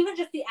like even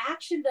just the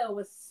action though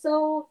was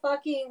so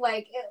fucking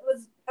like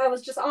I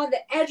was just on the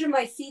edge of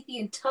my seat the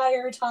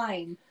entire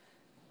time.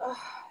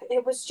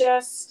 It was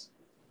just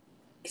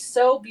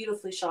so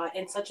beautifully shot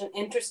in such an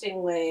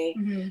interesting way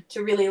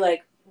to really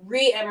like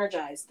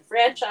re-energize the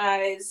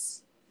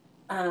franchise.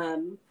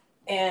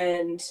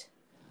 And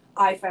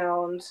I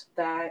found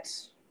that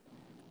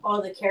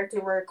all the character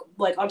work,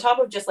 like on top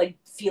of just like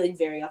feeling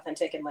very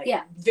authentic and like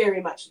very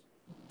much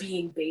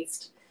being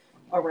based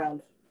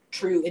around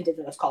true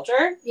indigenous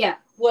culture,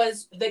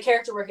 was the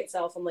character work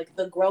itself and like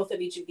the growth of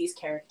each of these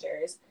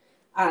characters,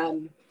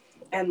 and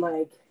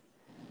like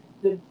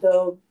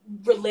the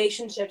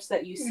relationships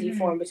that you see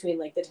form between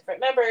like the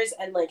different members,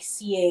 and like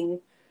seeing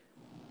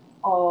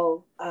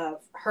all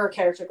of her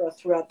character growth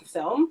throughout the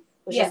film,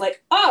 which is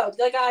like, oh,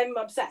 like I'm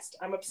obsessed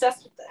with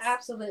this.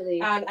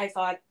 Absolutely. And I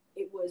thought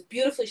it was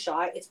beautifully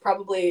shot. It's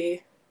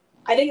probably,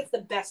 I think it's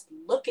the best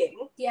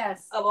looking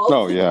of all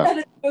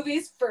the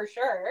movies for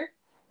sure.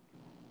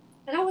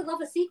 And I would love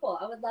a sequel.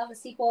 I would love a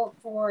sequel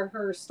for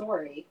her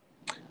story.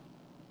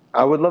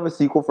 I would love a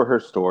sequel for her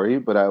story,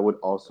 but I would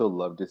also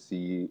love to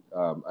see,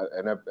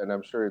 and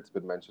I'm sure it's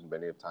been mentioned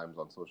many times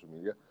on social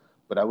media,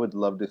 but I would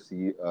love to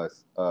see a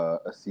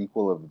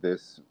sequel of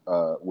this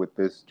with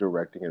this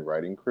directing and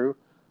writing crew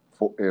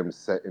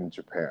set in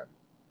Japan.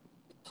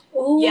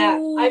 Ooh. Yeah,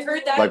 I've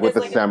heard that. Like with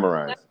the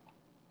samurais.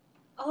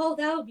 Oh,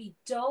 that would be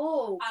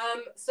dope.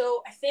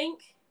 So I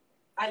think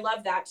I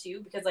love that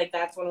too, because like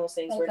that's one of those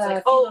things like where it's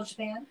like, feudal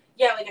Japan.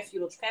 Yeah, like a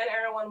feudal Japan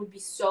era one would be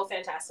so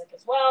fantastic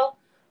as well.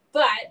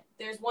 But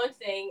there's one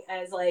thing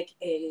as like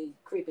a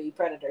creepy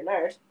Predator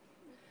nerd.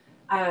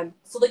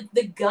 So like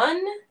the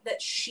gun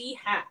that she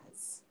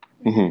has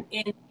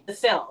in the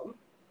film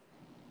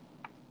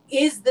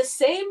is the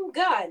same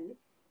gun,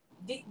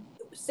 the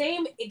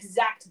same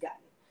exact gun,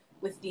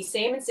 with the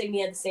same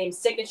insignia, the same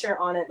signature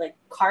on it, like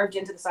carved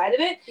into the side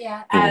of it,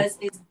 as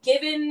is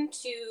given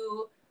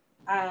to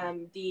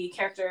the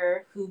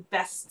character who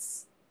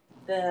bests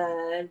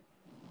the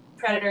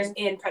predators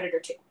in Predator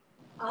 2.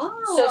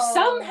 Oh. So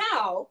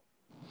somehow,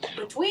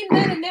 between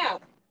then and now,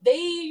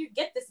 they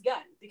get this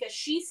gun because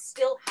she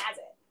still has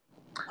it.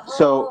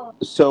 So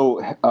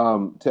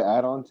to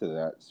add on to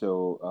that,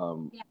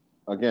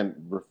 again,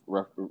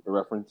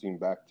 referencing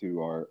back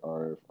to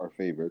our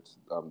favorites,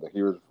 the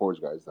Heroes of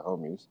Forge guys, the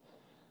homies,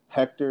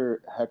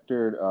 Hector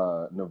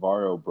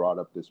Navarro brought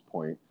up this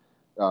point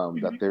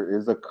that there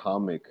is a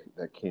comic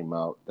that came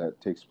out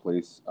that takes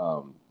place.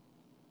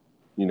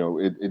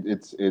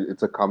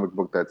 It's a comic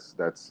book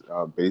that's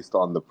based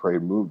on the Prey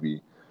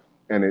movie,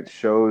 and it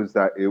shows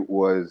that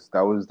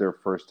that was their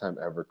first time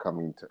ever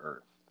coming to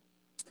Earth.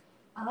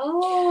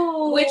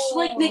 Oh, which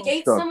like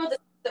negates some of the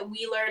that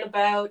we learn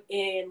about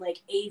in like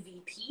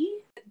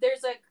AVP.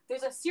 There's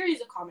a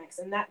series of comics,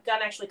 and that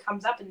gun actually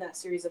comes up in that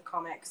series of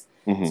comics,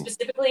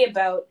 specifically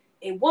about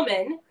a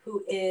woman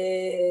who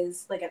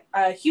is like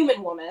a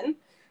human woman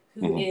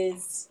who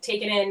is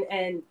taken in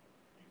and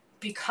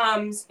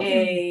becomes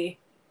a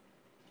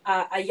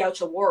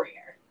Yautja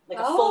warrior, like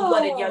a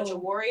full-blooded Yautja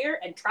warrior,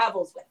 and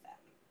travels with them.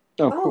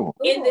 Oh, cool!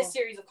 In this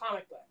series of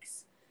comic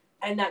books,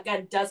 and that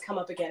gun does come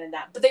up again in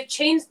that, but they've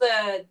changed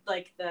the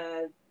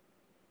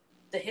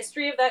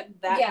history of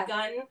that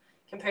gun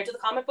compared to the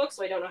comic book,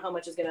 so I don't know how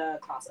much is gonna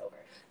cross over.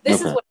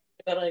 This is what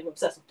I'm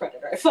obsessed with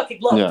Predator. I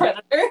fucking love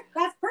Predator.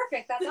 That's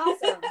perfect. That's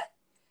awesome.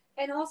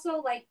 And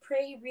also, like,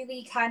 Prey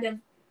really kind of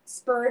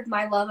spurred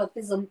my love of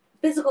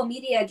physical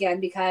media again,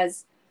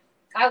 because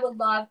I would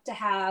love to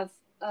have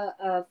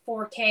a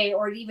 4K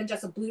or even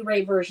just a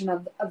Blu-ray version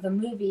of the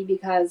movie,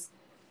 because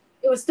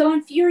it was so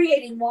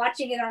infuriating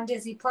watching it on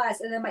Disney Plus,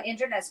 and then my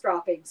internet's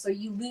dropping, so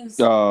you lose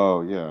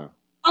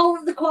all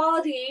of the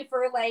quality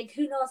for like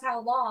who knows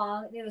how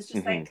long. And it was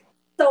just like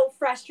so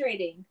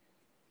frustrating.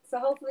 So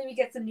hopefully we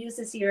get some news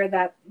this year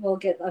that we'll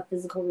get a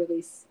physical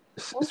release.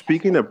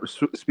 Speaking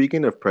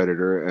of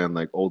Predator and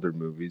like older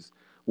movies,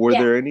 were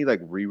Yeah. there any like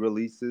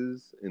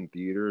re-releases in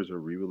theaters or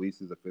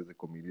re-releases of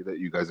physical media that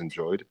you guys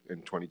enjoyed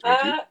in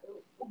 2022?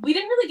 We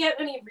didn't really get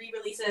any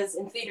re-releases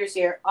in theaters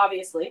here,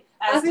 obviously,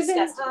 as Other than,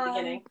 discussed at the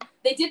beginning.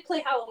 They did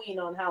play Halloween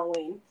on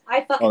Halloween.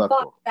 I fucking that's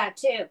bought cool. that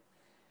too,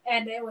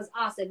 and it was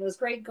awesome. It was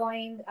great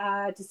going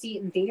to see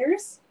it in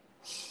theaters,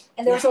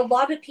 and there was a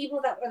lot of people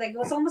that were like, it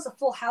was almost a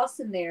full house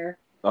in there.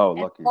 Oh,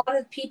 and lucky. a lot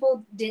of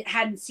people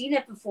hadn't seen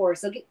it before,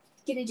 so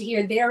getting to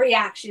hear their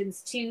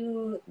reactions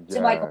to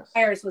Michael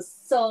Myers was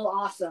so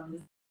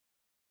awesome.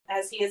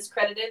 As he is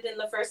credited in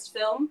the first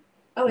film.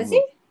 Oh, is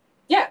he?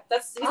 Yeah,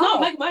 he's not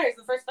Michael Myers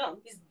in the first film.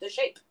 He's The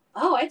Shape.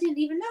 Oh, I didn't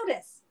even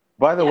notice.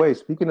 By the way,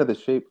 speaking of The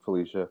Shape,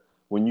 Felicia,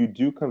 when you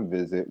do come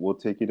visit, we'll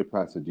take you to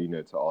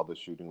Pasadena to all the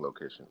shooting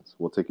locations.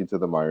 We'll take you to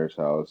the Myers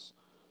house,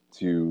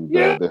 to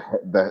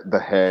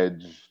the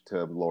hedge,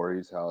 to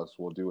Laurie's house.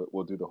 We'll do it.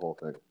 We'll do the whole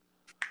thing.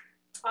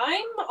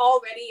 I'm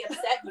already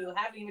upset you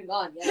haven't even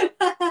gone yet.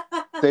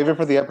 Save it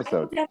for the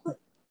episode.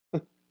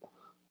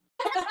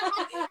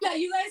 Yeah,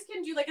 you guys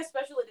can do like a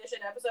special edition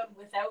episode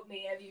without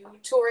me of you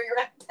touring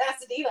around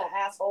Pasadena,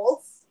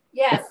 assholes.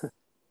 Yes,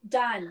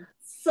 done.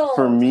 So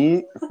for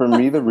me,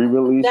 the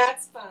re-release.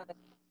 That's fine.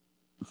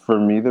 For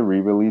me, the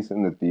re-release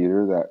in the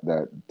theater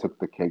that took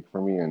the cake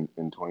for me in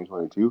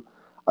 2022,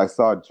 I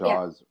saw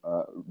Jaws.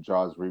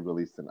 Jaws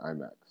re-released in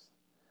IMAX.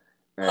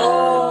 And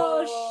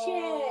oh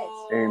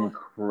shit!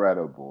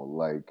 Incredible!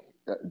 Like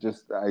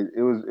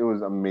it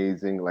was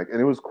amazing. Like,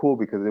 and it was cool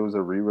because it was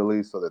a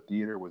re-release, so the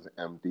theater was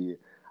empty.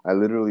 I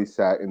literally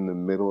sat in the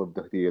middle of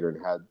the theater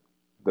and had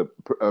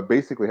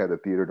basically had the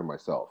theater to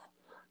myself,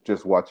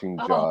 just watching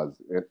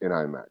Jaws in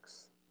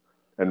IMAX,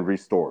 and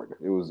restored.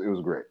 It was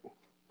great.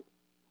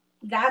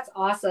 That's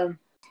awesome.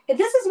 And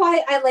this is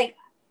why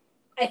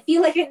I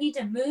feel like I need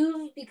to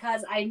move,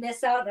 because I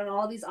miss out on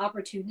all these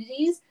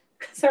opportunities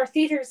because our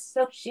theater is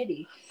so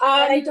shitty.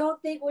 And I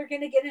don't think we're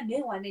going to get a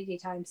new one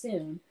anytime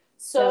soon.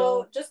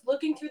 So just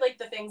looking through like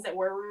the things that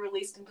were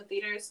re-released into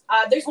theaters,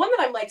 there's one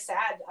that I'm like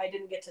sad I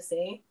didn't get to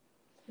see.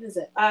 What is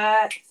it?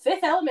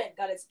 Fifth Element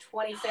got its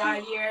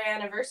 25-year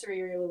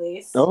anniversary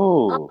re-release.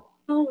 Oh.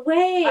 No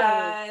way.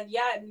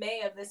 Yeah, in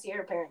May of this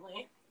year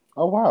apparently.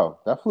 Oh wow,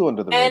 that flew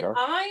under the radar.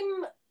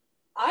 And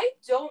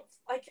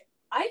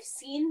I've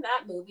seen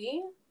that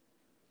movie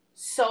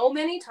so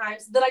many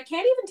times that I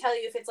can't even tell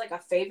you if it's like a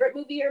favorite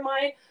movie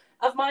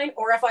of mine,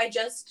 or if I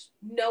just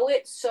know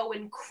it so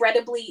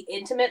incredibly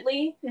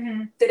intimately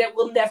that it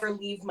will never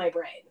leave my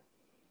brain.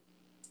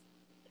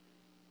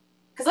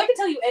 Because I can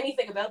tell you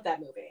anything about that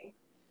movie,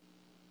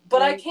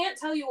 but I can't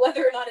tell you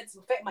whether or not it's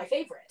my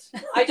favorite.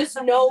 I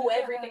just know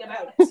everything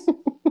about it.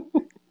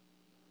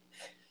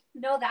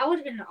 No, that would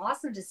have been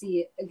awesome to see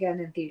it again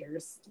in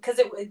theaters. Because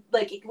it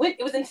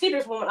was in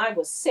theaters when I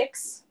was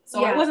 6,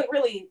 so I wasn't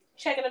really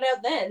checking it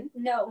out then.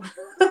 No.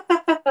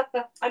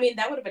 I mean,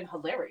 that would have been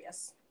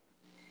hilarious.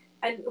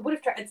 And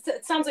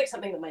it sounds like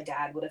something that my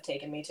dad would have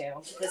taken me to,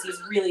 because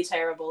he's really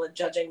terrible at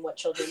judging what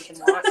children can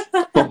watch.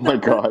 Oh my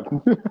god.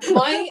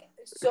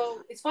 So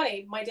it's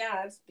funny, my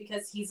dad,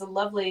 because he's a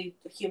lovely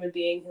human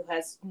being who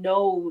has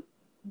no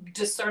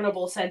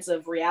discernible sense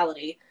of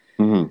reality,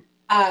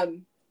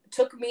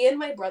 took me and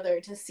my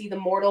brother to see the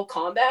Mortal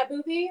Kombat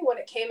movie when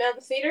it came out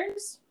in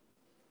theaters.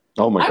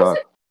 Oh my god.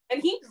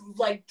 And he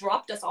like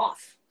dropped us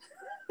off.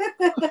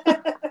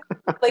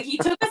 Like, he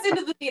took us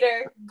into the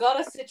theater, got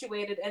us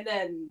situated, and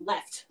then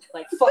left.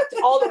 Like, fucked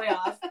all the way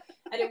off.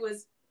 And it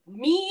was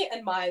me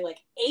and my like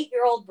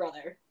 8-year-old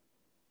brother.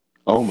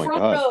 Oh my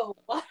god. Row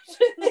watching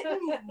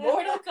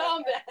Mortal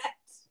Kombat.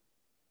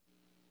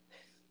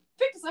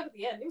 Picked us up at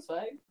the end. It was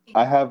fine.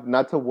 I have,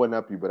 not to one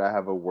up you, but I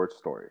have a worse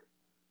story.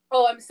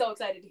 Oh, I'm so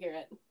excited to hear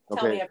it.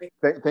 Tell me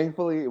everything.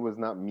 Thankfully, it was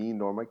not me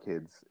nor my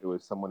kids. It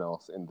was someone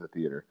else in the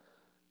theater.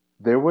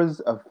 There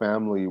was a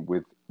family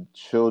with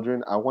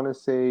children, I want to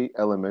say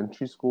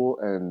elementary school,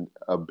 and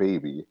a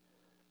baby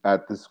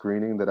at the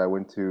screening that I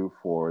went to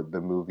for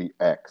the movie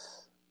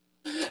X.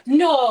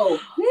 No!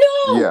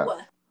 Yeah.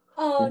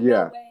 Oh, yeah.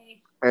 No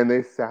way. And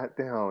they sat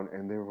down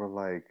and they were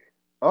like,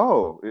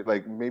 oh,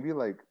 maybe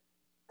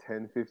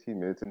 10, 15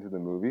 minutes into the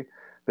movie,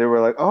 they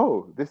were like,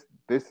 oh, this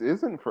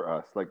isn't for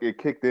us. Like, it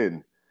kicked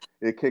in.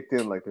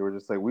 Like, they were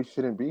just like, we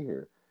shouldn't be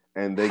here.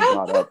 And they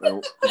got up.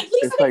 And at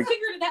least they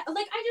figured it out.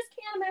 Like, I just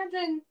can't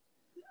imagine.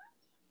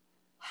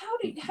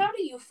 How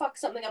do you fuck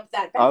something up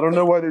that bad? I don't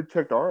know why they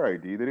checked our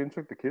ID. They didn't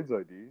check the kids'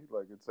 ID.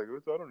 Like, it's like,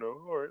 I don't know.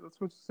 All right, let's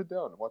go sit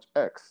down and watch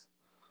X.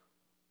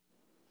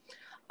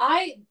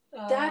 I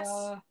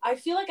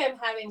feel like I'm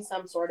having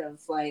some sort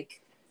of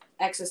like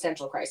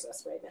existential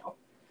crisis right now.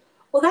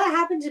 Well, that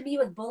happened to me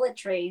with Bullet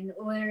Train,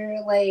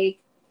 where like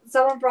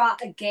someone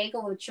brought a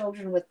gaggle of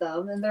children with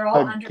them, and they're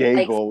all under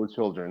gaggle with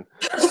children.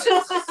 But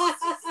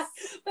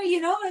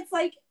it's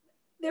like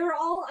they were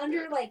all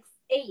under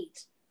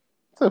 8.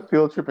 It's a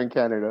field trip in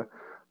Canada.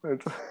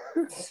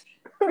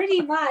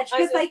 Pretty much,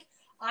 because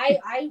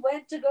I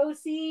went to go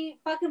see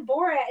fucking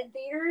Borat in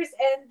theaters,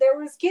 and there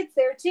was kids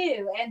there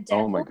too, and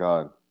Deadpool, oh my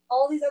god,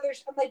 all these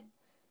others. I'm like,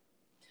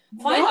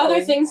 Find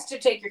other things to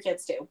take your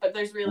kids to, but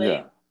there's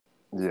really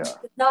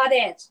not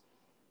it.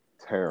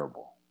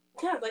 Terrible.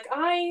 Yeah, like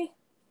I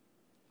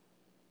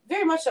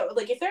very much so.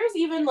 Like if there's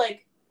even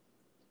like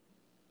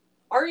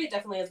Aria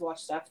definitely has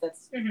watched stuff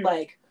that's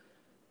like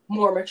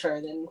more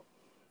mature than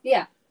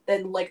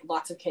like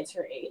lots of kids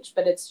her age,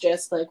 but it's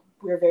just like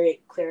we're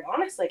very clear and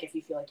honest. Like if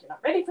you feel like you're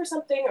not ready for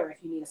something or if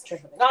you need us to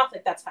turn something off,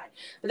 like that's fine.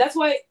 But that's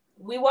why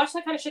we watch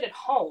that kind of shit at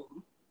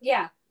home.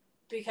 Yeah.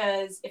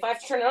 Because if I have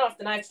to turn it off,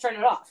 then I have to turn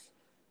it off.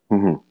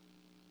 Mm-hmm.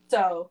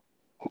 So.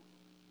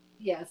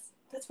 Yes.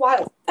 That's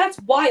wild. That's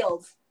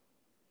wild.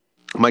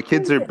 My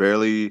kids are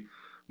barely.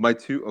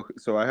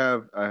 So I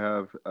have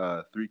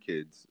 3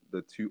 kids.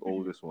 The 2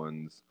 oldest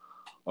ones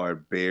are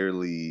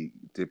barely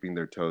dipping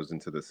their toes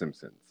into The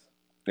Simpsons.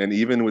 And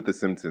even with The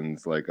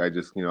Simpsons, like I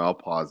just, I'll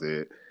pause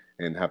it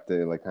and have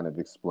to like kind of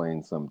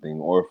explain something,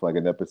 or if like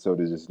an episode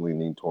is just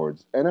leaning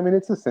towards, and I mean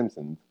it's The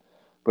Simpsons,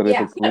 but if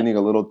it's leaning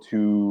a little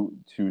too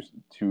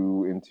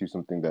into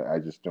something that I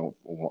just don't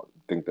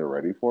think they're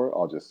ready for,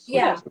 I'll just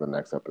switch to the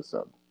next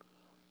episode.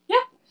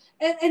 Yeah,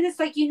 and it's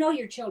like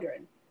your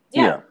children.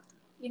 Yeah.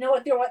 You know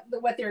what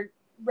they're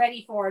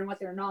ready for and what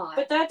they're not.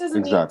 But that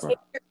doesn't mean take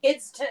your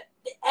kids to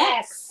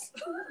X.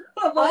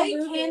 I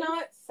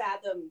cannot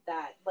fathom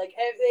that. Like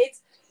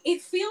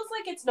it feels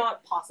like it's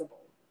not possible.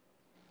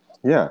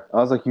 Yeah, I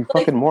was like, you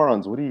fucking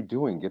morons! What are you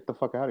doing? Get the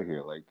fuck out of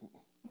here! Like,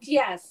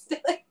 yes.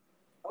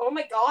 Oh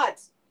my god.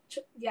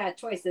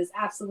 Choices,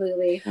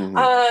 absolutely.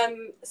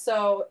 Mm-hmm.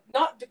 So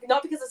not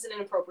because it's an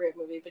inappropriate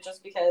movie, but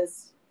just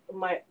because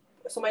my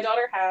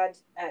daughter had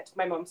at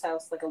my mom's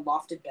house like a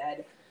lofted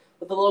bed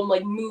with a little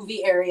like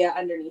movie area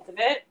underneath of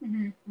it,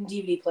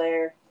 DVD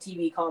player,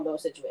 TV combo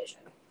situation.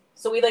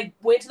 So we like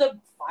went to the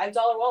 $5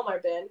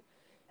 Walmart bin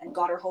and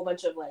got her a whole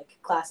bunch of like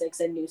classics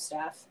and new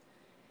stuff.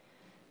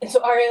 And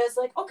so Aria is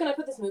like, "Oh, can I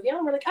put this movie on?"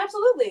 And we're like,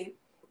 "Absolutely."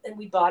 And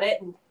we bought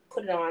it and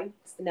put it on.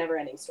 It's The Never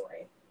Ending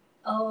Story.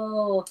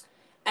 Oh.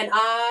 And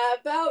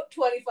about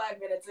 25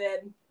 minutes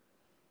in,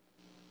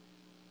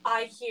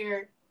 I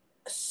hear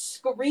a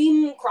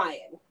scream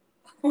crying.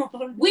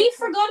 We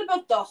forgot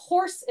about the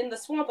horse in the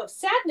swamp of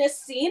sadness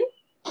scene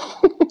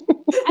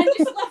and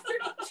just left her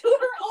to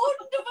her own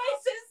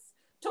devices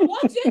to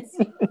watch it.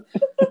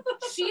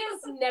 She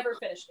has never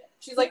finished it.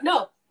 She's like,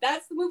 "No,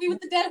 that's the movie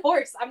with the dead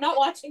horse. I'm not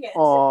watching it."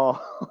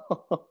 Oh.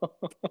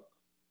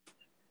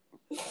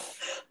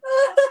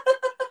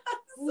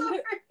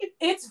 Sorry.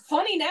 It's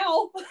funny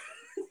now.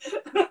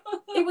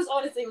 It was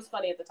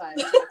funny at the time.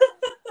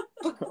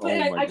 But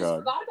I just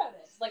forgot about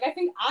it. Like, I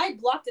think I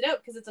blocked it out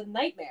because it's a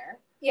nightmare.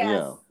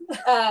 Yes.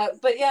 Yeah.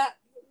 But yeah,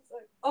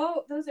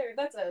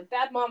 that's a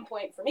bad mom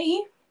point for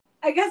me.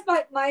 I guess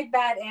my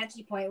bad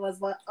auntie point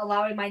was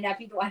allowing my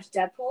nephew to watch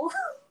Deadpool.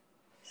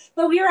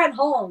 But we were at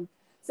home.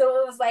 So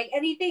it was like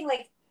anything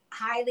like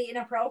highly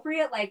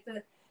inappropriate, like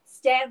the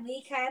Stan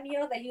Lee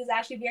cameo that he was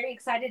actually very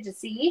excited to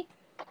see.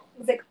 It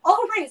was like,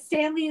 oh right,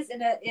 Stan Lee is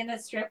in a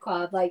strip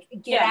club. Like,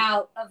 get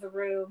out of the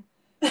room.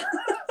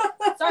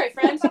 Sorry,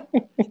 friend.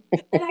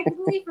 And I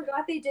completely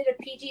forgot they did a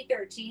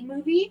PG-13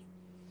 movie.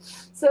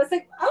 So it's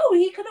like, oh,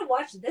 he could have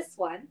watched this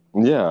one.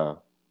 Yeah.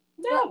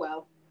 Yeah,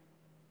 well.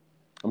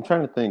 I'm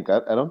trying to think. I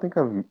don't think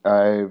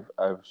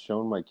I've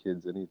shown my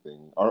kids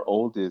anything. Our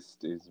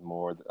oldest is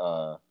more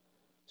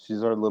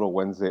she's our little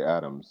Wednesday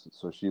Addams,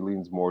 so she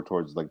leans more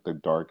towards like the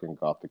dark and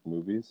gothic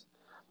movies.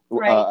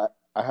 Right.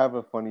 I have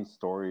a funny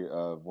story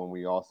of when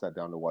we all sat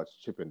down to watch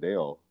Chip and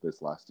Dale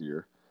this last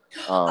year.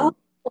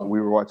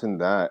 We were watching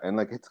that, and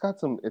like it's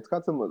got a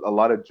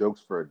lot of jokes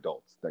for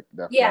adults that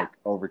like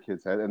over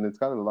kids' head, and it's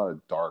got a lot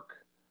of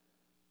dark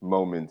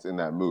moments in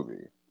that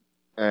movie.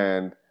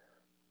 And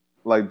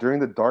like during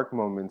the dark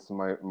moments,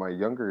 my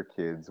younger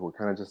kids were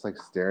kind of just like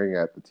staring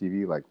at the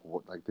TV, like,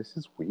 what, like this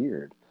is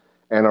weird.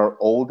 And our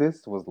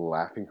oldest was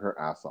laughing her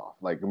ass off,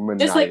 like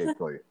maniacally, just,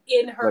 like,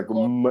 in her.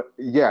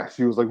 Yeah,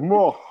 she was like,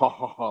 "Mo ha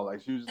ha ha!"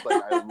 Like she was just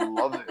like, "I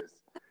love this,"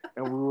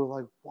 and we were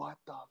like, "What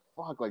the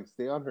fuck?" Like,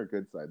 stay on her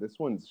good side. This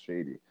one's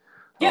shady.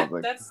 Yeah,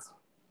 like,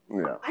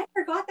 Yeah. I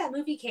forgot that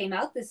movie came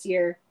out this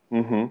year.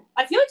 Mm-hmm.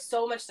 I feel like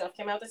so much stuff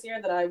came out this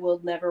year that I will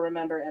never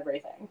remember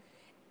everything.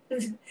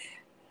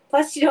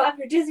 Plus, you don't have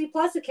your Disney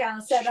Plus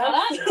account set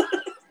up.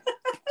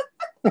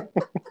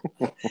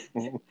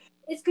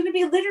 It's going to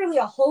be literally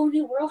a whole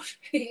new world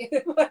for you.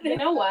 You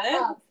know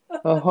what?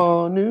 A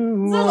whole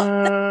new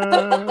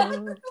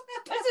world.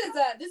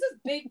 This is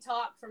big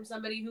talk from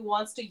somebody who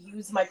wants to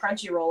use my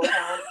Crunchyroll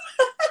account.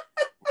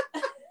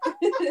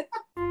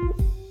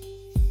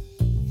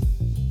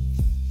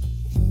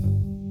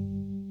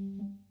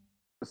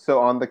 So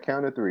on the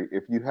count of 3,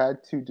 if you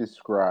had to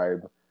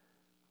describe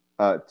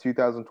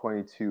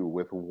 2022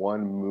 with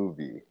one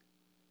movie,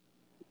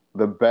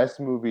 the best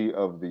movie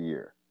of the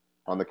year,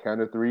 on the count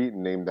of 3,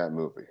 name that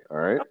movie. All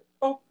right?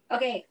 Oh,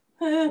 okay.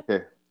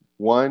 Okay.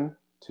 1,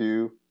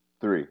 2,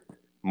 3.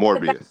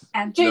 Morbius.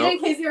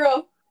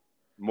 JJK0.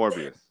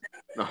 Morbius.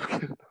 No,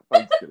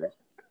 I'm just kidding.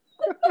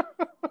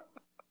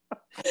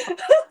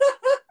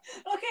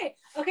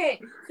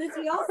 Okay. Since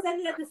we all said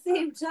it at the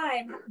same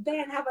time,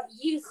 Ben, how about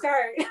you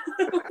start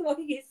with what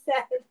you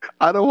said?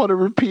 I don't want to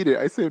repeat it.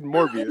 I said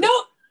Morbius. No,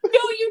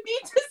 you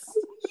need to.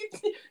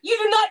 You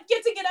do not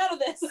get to get out of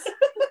this.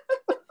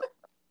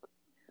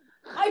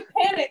 I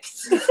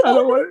panicked. I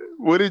don't want.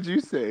 What did you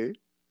say?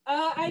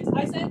 I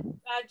said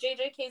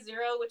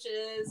JJK0, which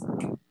is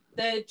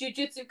the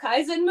Jujutsu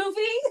Kaisen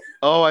movie.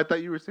 Oh, I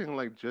thought you were saying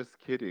like just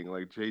kidding,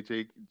 like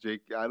JJ.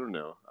 I don't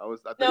know. I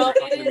thought you No, were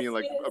talking it to me is, in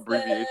like it is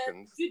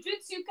abbreviations. the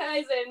Jujutsu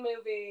Kaisen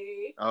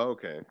movie. Oh,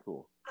 okay,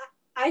 cool.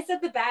 I said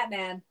the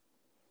Batman.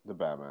 The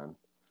Batman.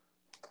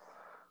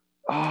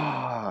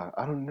 I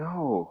don't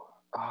know.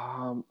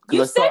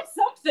 You said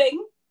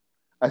something.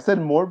 I said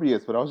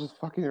Morbius, but I was just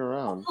fucking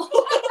around.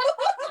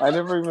 I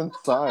never even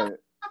saw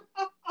it.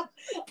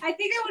 I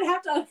think I would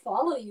have to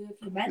unfollow you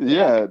if you meant that.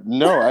 Yeah,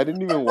 no, I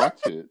didn't even watch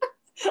it.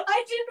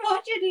 I didn't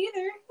watch it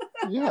either.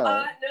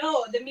 Yeah.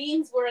 No, the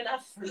memes were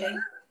enough for me.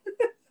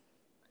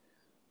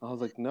 I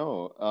was like,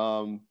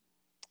 no.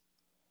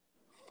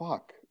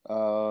 Fuck.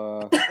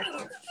 I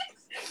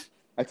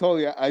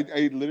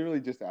literally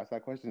just asked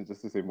that question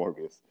just to say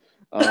Morbius.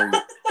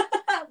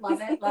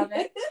 Love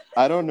it.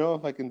 I don't know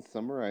if I can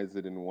summarize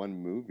it in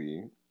one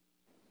movie.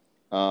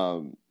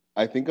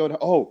 I think I would.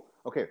 Oh,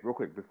 okay. Real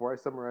quick, before I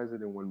summarize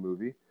it in one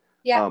movie,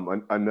 yeah.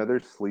 Another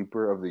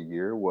sleeper of the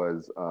year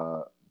was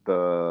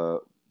the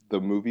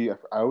movie. I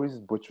always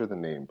butcher the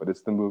name, but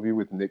it's the movie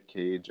with Nick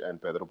Cage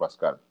and Pedro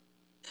Pascal.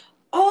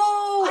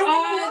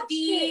 Oh,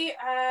 the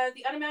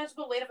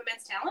unimaginable weight of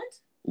immense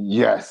talent.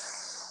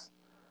 Yes,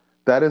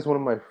 that is one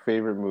of my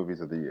favorite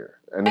movies of the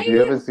year. And if you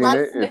haven't seen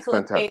it, it's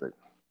fantastic. Cage.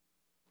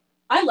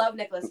 I love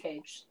Nicolas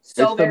Cage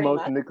very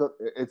much.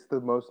 It's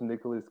the most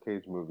Nicolas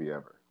Cage movie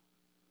ever.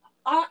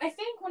 I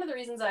think one of the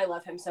reasons that I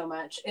love him so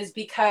much is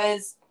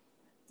because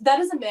that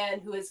is a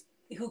man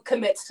who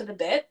commits to the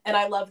bit, and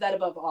I love that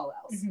above all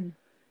else. Mm-hmm.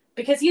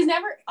 Because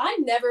I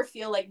never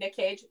feel like Nick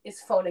Cage is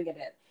phoning it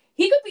in.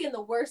 He could be in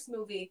the worst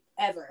movie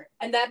ever,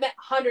 and that meant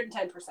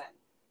 110%.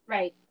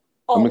 Right.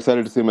 I'm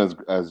excited to see him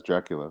as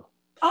Dracula.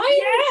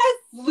 I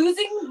am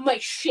losing my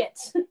shit.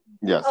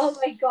 Yes. Oh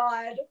my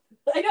god.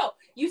 I know.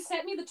 You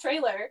sent me the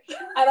trailer,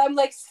 and I'm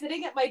like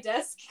sitting at my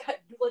desk,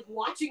 like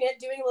watching it,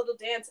 doing a little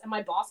dance, and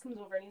my boss comes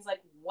over and he's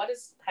like, "What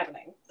is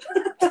happening?"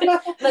 And I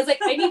was like,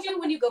 "I need you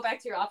when you go back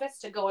to your office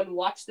to go and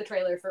watch the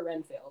trailer for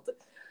Renfield."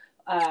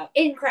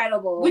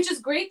 Incredible. Which is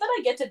great that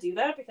I get to do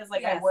that because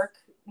I work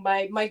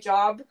my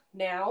job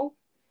now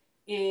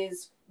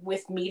is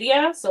with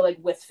media, so like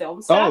with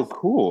film stuff. Oh,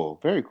 cool.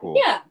 Very cool.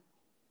 Yeah.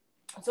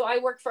 So I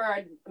work for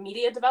our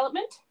media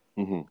development.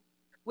 Mm-hmm.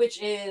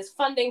 Which is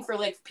funding for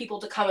like people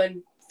to come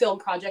and film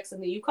projects in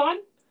the Yukon.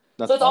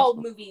 So it's awesome. All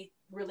movie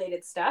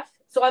related stuff.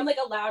 So I'm like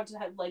allowed to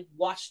have like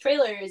watch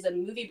trailers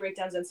and movie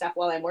breakdowns and stuff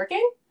while I'm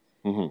working.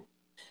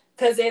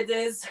 Because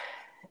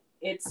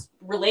it's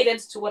related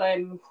to what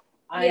I'm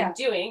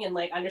doing and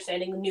like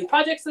understanding the new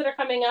projects that are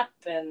coming up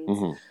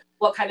and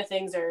what kind of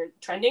things are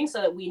trending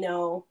so that we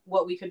know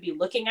what we could be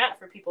looking at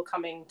for people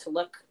coming to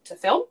look to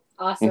film.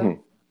 Awesome.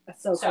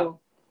 That's so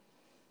cool.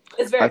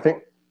 It's very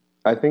cool.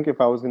 I think if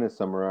I was going to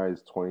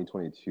summarize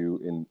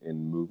 2022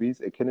 in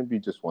movies, it couldn't be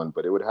just one,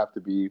 but it would have to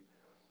be,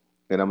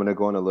 and I'm going to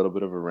go on a little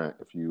bit of a rant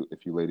if you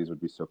ladies would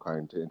be so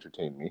kind to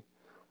entertain me.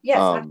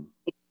 Yes.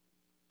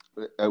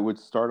 I would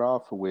start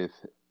off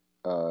with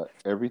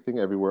Everything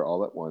Everywhere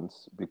All at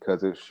Once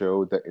because it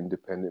showed that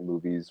independent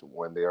movies,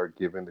 when they are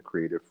given the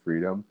creative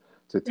freedom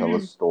to tell a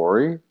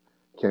story,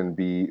 can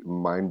be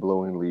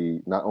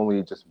mind-blowingly, not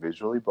only just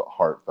visually, but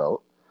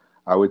heartfelt.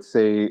 I would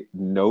say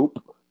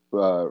Nope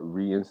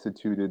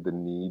reinstituted the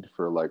need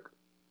for like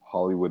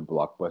Hollywood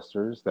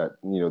blockbusters,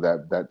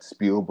 that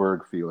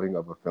Spielberg feeling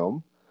of a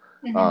film.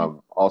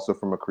 Also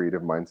from a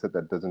creative mindset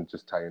that doesn't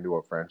just tie into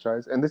a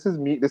franchise. And this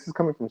is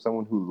coming from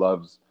someone who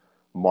loves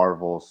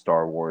Marvel,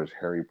 Star Wars,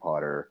 Harry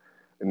Potter,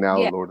 and now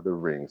Lord of the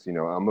Rings.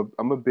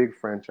 I'm a big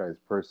franchise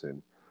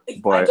person,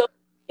 but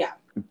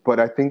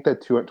I think that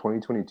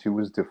 2022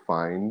 was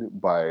defined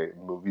by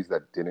movies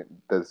the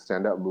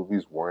standout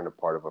movies weren't a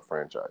part of a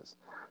franchise.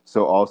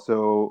 So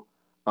also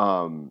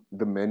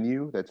The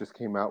Menu that just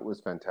came out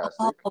was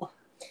fantastic.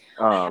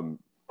 I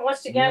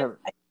watched it again.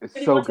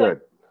 It's so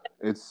good.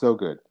 It's so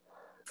good.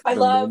 I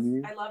love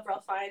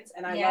Ralph Fiennes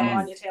and I love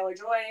Anya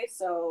Taylor-Joy,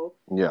 so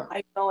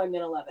I know I'm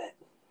gonna love it.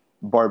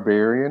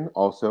 Barbarian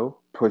also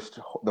pushed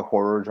the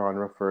horror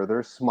genre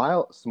further.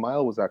 Smile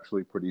was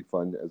actually pretty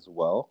fun as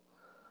well.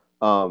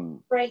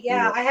 Right,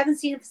 yeah. I haven't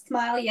seen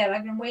Smile yet.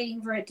 I've been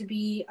waiting for it to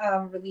be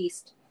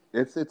released.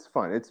 It's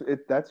fun.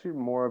 That's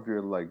more of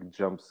your like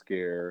jump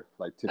scare,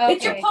 like typical.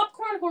 It's your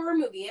popcorn horror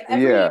movie, and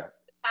every year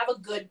have a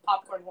good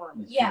popcorn horror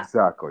movie. Yeah,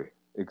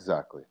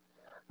 exactly.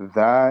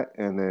 That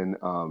and then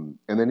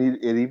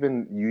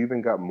you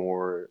even got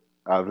more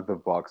out of the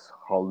box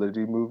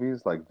holiday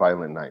movies like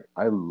Violent Night.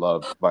 I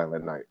loved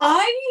Violent Night.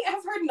 I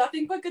have heard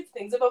nothing but good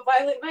things about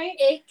Violent Night.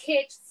 It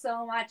kicked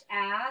so much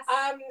ass.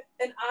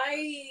 And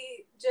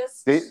I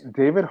just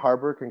David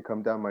Harbour can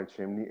come down my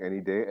chimney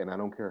any day, and I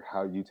don't care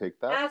how you take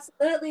that.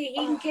 Absolutely, he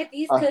can get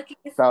these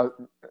cookies.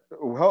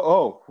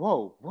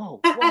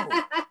 Whoa.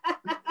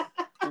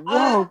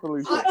 whoa,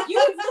 Felicia.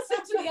 You've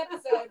listened to the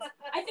episodes.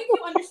 I think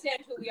you understand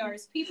who we are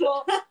as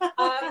people.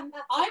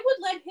 I would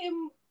let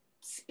him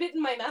spit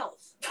in my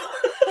mouth.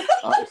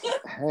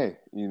 Hey,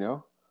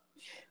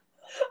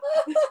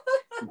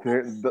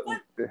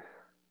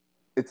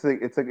 it's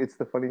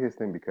the funniest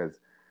thing because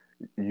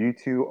you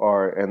two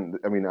are, and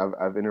I mean,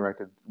 I've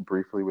interacted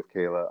briefly with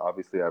Kayla.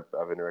 Obviously, I've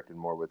interacted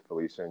more with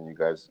Felicia, and you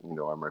guys,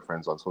 are my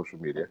friends on social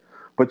media.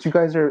 But you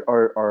guys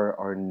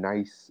are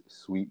nice,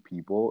 sweet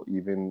people,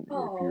 even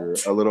if you're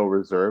a little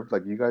reserved.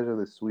 Like, you guys are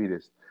the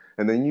sweetest.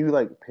 And then you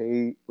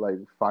pay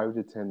 5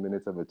 to 10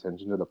 minutes of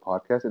attention to the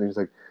podcast, and he's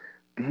like,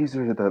 these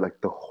are the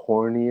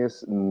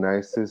horniest,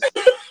 nicest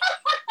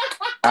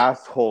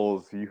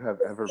assholes you have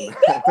ever met.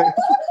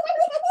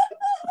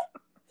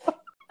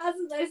 That's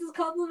the nicest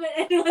compliment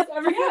anyone's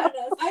ever given us.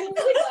 I'm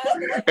really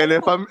glad. And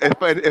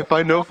if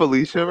I know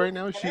Felicia right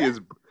now, she is.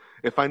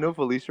 If I know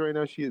Felicia right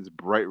now, she is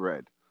bright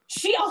red.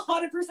 She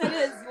 100%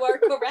 is. You are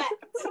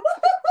correct.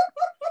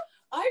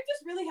 I'm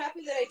just really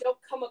happy that I don't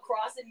come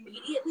across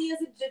immediately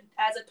as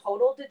a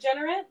total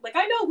degenerate. Like,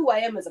 I know who I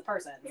am as a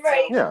person,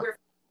 right? So yeah.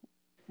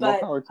 But more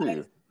power to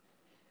you.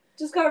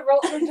 Just gotta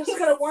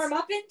warm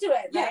up into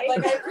it, right? Yeah, I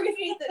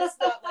appreciate that it's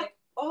not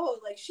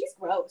she's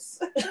gross.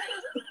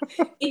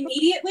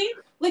 Immediately,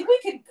 we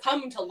could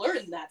come to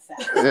learn that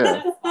fact.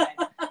 Yeah. That's fine.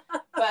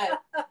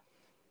 But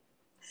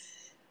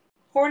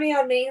horny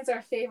on Maine's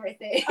our favorite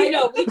thing. I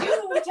know we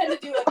do. We tend to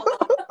do it a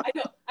lot. I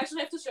know.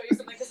 Actually, I have to show you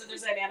something because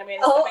there's an anime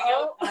that's coming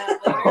out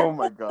later. Oh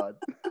my god.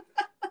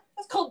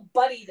 It's called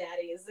Buddy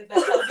Daddies. If that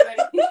tells you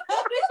anything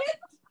about it.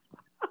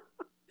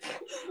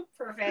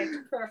 Perfect.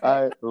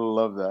 I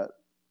love that.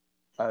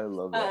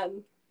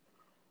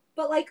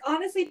 But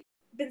honestly, it's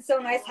been so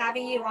nice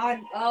having you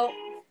on. Oh.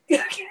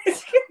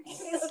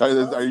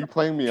 Are you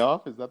playing me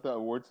off? Is that the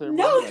award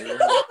ceremony?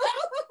 No.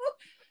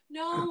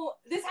 No,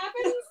 this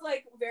happens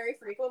very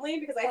frequently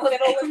because I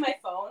fiddle with my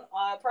phone,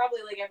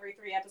 probably every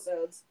 3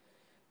 episodes,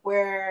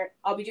 where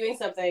I'll be doing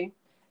something,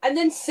 and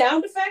then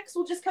sound effects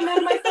will just come out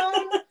of my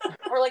phone,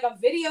 or a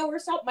video or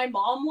something. My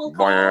mom will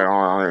call.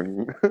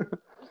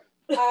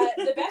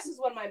 The best is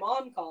when my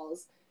mom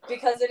calls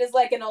because it is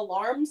an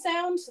alarm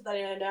sound, so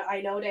that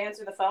I know to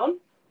answer the phone.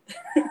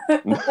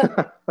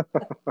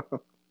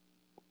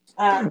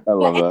 I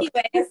love that.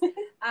 Anyways,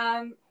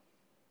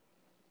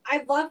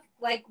 I love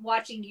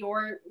watching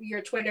your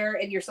Twitter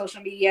and your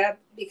social media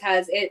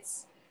because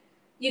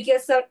you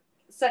get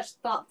such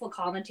thoughtful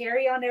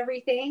commentary on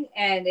everything,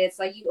 and it's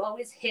you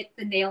always hit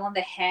the nail on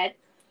the head.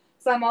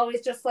 So I'm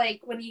always just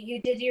when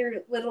you did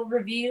your little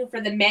review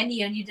for the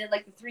menu and you did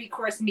the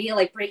 3-course meal,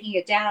 breaking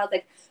it down, I was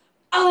like,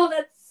 oh,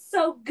 that's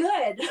so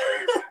good.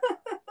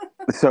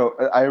 So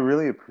I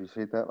really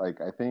appreciate that. I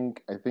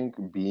think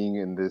being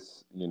in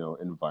this,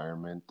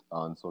 environment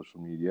on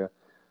social media,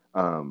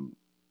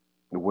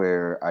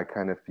 where I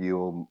kind of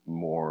feel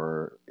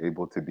more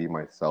able to be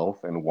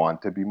myself and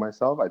want to be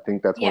myself. I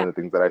think that's one of the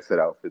things that I set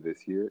out for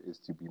this year is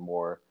to be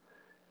more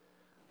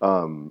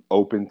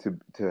open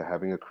to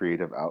having a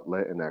creative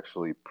outlet and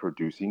actually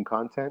producing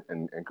content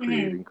and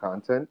creating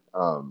content.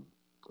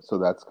 So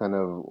that's kind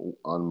of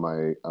on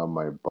my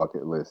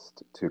bucket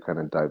list to kind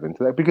of dive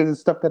into that because it's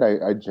stuff that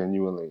I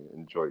genuinely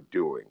enjoy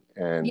doing.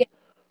 And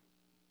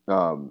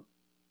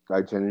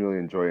I genuinely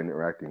enjoy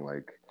interacting.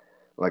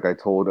 Like I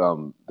told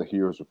the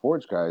Heroes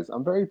Reforged guys,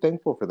 I'm very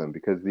thankful for them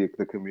because the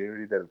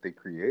community that they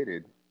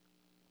created,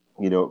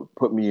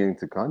 put me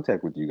into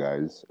contact with you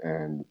guys.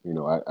 And,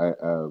 I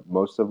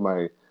most of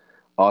my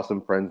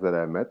awesome friends that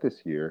I met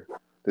this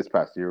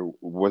past year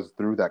was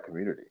through that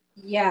community.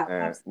 Yeah.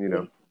 And,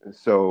 absolutely.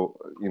 So,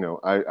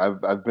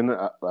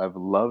 I've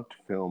loved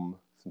film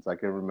since I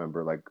can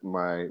remember.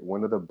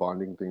 One of the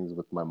bonding things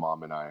with my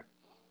mom and I,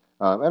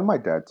 and my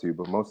dad too,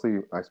 but mostly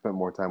I spent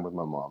more time with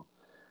my mom,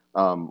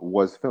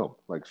 was film.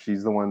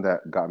 She's the one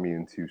that got me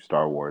into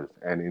Star Wars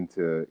and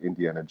into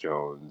Indiana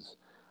Jones.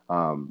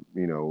 I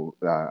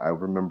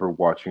remember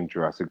watching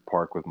Jurassic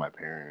Park with my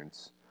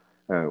parents,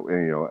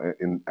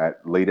 at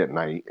late at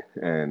night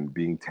and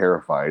being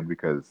terrified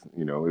because,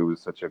 it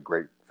was such a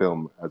great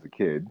film as a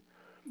kid.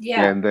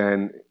 Yeah. And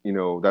then,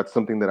 that's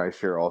something that I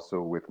share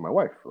also with my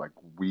wife.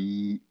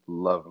 We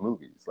love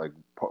movies.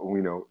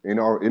 In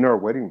our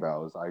wedding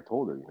vows, I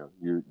told her,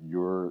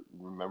 you're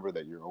remember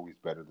that you're always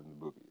better than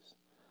the movies.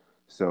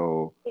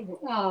 So, it's,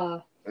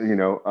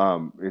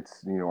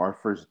 our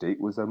first date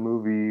was a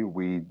movie.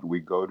 We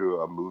go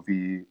to a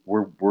movie.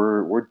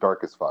 We're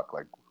dark as fuck.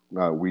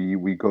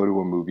 We go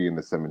to a movie in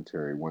the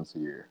cemetery once a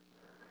year.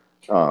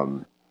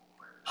 So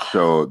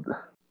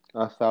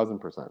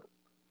 1,000%.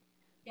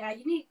 Yeah,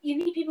 you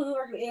need people who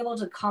are able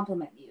to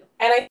compliment you.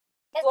 And as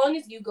long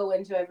as you go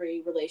into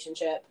every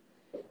relationship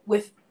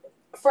with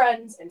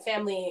friends and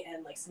family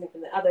and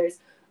significant others,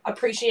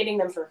 appreciating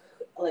them for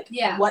what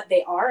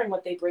they are and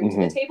what they bring to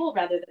the table,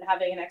 rather than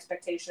having an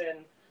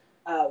expectation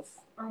of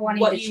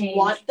what you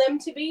want them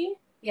to be.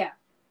 Yeah,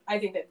 I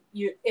think that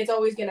it's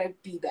always going to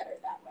be better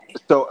that way.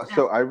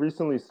 So I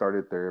recently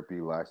started therapy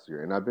last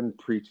year, and I've been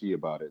preachy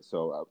about it.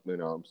 So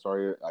I'm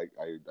sorry I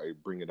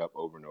bring it up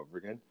over and over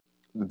again.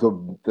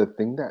 the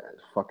thing that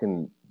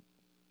fucking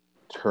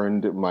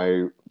turned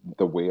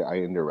the way I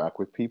interact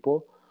with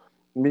people,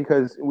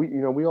 because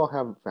we all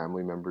have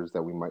family members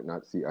that we might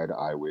not see eye to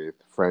eye with,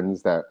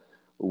 friends that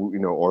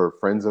or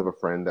friends of a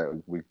friend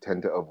that we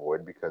tend to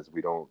avoid because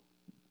we don't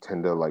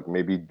tend to like,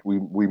 maybe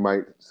we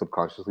might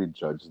subconsciously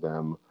judge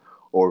them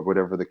or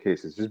whatever the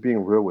case is, just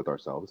being real with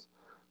ourselves.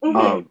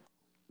 Mhm.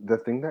 The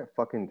thing that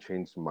fucking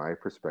changed my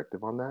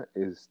perspective on that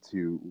is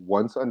to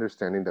once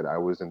understanding that I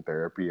was in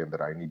therapy and that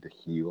I need to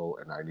heal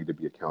and I need to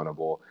be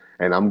accountable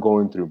and I'm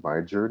going through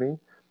my journey.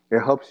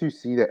 It helps you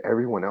see that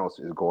everyone else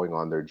is going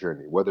on their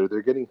journey, whether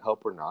they're getting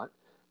help or not.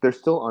 They're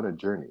still on a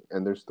journey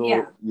and they're Yeah.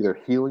 still either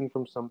healing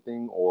from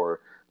something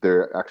or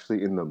they're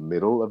actually in the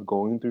middle of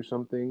going through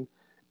something.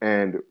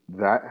 And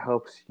that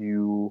helps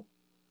you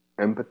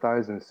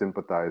empathize and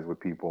sympathize with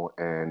people,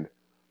 and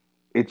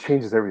it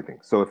changes everything.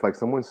 So if like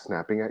someone's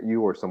snapping at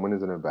you or someone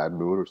is in a bad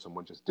mood or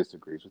someone just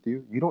disagrees with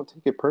you, you don't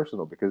take it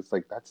personal because it's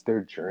like that's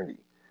their journey.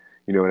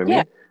 You know what I Yeah.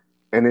 mean?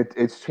 And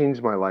it's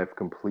changed my life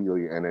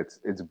completely, and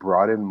it's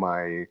broadened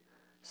my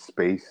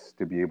space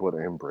to be able to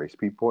embrace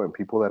people, and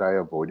people that I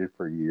avoided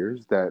for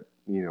years that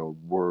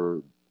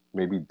were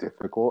maybe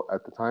difficult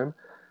at the time.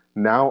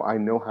 Now I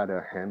know how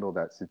to handle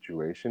that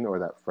situation or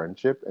that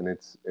friendship, and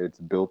it's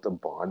built a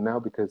bond now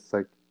because it's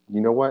like, you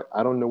know what,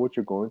 I don't know what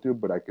you're going through,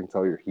 but I can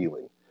tell you're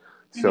healing.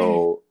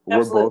 So we're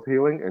Absolutely. both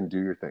healing, and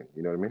do your thing.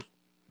 You know what I mean?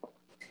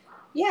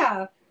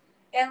 Yeah.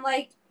 And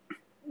like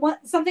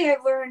something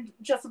I've learned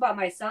just about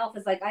myself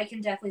is like I can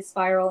definitely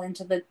spiral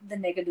into the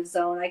negative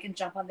zone. I can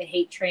jump on the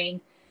hate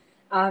train,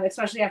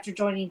 especially after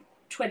joining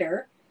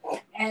Twitter.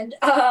 And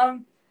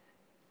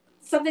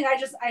something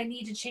I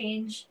need to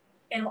change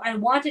and I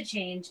want to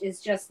change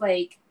is just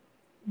like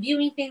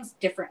viewing things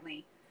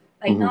differently.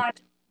 Like not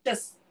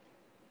just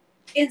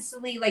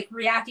instantly like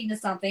reacting to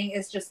something.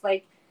 It's just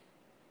like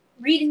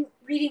reading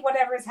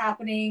whatever is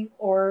happening,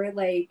 or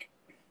like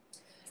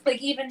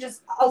even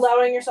just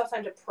allowing yourself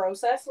time to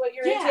process what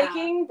you're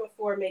taking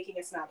before making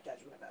a snap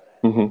judgment about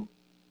it. Mm-hmm.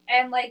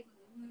 And like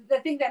the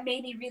thing that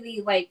made me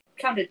really like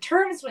come to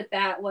terms with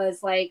that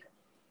was like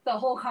the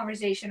whole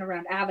conversation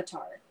around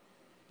Avatar.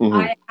 Mm-hmm.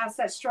 I have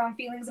such strong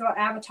feelings about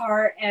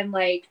Avatar, and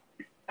like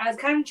I was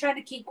kind of trying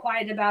to keep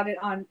quiet about it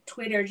on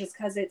Twitter just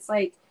because it's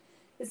like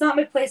it's not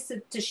my place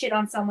to shit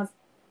on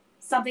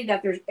something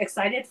that they're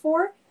excited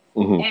for.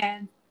 Mm-hmm.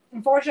 And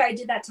unfortunately I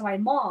did that to my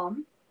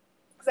mom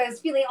because I was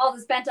feeling all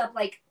this bent up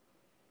like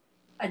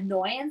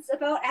annoyance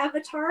about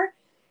Avatar.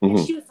 Mm-hmm.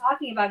 And she was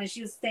talking about it, and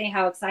she was saying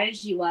how excited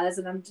she was,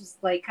 and I'm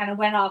just like kind of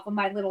went off on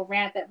my little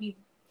rant that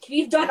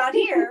we've done on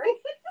here.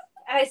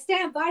 And I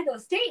stand by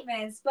those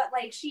statements, but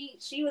like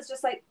she was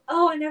just like,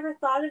 oh, I never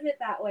thought of it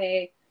that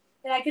way.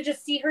 And I could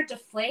just see her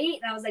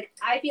deflate, and I was like,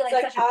 I feel like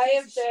such a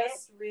piece of shit.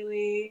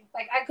 Really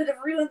like I could have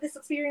ruined this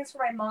experience for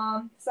my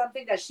mom,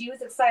 something that she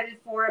was excited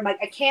for. I'm like,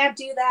 I can't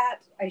do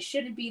that. I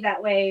shouldn't be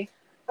that way.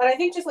 And I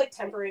think just like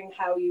tempering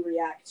how you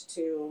react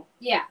to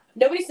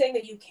nobody's saying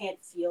that you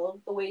can't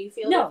feel the way you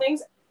feel about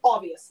things,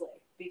 obviously,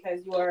 because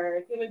you are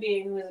a human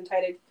being who is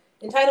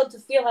entitled to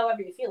feel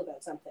however you feel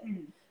about something.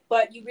 Mm-hmm.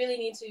 But you really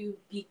need to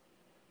be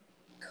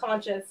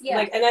conscious,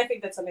 and I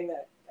think that's something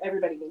that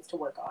everybody needs to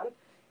work on.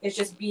 It's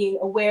just being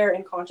aware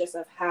and conscious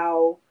of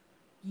how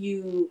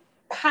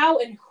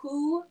and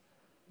who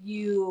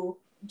you.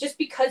 Just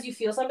because you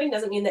feel something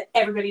doesn't mean that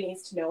everybody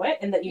needs to know it,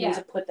 and that you need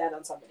to put that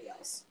on somebody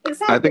else.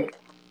 Exactly.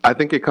 I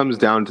think it comes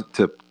down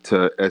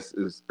to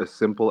as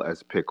simple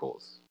as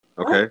pickles.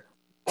 Okay,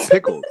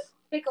 pickles.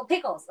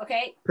 Pickles.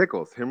 Okay.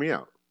 Pickles. Hear me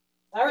out.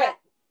 All right.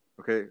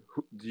 Okay.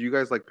 Do you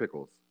guys like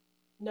pickles?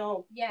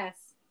 No. Yes.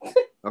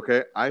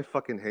 Okay, I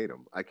fucking hate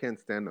them. I can't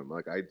stand them.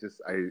 Like I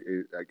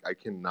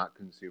cannot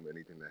consume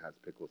anything that has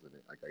pickles in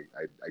it. Like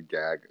I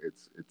gag.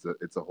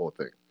 It's a whole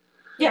thing.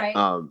 Yeah.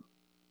 Right.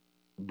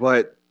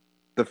 But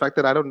the fact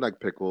that I don't like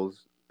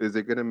pickles, is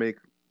it gonna make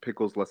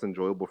pickles less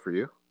enjoyable for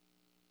you?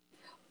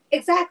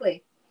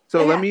 Exactly.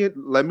 So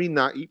let me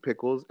not eat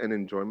pickles and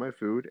enjoy my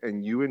food,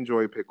 and you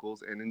enjoy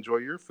pickles and enjoy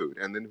your food,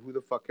 and then who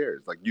the fuck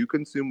cares? Like, you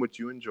consume what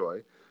you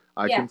enjoy,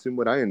 I consume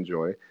what I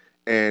enjoy.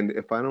 And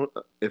if I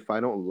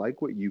don't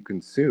like what you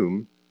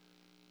consume,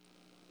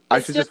 I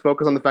should just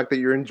focus on the fact that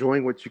you're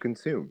enjoying what you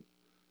consume.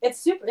 It's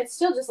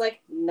still just like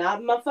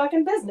not my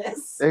fucking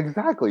business.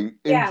 Exactly.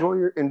 Yeah.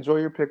 Enjoy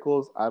your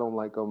pickles. I don't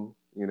like them,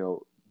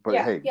 but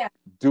hey,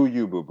 do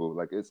you, boo boo?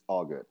 Like, it's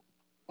all good.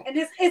 And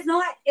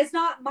it's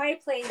not my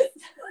place.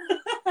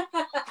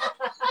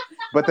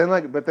 But then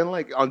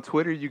on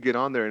Twitter you get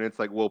on there and it's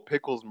like, well,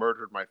 pickles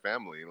murdered my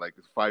family like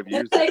 5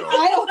 years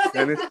ago.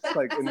 And it's just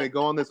like, and they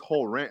go on this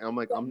whole rant. I'm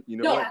like, what?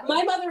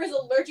 My mother is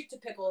allergic to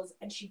pickles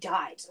and she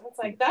died. And it's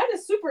like, that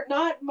is super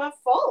not my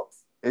fault.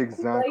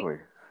 Exactly.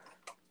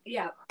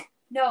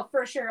 No,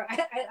 for sure.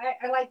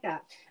 I like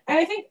that. And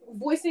I think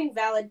voicing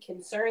valid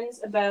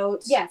concerns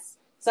about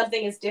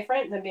something is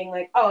different than being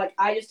like, oh,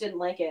 I just didn't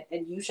like it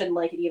and you shouldn't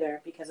like it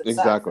either because it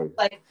sucks.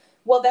 Like,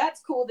 well, that's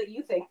cool that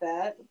you think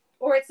that.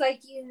 Or it's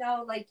like,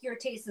 like your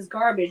taste is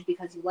garbage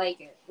because you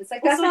like it. It's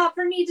like, that's not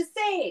for me to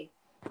say.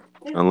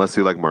 Unless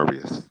you like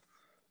Morbius.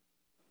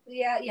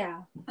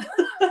 Yeah.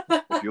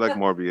 If you like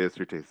Morbius,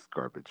 your taste is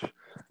garbage.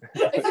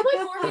 If you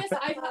like Morbius,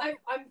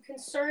 I'm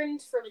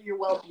concerned for your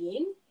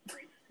well-being.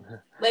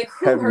 Like,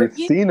 who Have you hurt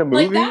you? seen a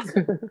movie? Like,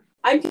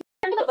 I'm concerned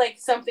that like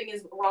something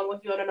is wrong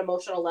with you on an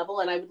emotional level,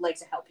 and I would like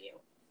to help you.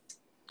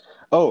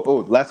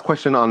 Oh, last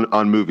question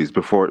on movies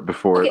before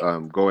Okay.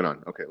 going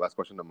on. Okay, last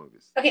question on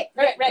movies. Okay.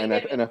 Right.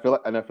 And I feel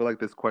like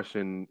this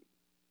question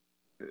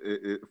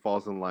it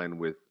falls in line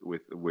with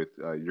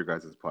your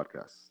guys'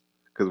 podcast,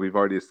 because we've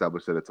already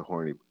established that it's a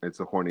horny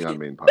on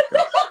main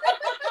podcast.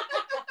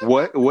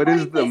 What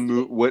is the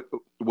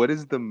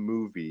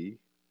movie,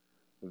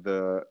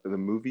 the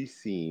movie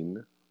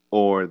scene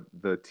or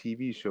the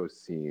TV show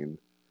scene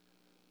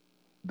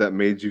that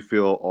made you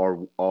feel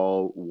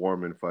all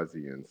warm and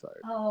fuzzy inside?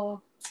 Oh.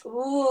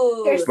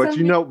 Ooh. But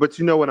you know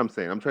what I'm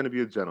saying. I'm trying to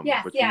be a gentleman.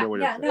 Yeah. But you know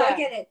what I'm saying. No, I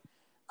get it.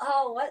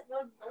 Oh, what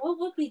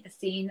would be the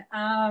scene?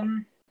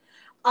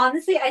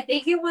 Honestly, I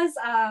think it was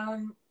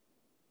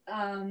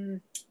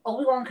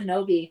Obi-Wan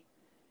Kenobi.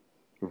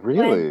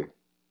 Really?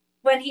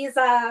 When he's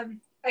I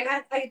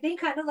think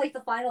kind of like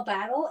the final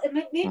battle.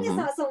 Maybe it's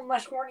not so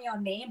much horny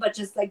on name, but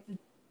just like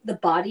the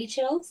body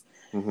chills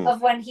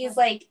of when he's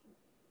like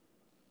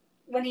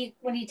when he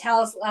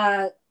tells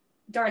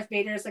Darth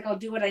Vader, it's like, I'll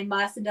do what I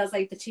must, and does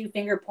like the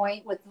 2-finger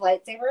point with the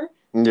lightsaber.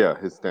 Yeah,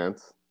 his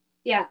stance.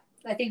 Yeah,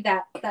 I think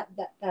that's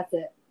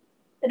it.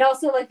 And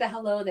also like the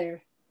hello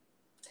there.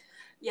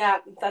 Yeah,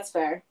 that's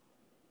fair.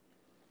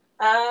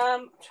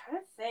 I'm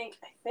trying to think.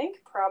 I think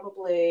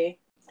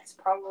it's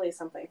probably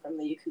something from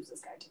the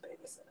Yakuza's Guide to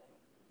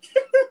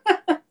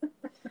Babysitting,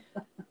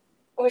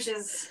 which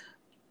is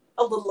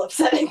a little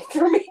upsetting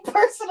for me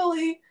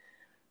personally.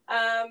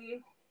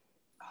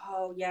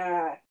 Oh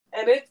yeah,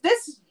 and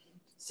this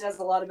says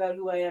a lot about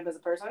who I am as a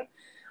person.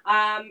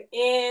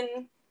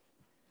 In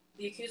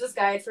the Yakuza's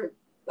Guide for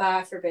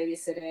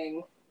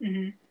Babysitting,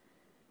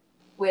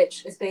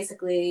 which is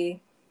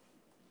basically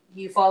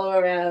you follow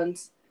around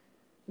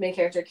main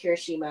character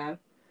Kirishima,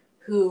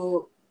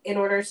 who, in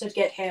order to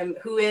get him,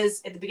 who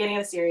is at the beginning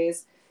of the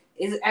series,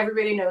 is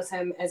everybody knows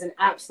him as an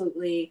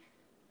absolutely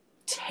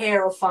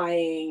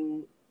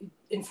terrifying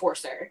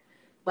enforcer,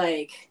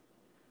 like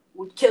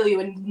would kill you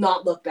and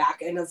not look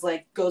back, and is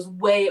like goes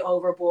way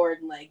overboard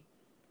and like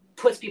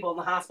puts people in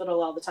the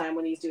hospital all the time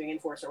when he's doing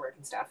enforcer work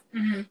and stuff.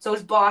 So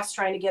his boss,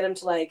 trying to get him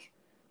to like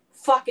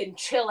fucking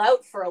chill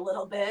out for a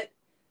little bit,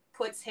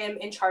 puts him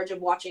in charge of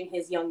watching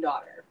his young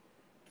daughter.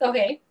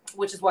 Okay.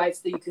 Which is why it's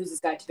the Yakuza's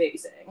Guide to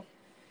Babysitting.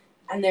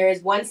 And there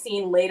is one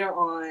scene later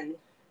on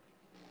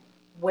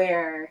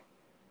where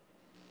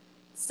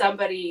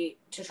somebody,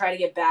 to try to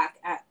get back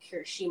at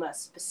Kirishima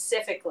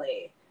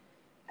specifically,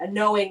 and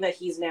knowing that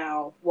he's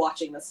now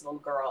watching this little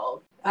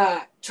girl,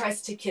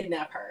 tries to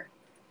kidnap her.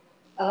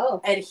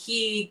 Oh. And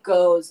he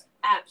goes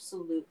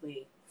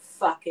absolutely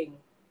fucking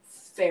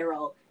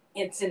feral.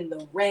 It's in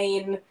the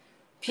rain.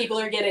 People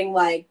are getting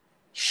like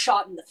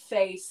shot in the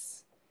face.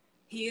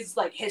 He's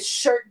like, his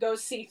shirt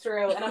goes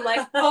see-through, and I'm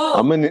like, oh.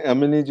 I'm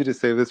gonna need you to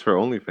save this for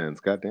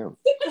OnlyFans. Goddamn.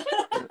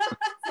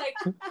 Like,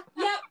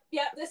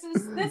 yep. This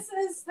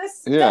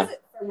Yeah. does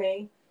it for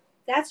me.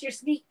 That's your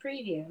sneak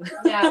preview.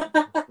 Yeah.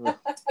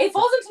 It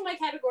falls into my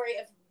category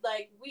of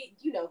like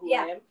you know who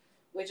I am,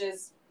 which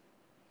is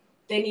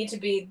they need to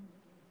be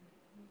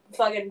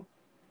fucking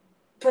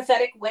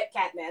pathetic wet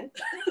cat men,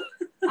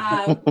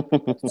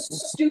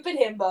 stupid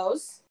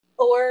himbos,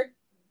 or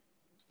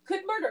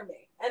could murder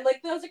me. And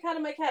like those are kind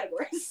of my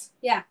categories.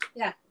 Yeah,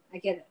 I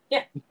get it.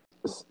 Yeah.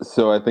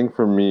 So I think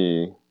for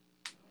me,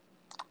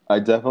 I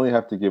definitely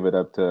have to give it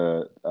up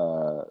to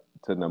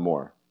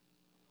Namor.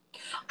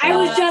 I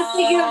was just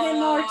thinking of it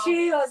more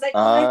too. I was like,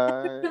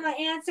 that's my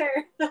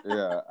answer.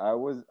 Yeah, I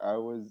was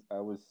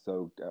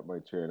soaked at my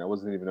chair, and I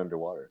wasn't even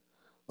underwater.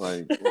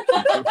 Like the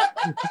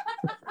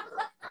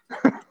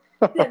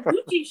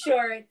Gucci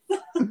shorts.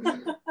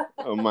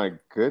 Oh my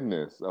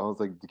goodness! I was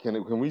like,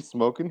 can we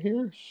smoke in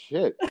here?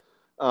 Shit.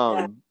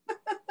 I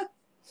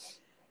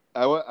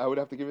would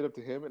have to give it up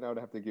to him, and I would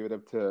have to give it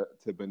up to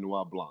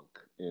Benoit Blanc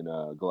in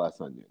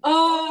Glass Onion.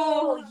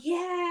 Oh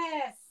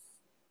yes.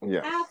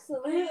 Yes.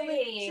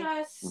 Absolutely.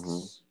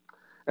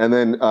 And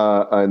then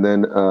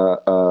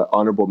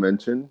honorable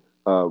mention,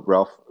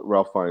 Ralph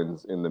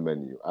Fiennes in The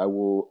Menu. I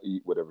will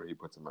eat whatever he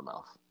puts in my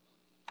mouth.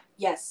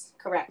 Yes,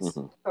 correct.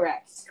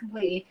 Correct.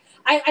 Completely.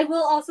 I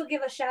will also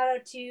give a shout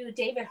out to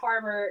David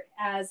Harbour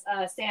as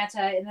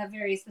Santa in a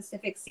very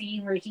specific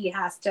scene where he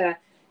has to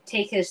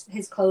take his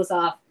clothes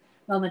off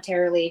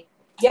momentarily.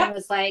 Yeah. I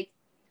was like,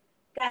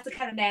 that's the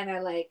kind of man I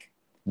like.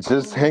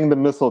 Just hang the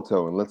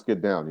mistletoe and let's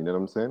get down. You know what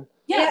I'm saying?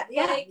 Yeah,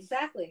 like,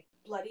 exactly.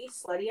 Bloody,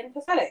 slutty, and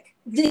pathetic.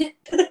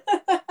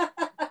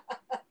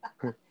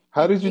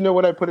 How did you know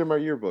what I put in my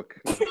yearbook?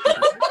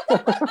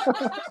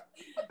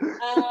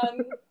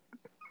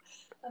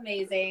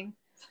 Amazing.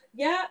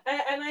 Yeah,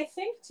 and I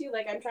think too,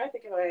 like, I'm trying to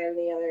think if I have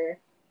any other,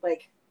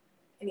 like,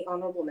 any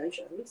honorable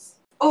mentions.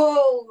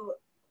 Oh,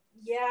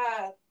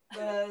 yeah,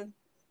 the...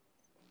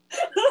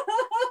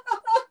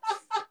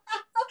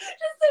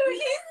 Just so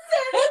he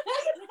said.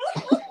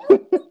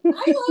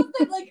 I love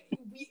that, like,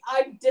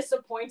 I'm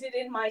disappointed disappointed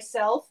in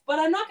myself, but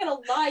I'm not gonna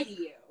lie to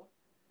you.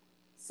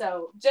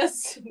 So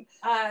just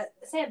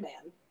Sandman.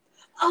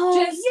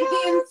 Oh, Just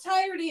the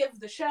entirety of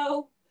the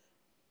show.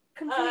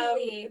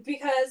 completely.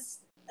 Because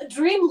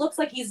Dream looks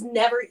like he's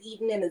never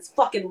eaten in his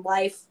fucking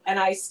life, and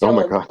I still. Oh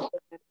my god.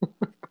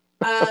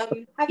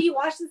 Have you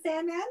watched The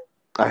Sandman?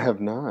 I have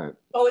not.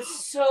 Oh,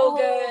 it's so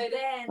good.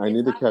 Ben, I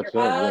need to catch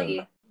your up, alley.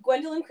 yeah.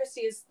 Gwendolyn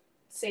Christie is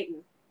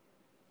Satan.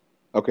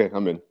 Okay,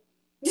 I'm in.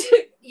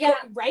 Yeah,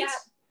 right. yeah.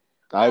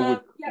 I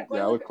would.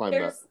 Gwendolyn, I would climb that.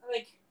 there's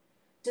like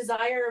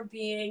desire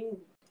being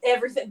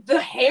everything. The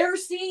hair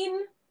scene.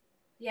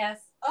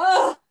 Yes,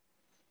 Ugh.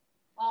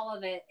 all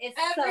of it. It's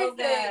Everything. so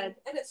good.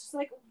 And it's just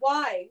like,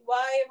 why?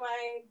 Why am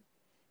I?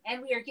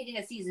 And we are getting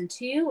a season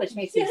 2, which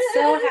makes Yes. me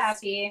so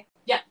happy.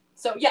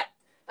 So yeah,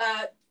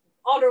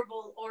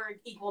 honorable or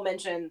equal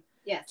mention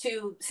Yes.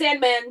 to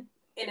Sandman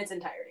in its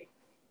entirety.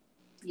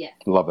 Yes.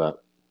 Love that.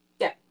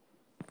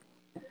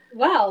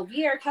 Well,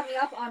 we are coming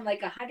up on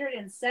like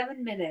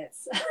 107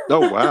 minutes.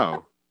 Oh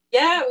wow.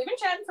 Yeah, we've been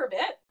chatting for a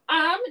bit.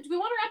 Do we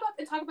want to wrap up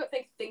and talk about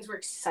things we're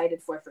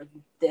excited for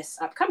this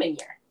upcoming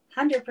year?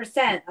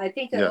 100%. I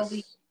think it'll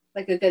be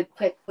like a good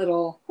quick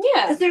little.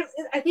 Yeah. Because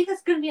I think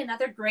it's going to be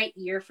another great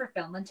year for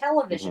film and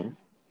television.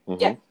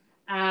 Mm-hmm.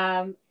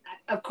 Yeah.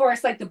 Of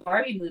course, like the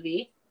Barbie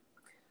movie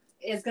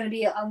is going to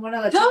be on one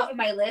of the top of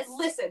my list.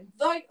 Listen,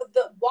 the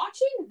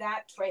watching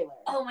that trailer.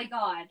 Oh my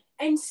god.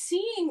 And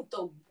seeing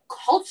the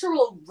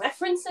cultural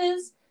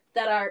references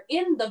that are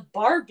in the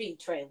Barbie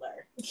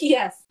trailer.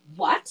 Yes.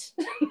 What?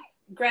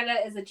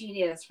 Greta is a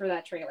genius for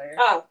that trailer.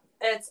 Oh,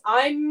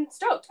 I'm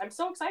stoked. I'm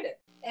so excited.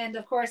 And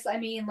of course, I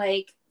mean,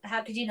 like,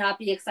 how could you not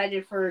be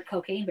excited for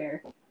Cocaine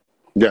Bear?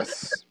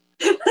 Yes.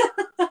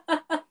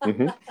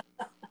 Mm-hmm.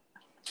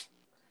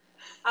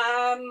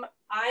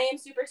 I am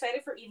super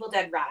excited for Evil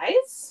Dead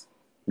Rise.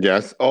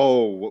 Yes.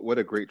 Oh, what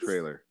a great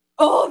trailer.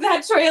 Oh,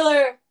 that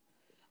trailer!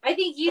 I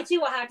think you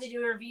two will have to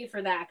do a review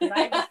for that because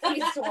I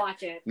refuse to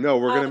watch it. No,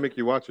 we're gonna make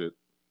you watch it.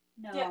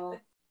 No. Yeah.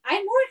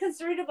 I'm more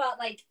concerned about,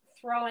 like,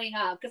 throwing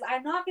up because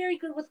I'm not very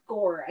good with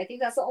gore. I think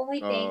that's the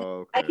only thing. Oh,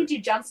 okay. I can do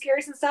jump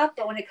scares and stuff,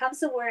 but when it comes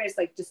to where it's,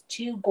 like, just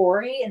too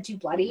gory and too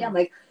bloody, I'm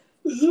like,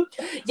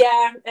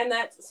 Yeah, and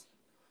that's...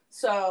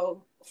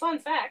 So, fun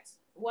fact,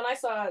 when I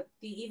saw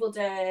The Evil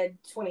Dead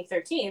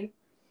 2013,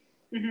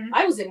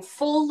 I was in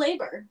full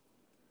labor.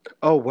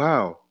 Oh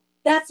wow.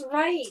 That's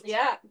right.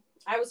 Yeah,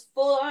 I was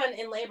full on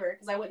in labor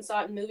because I went and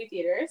saw it in movie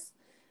theaters.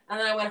 And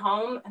then I went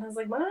home and I was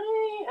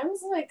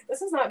like,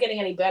 this is not getting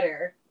any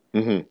better.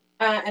 Mm-hmm.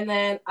 And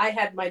then I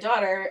had my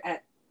daughter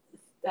at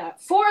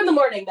 4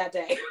 a.m. that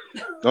day.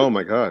 Oh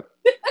my god.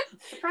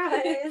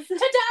 Surprise.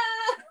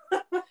 Ta-da!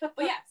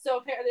 But yeah, so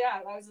apparently,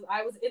 yeah,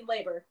 I was in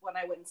labor when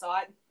I went and saw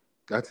it.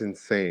 That's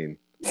insane.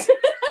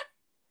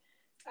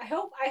 I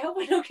hope I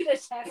don't get a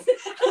text.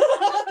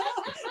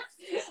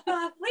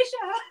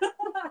 Felicia,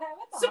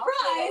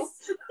 Surprise!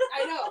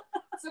 I know.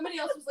 Somebody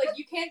else was like,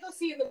 you can't go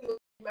see in the movie.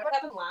 Remember what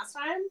happened last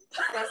time?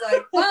 And I was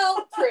like,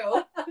 well,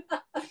 true.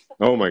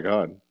 Oh my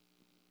god.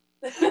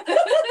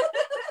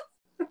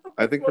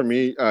 I think for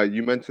me,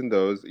 you mentioned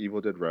those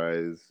Evil Dead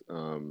Rise,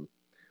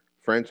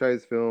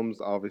 franchise films,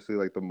 obviously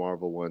like the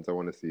Marvel ones. I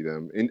want to see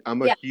them. And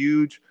I'm a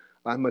huge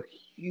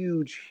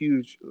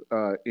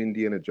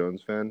Indiana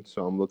Jones fan,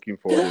 so I'm looking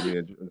forward to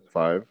Indiana Jones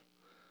 5.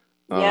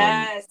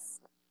 Yes.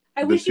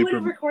 I wish you would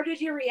have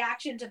recorded your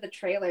reaction to the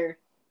trailer.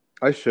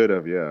 I should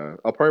have, yeah.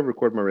 I'll probably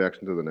record my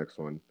reaction to the next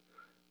one.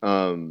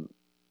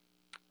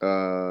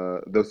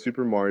 The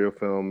Super Mario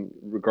film,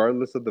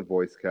 regardless of the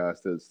voice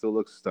cast, it still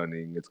looks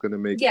stunning. It's gonna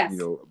make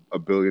 $1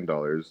 billion.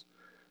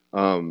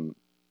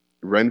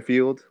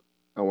 Renfield,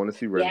 I want to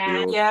see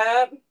Renfield.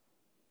 Yeah.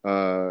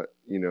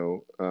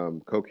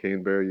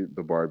 Cocaine Bear,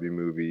 the Barbie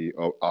movie,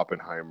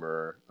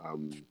 Oppenheimer.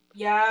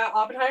 Yeah,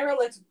 Oppenheimer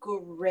looks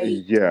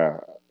great. Yeah.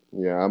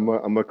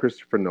 I'm a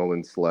Christopher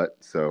Nolan slut,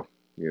 so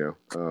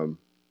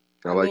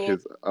I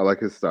like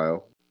his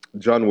style.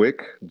 John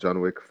Wick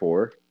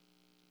 4.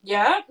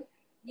 Yeah.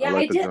 Yeah,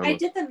 I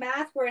did the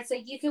math where it's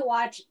like you can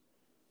watch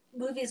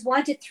movies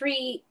 1 to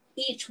 3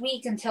 each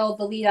week until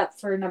the lead up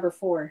for number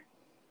 4.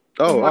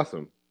 Oh,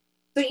 awesome.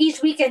 So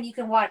each weekend you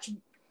can watch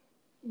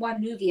one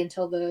movie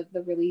until the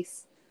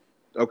release.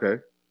 Okay.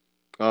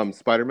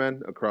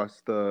 Spider-Man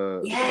Across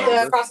the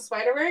Across the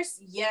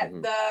Spider-Verse. Yeah,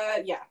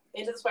 mm-hmm.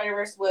 Into the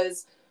Spider-Verse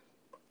was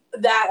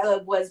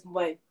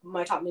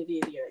my top movie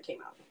of the year. It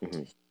came out.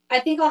 Mm-hmm. I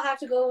think I'll have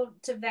to go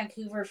to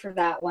Vancouver for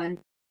that one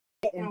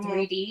in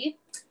 3D.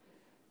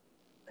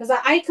 Because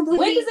I completely...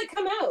 When does it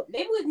come out?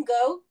 Maybe we can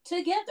go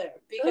together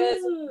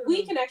because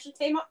we can actually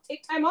take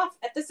time off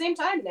at the same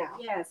time now.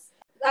 Yes.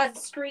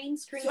 Scream.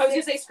 So I was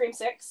going to say Scream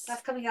 6.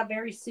 That's coming out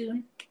very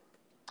soon.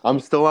 I'm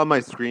still on my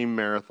Scream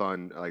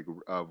marathon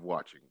of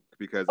watching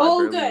because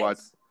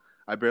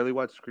I barely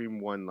watched Scream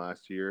 1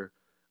 last year.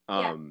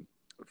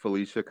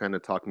 Felicia kind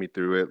of talked me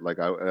through it. Like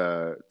I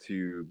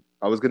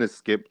was gonna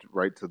skip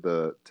right to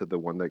the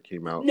one that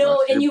came out.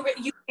 No, and you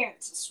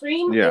can't.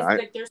 Scream. Yeah,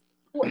 there's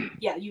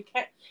yeah, you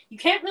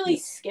can't really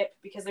skip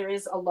because there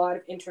is a lot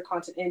of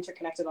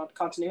interconnected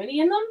continuity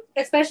in them.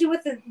 Especially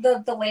with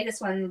the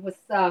latest one with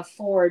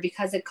 4,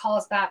 because it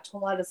calls back to a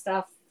lot of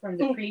stuff from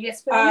the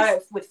previous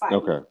films. With 5.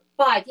 Okay.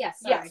 5,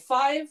 yes. Yeah,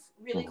 5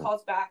 really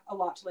calls back a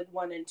lot to like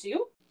 1 and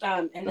 2.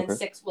 And then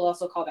 6 will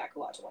also call back a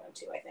lot to 1 and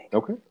 2, I think.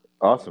 Okay.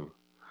 Awesome.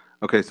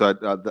 Okay, so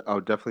I'll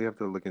definitely have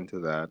to look into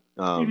that.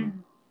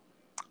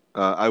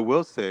 I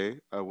will say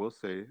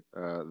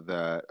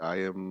that I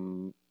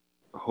am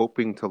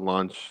hoping to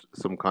launch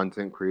some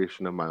content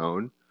creation of my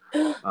own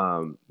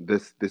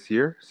this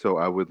year. So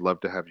I would love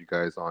to have you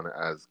guys on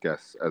as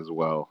guests as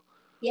well.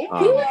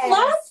 Yeah, we would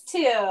love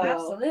to.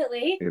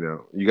 Absolutely. You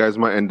know, you guys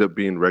might end up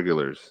being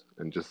regulars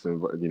and just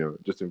invite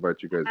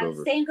you guys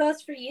over. Same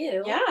goes for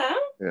you.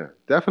 Yeah,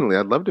 definitely.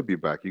 I'd love to be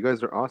back. You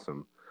guys are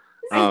awesome.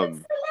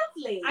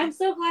 Lovely. I'm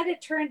so glad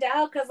it turned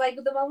out, because like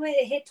the moment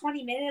it hit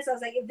 20 minutes, I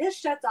was like, if this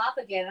shuts off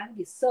again, I'm gonna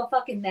be so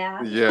fucking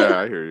mad. Yeah,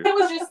 I hear you. It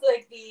was just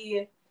like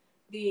the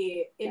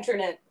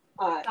internet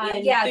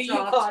in the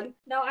Yukon.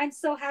 No, I'm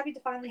so happy to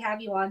finally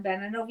have you on,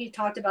 Ben. I know we've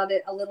talked about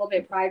it a little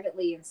bit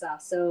privately and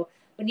stuff. So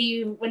when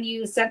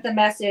you sent the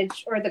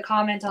message or the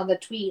comment on the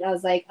tweet, I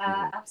was like,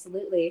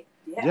 absolutely.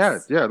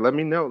 Yes. Yeah. Let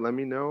me know.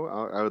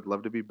 I would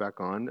love to be back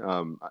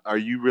on. Are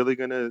you really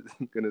gonna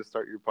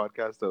start your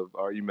podcast of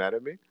Are You Mad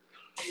at Me?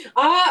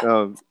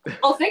 I'll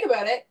think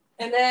about it,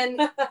 and then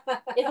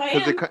if I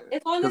am,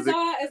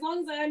 as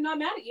long as I'm not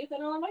mad at you,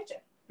 then I'll invite you.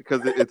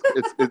 Because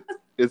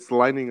it's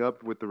lining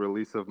up with the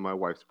release of my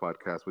wife's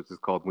podcast, which is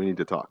called We Need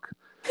to Talk.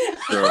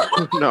 So,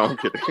 no, I'm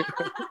kidding.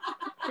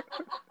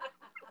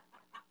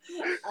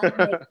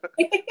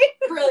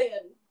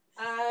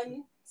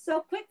 Brilliant. So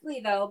quickly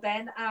though,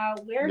 Ben,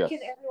 where can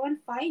everyone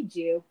find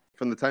you?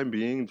 For the time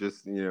being,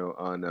 just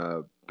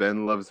on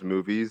Ben Loves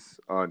Movies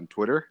on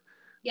Twitter.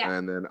 Yeah.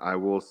 And then I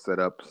will set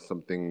up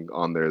something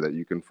on there that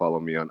you can follow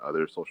me on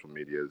other social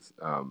medias.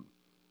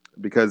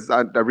 Because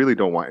I really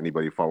don't want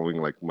anybody following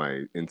like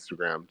my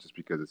Instagram, just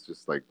because it's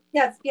just like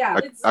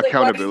it's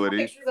accountability.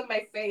 Like pictures of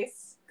my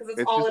face, because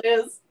it's all it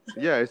is.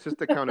 Yeah, it's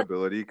just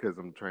accountability, because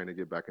I'm trying to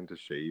get back into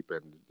shape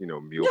and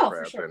meal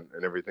prep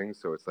and everything.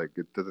 So it's like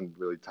it doesn't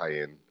really tie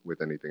in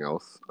with anything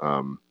else.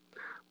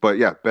 But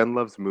yeah, Ben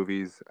Loves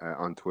Movies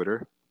on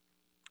Twitter,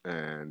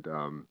 and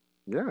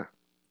yeah.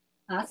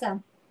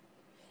 Awesome.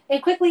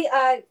 And quickly,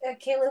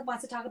 Kayla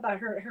wants to talk about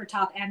her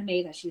top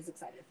anime that she's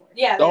excited for.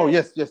 Yeah. Oh,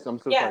 yes. I'm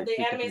so sorry. Yeah, the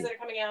animes that are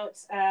coming out.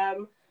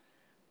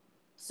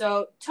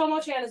 So,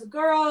 Tomo-chan is a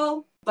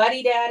girl.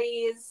 Buddy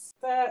Daddies.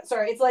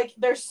 It's like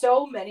there's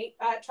so many.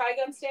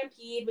 Trigun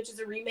Stampede, which is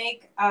a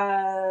remake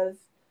of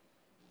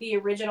the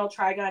original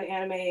Trigun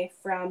anime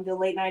from the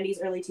late 90s,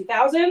 early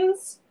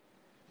 2000s,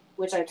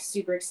 which I'm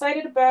super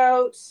excited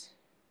about.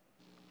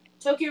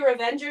 Tokyo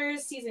Revengers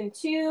Season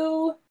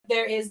 2.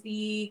 There is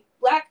the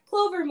Black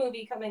Clover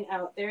movie coming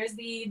out. There is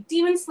the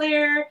Demon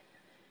Slayer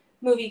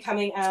movie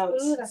coming out.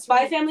 Ooh,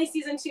 Spy Family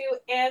Season 2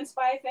 and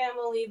Spy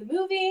Family the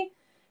movie.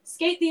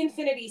 Skate the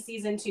Infinity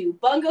Season 2.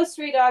 Bungo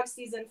Stray Dogs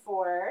Season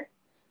 4.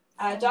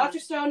 Dr.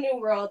 Stone New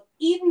World.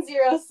 Eden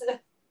Zero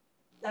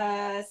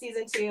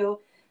Season 2.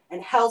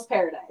 And Hell's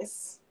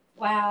Paradise.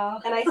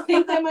 Wow. And I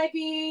think that might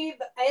be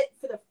it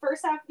for the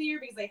first half of the year,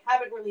 because they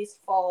haven't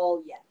released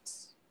fall yet.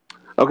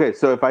 Okay,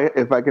 so if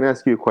I can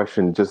ask you a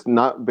question, just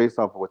not based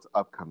off of what's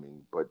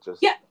upcoming, but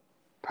just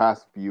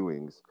past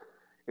viewings.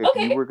 If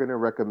you were going to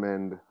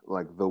recommend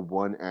like the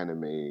one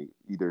anime,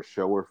 either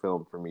show or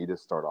film, for me to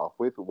start off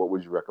with, what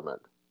would you recommend?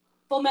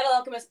 Full Metal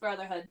Alchemist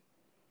Brotherhood.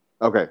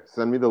 Okay,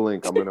 send me the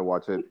link. I'm gonna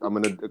watch it.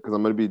 Because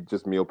I'm gonna be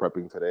just meal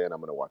prepping today, and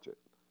I'm gonna watch it.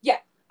 Yeah.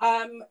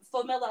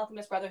 Full Metal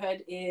Alchemist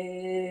Brotherhood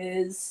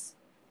is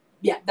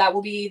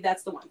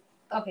that's the one.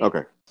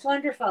 Okay.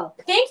 Wonderful.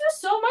 Thank you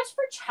so much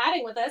for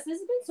chatting with us. This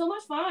has been so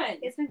much fun.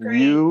 It's been great.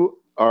 You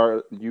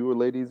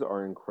ladies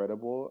are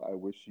incredible. I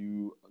wish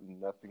you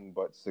nothing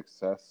but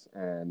success,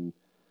 and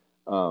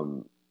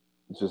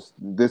just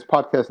this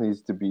podcast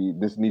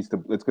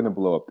it's going to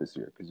blow up this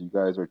year, because you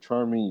guys are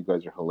charming, you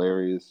guys are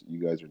hilarious,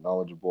 you guys are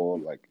knowledgeable,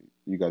 like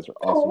you guys are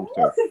awesome.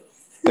 So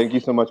thank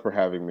you so much for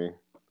having me.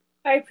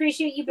 I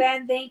appreciate you,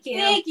 Ben. Thank you.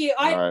 Thank you.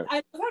 I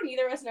love how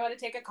neither of us know how to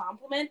take a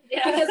compliment,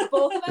 because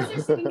both of us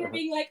are sitting here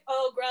being like,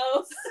 "Oh,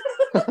 gross."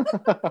 I'm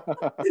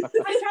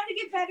trying to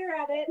get better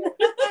at it.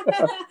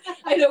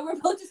 I know, we're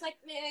both just like,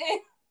 meh.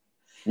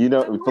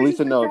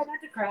 Felicia knows.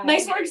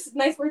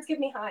 Nice words give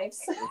me hives.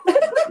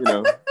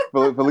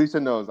 Felicia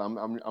knows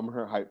I'm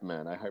her hype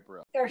man. I hype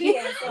her up. There he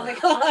is. Oh my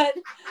god.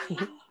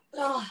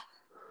 Oh,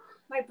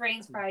 my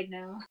brain's fried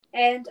now.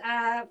 And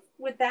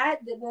with that,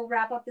 we'll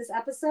wrap up this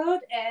episode.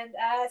 And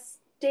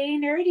stay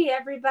nerdy,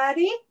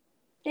 everybody.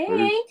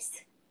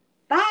 Thanks.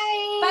 Bye.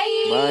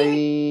 Bye.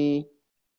 Bye.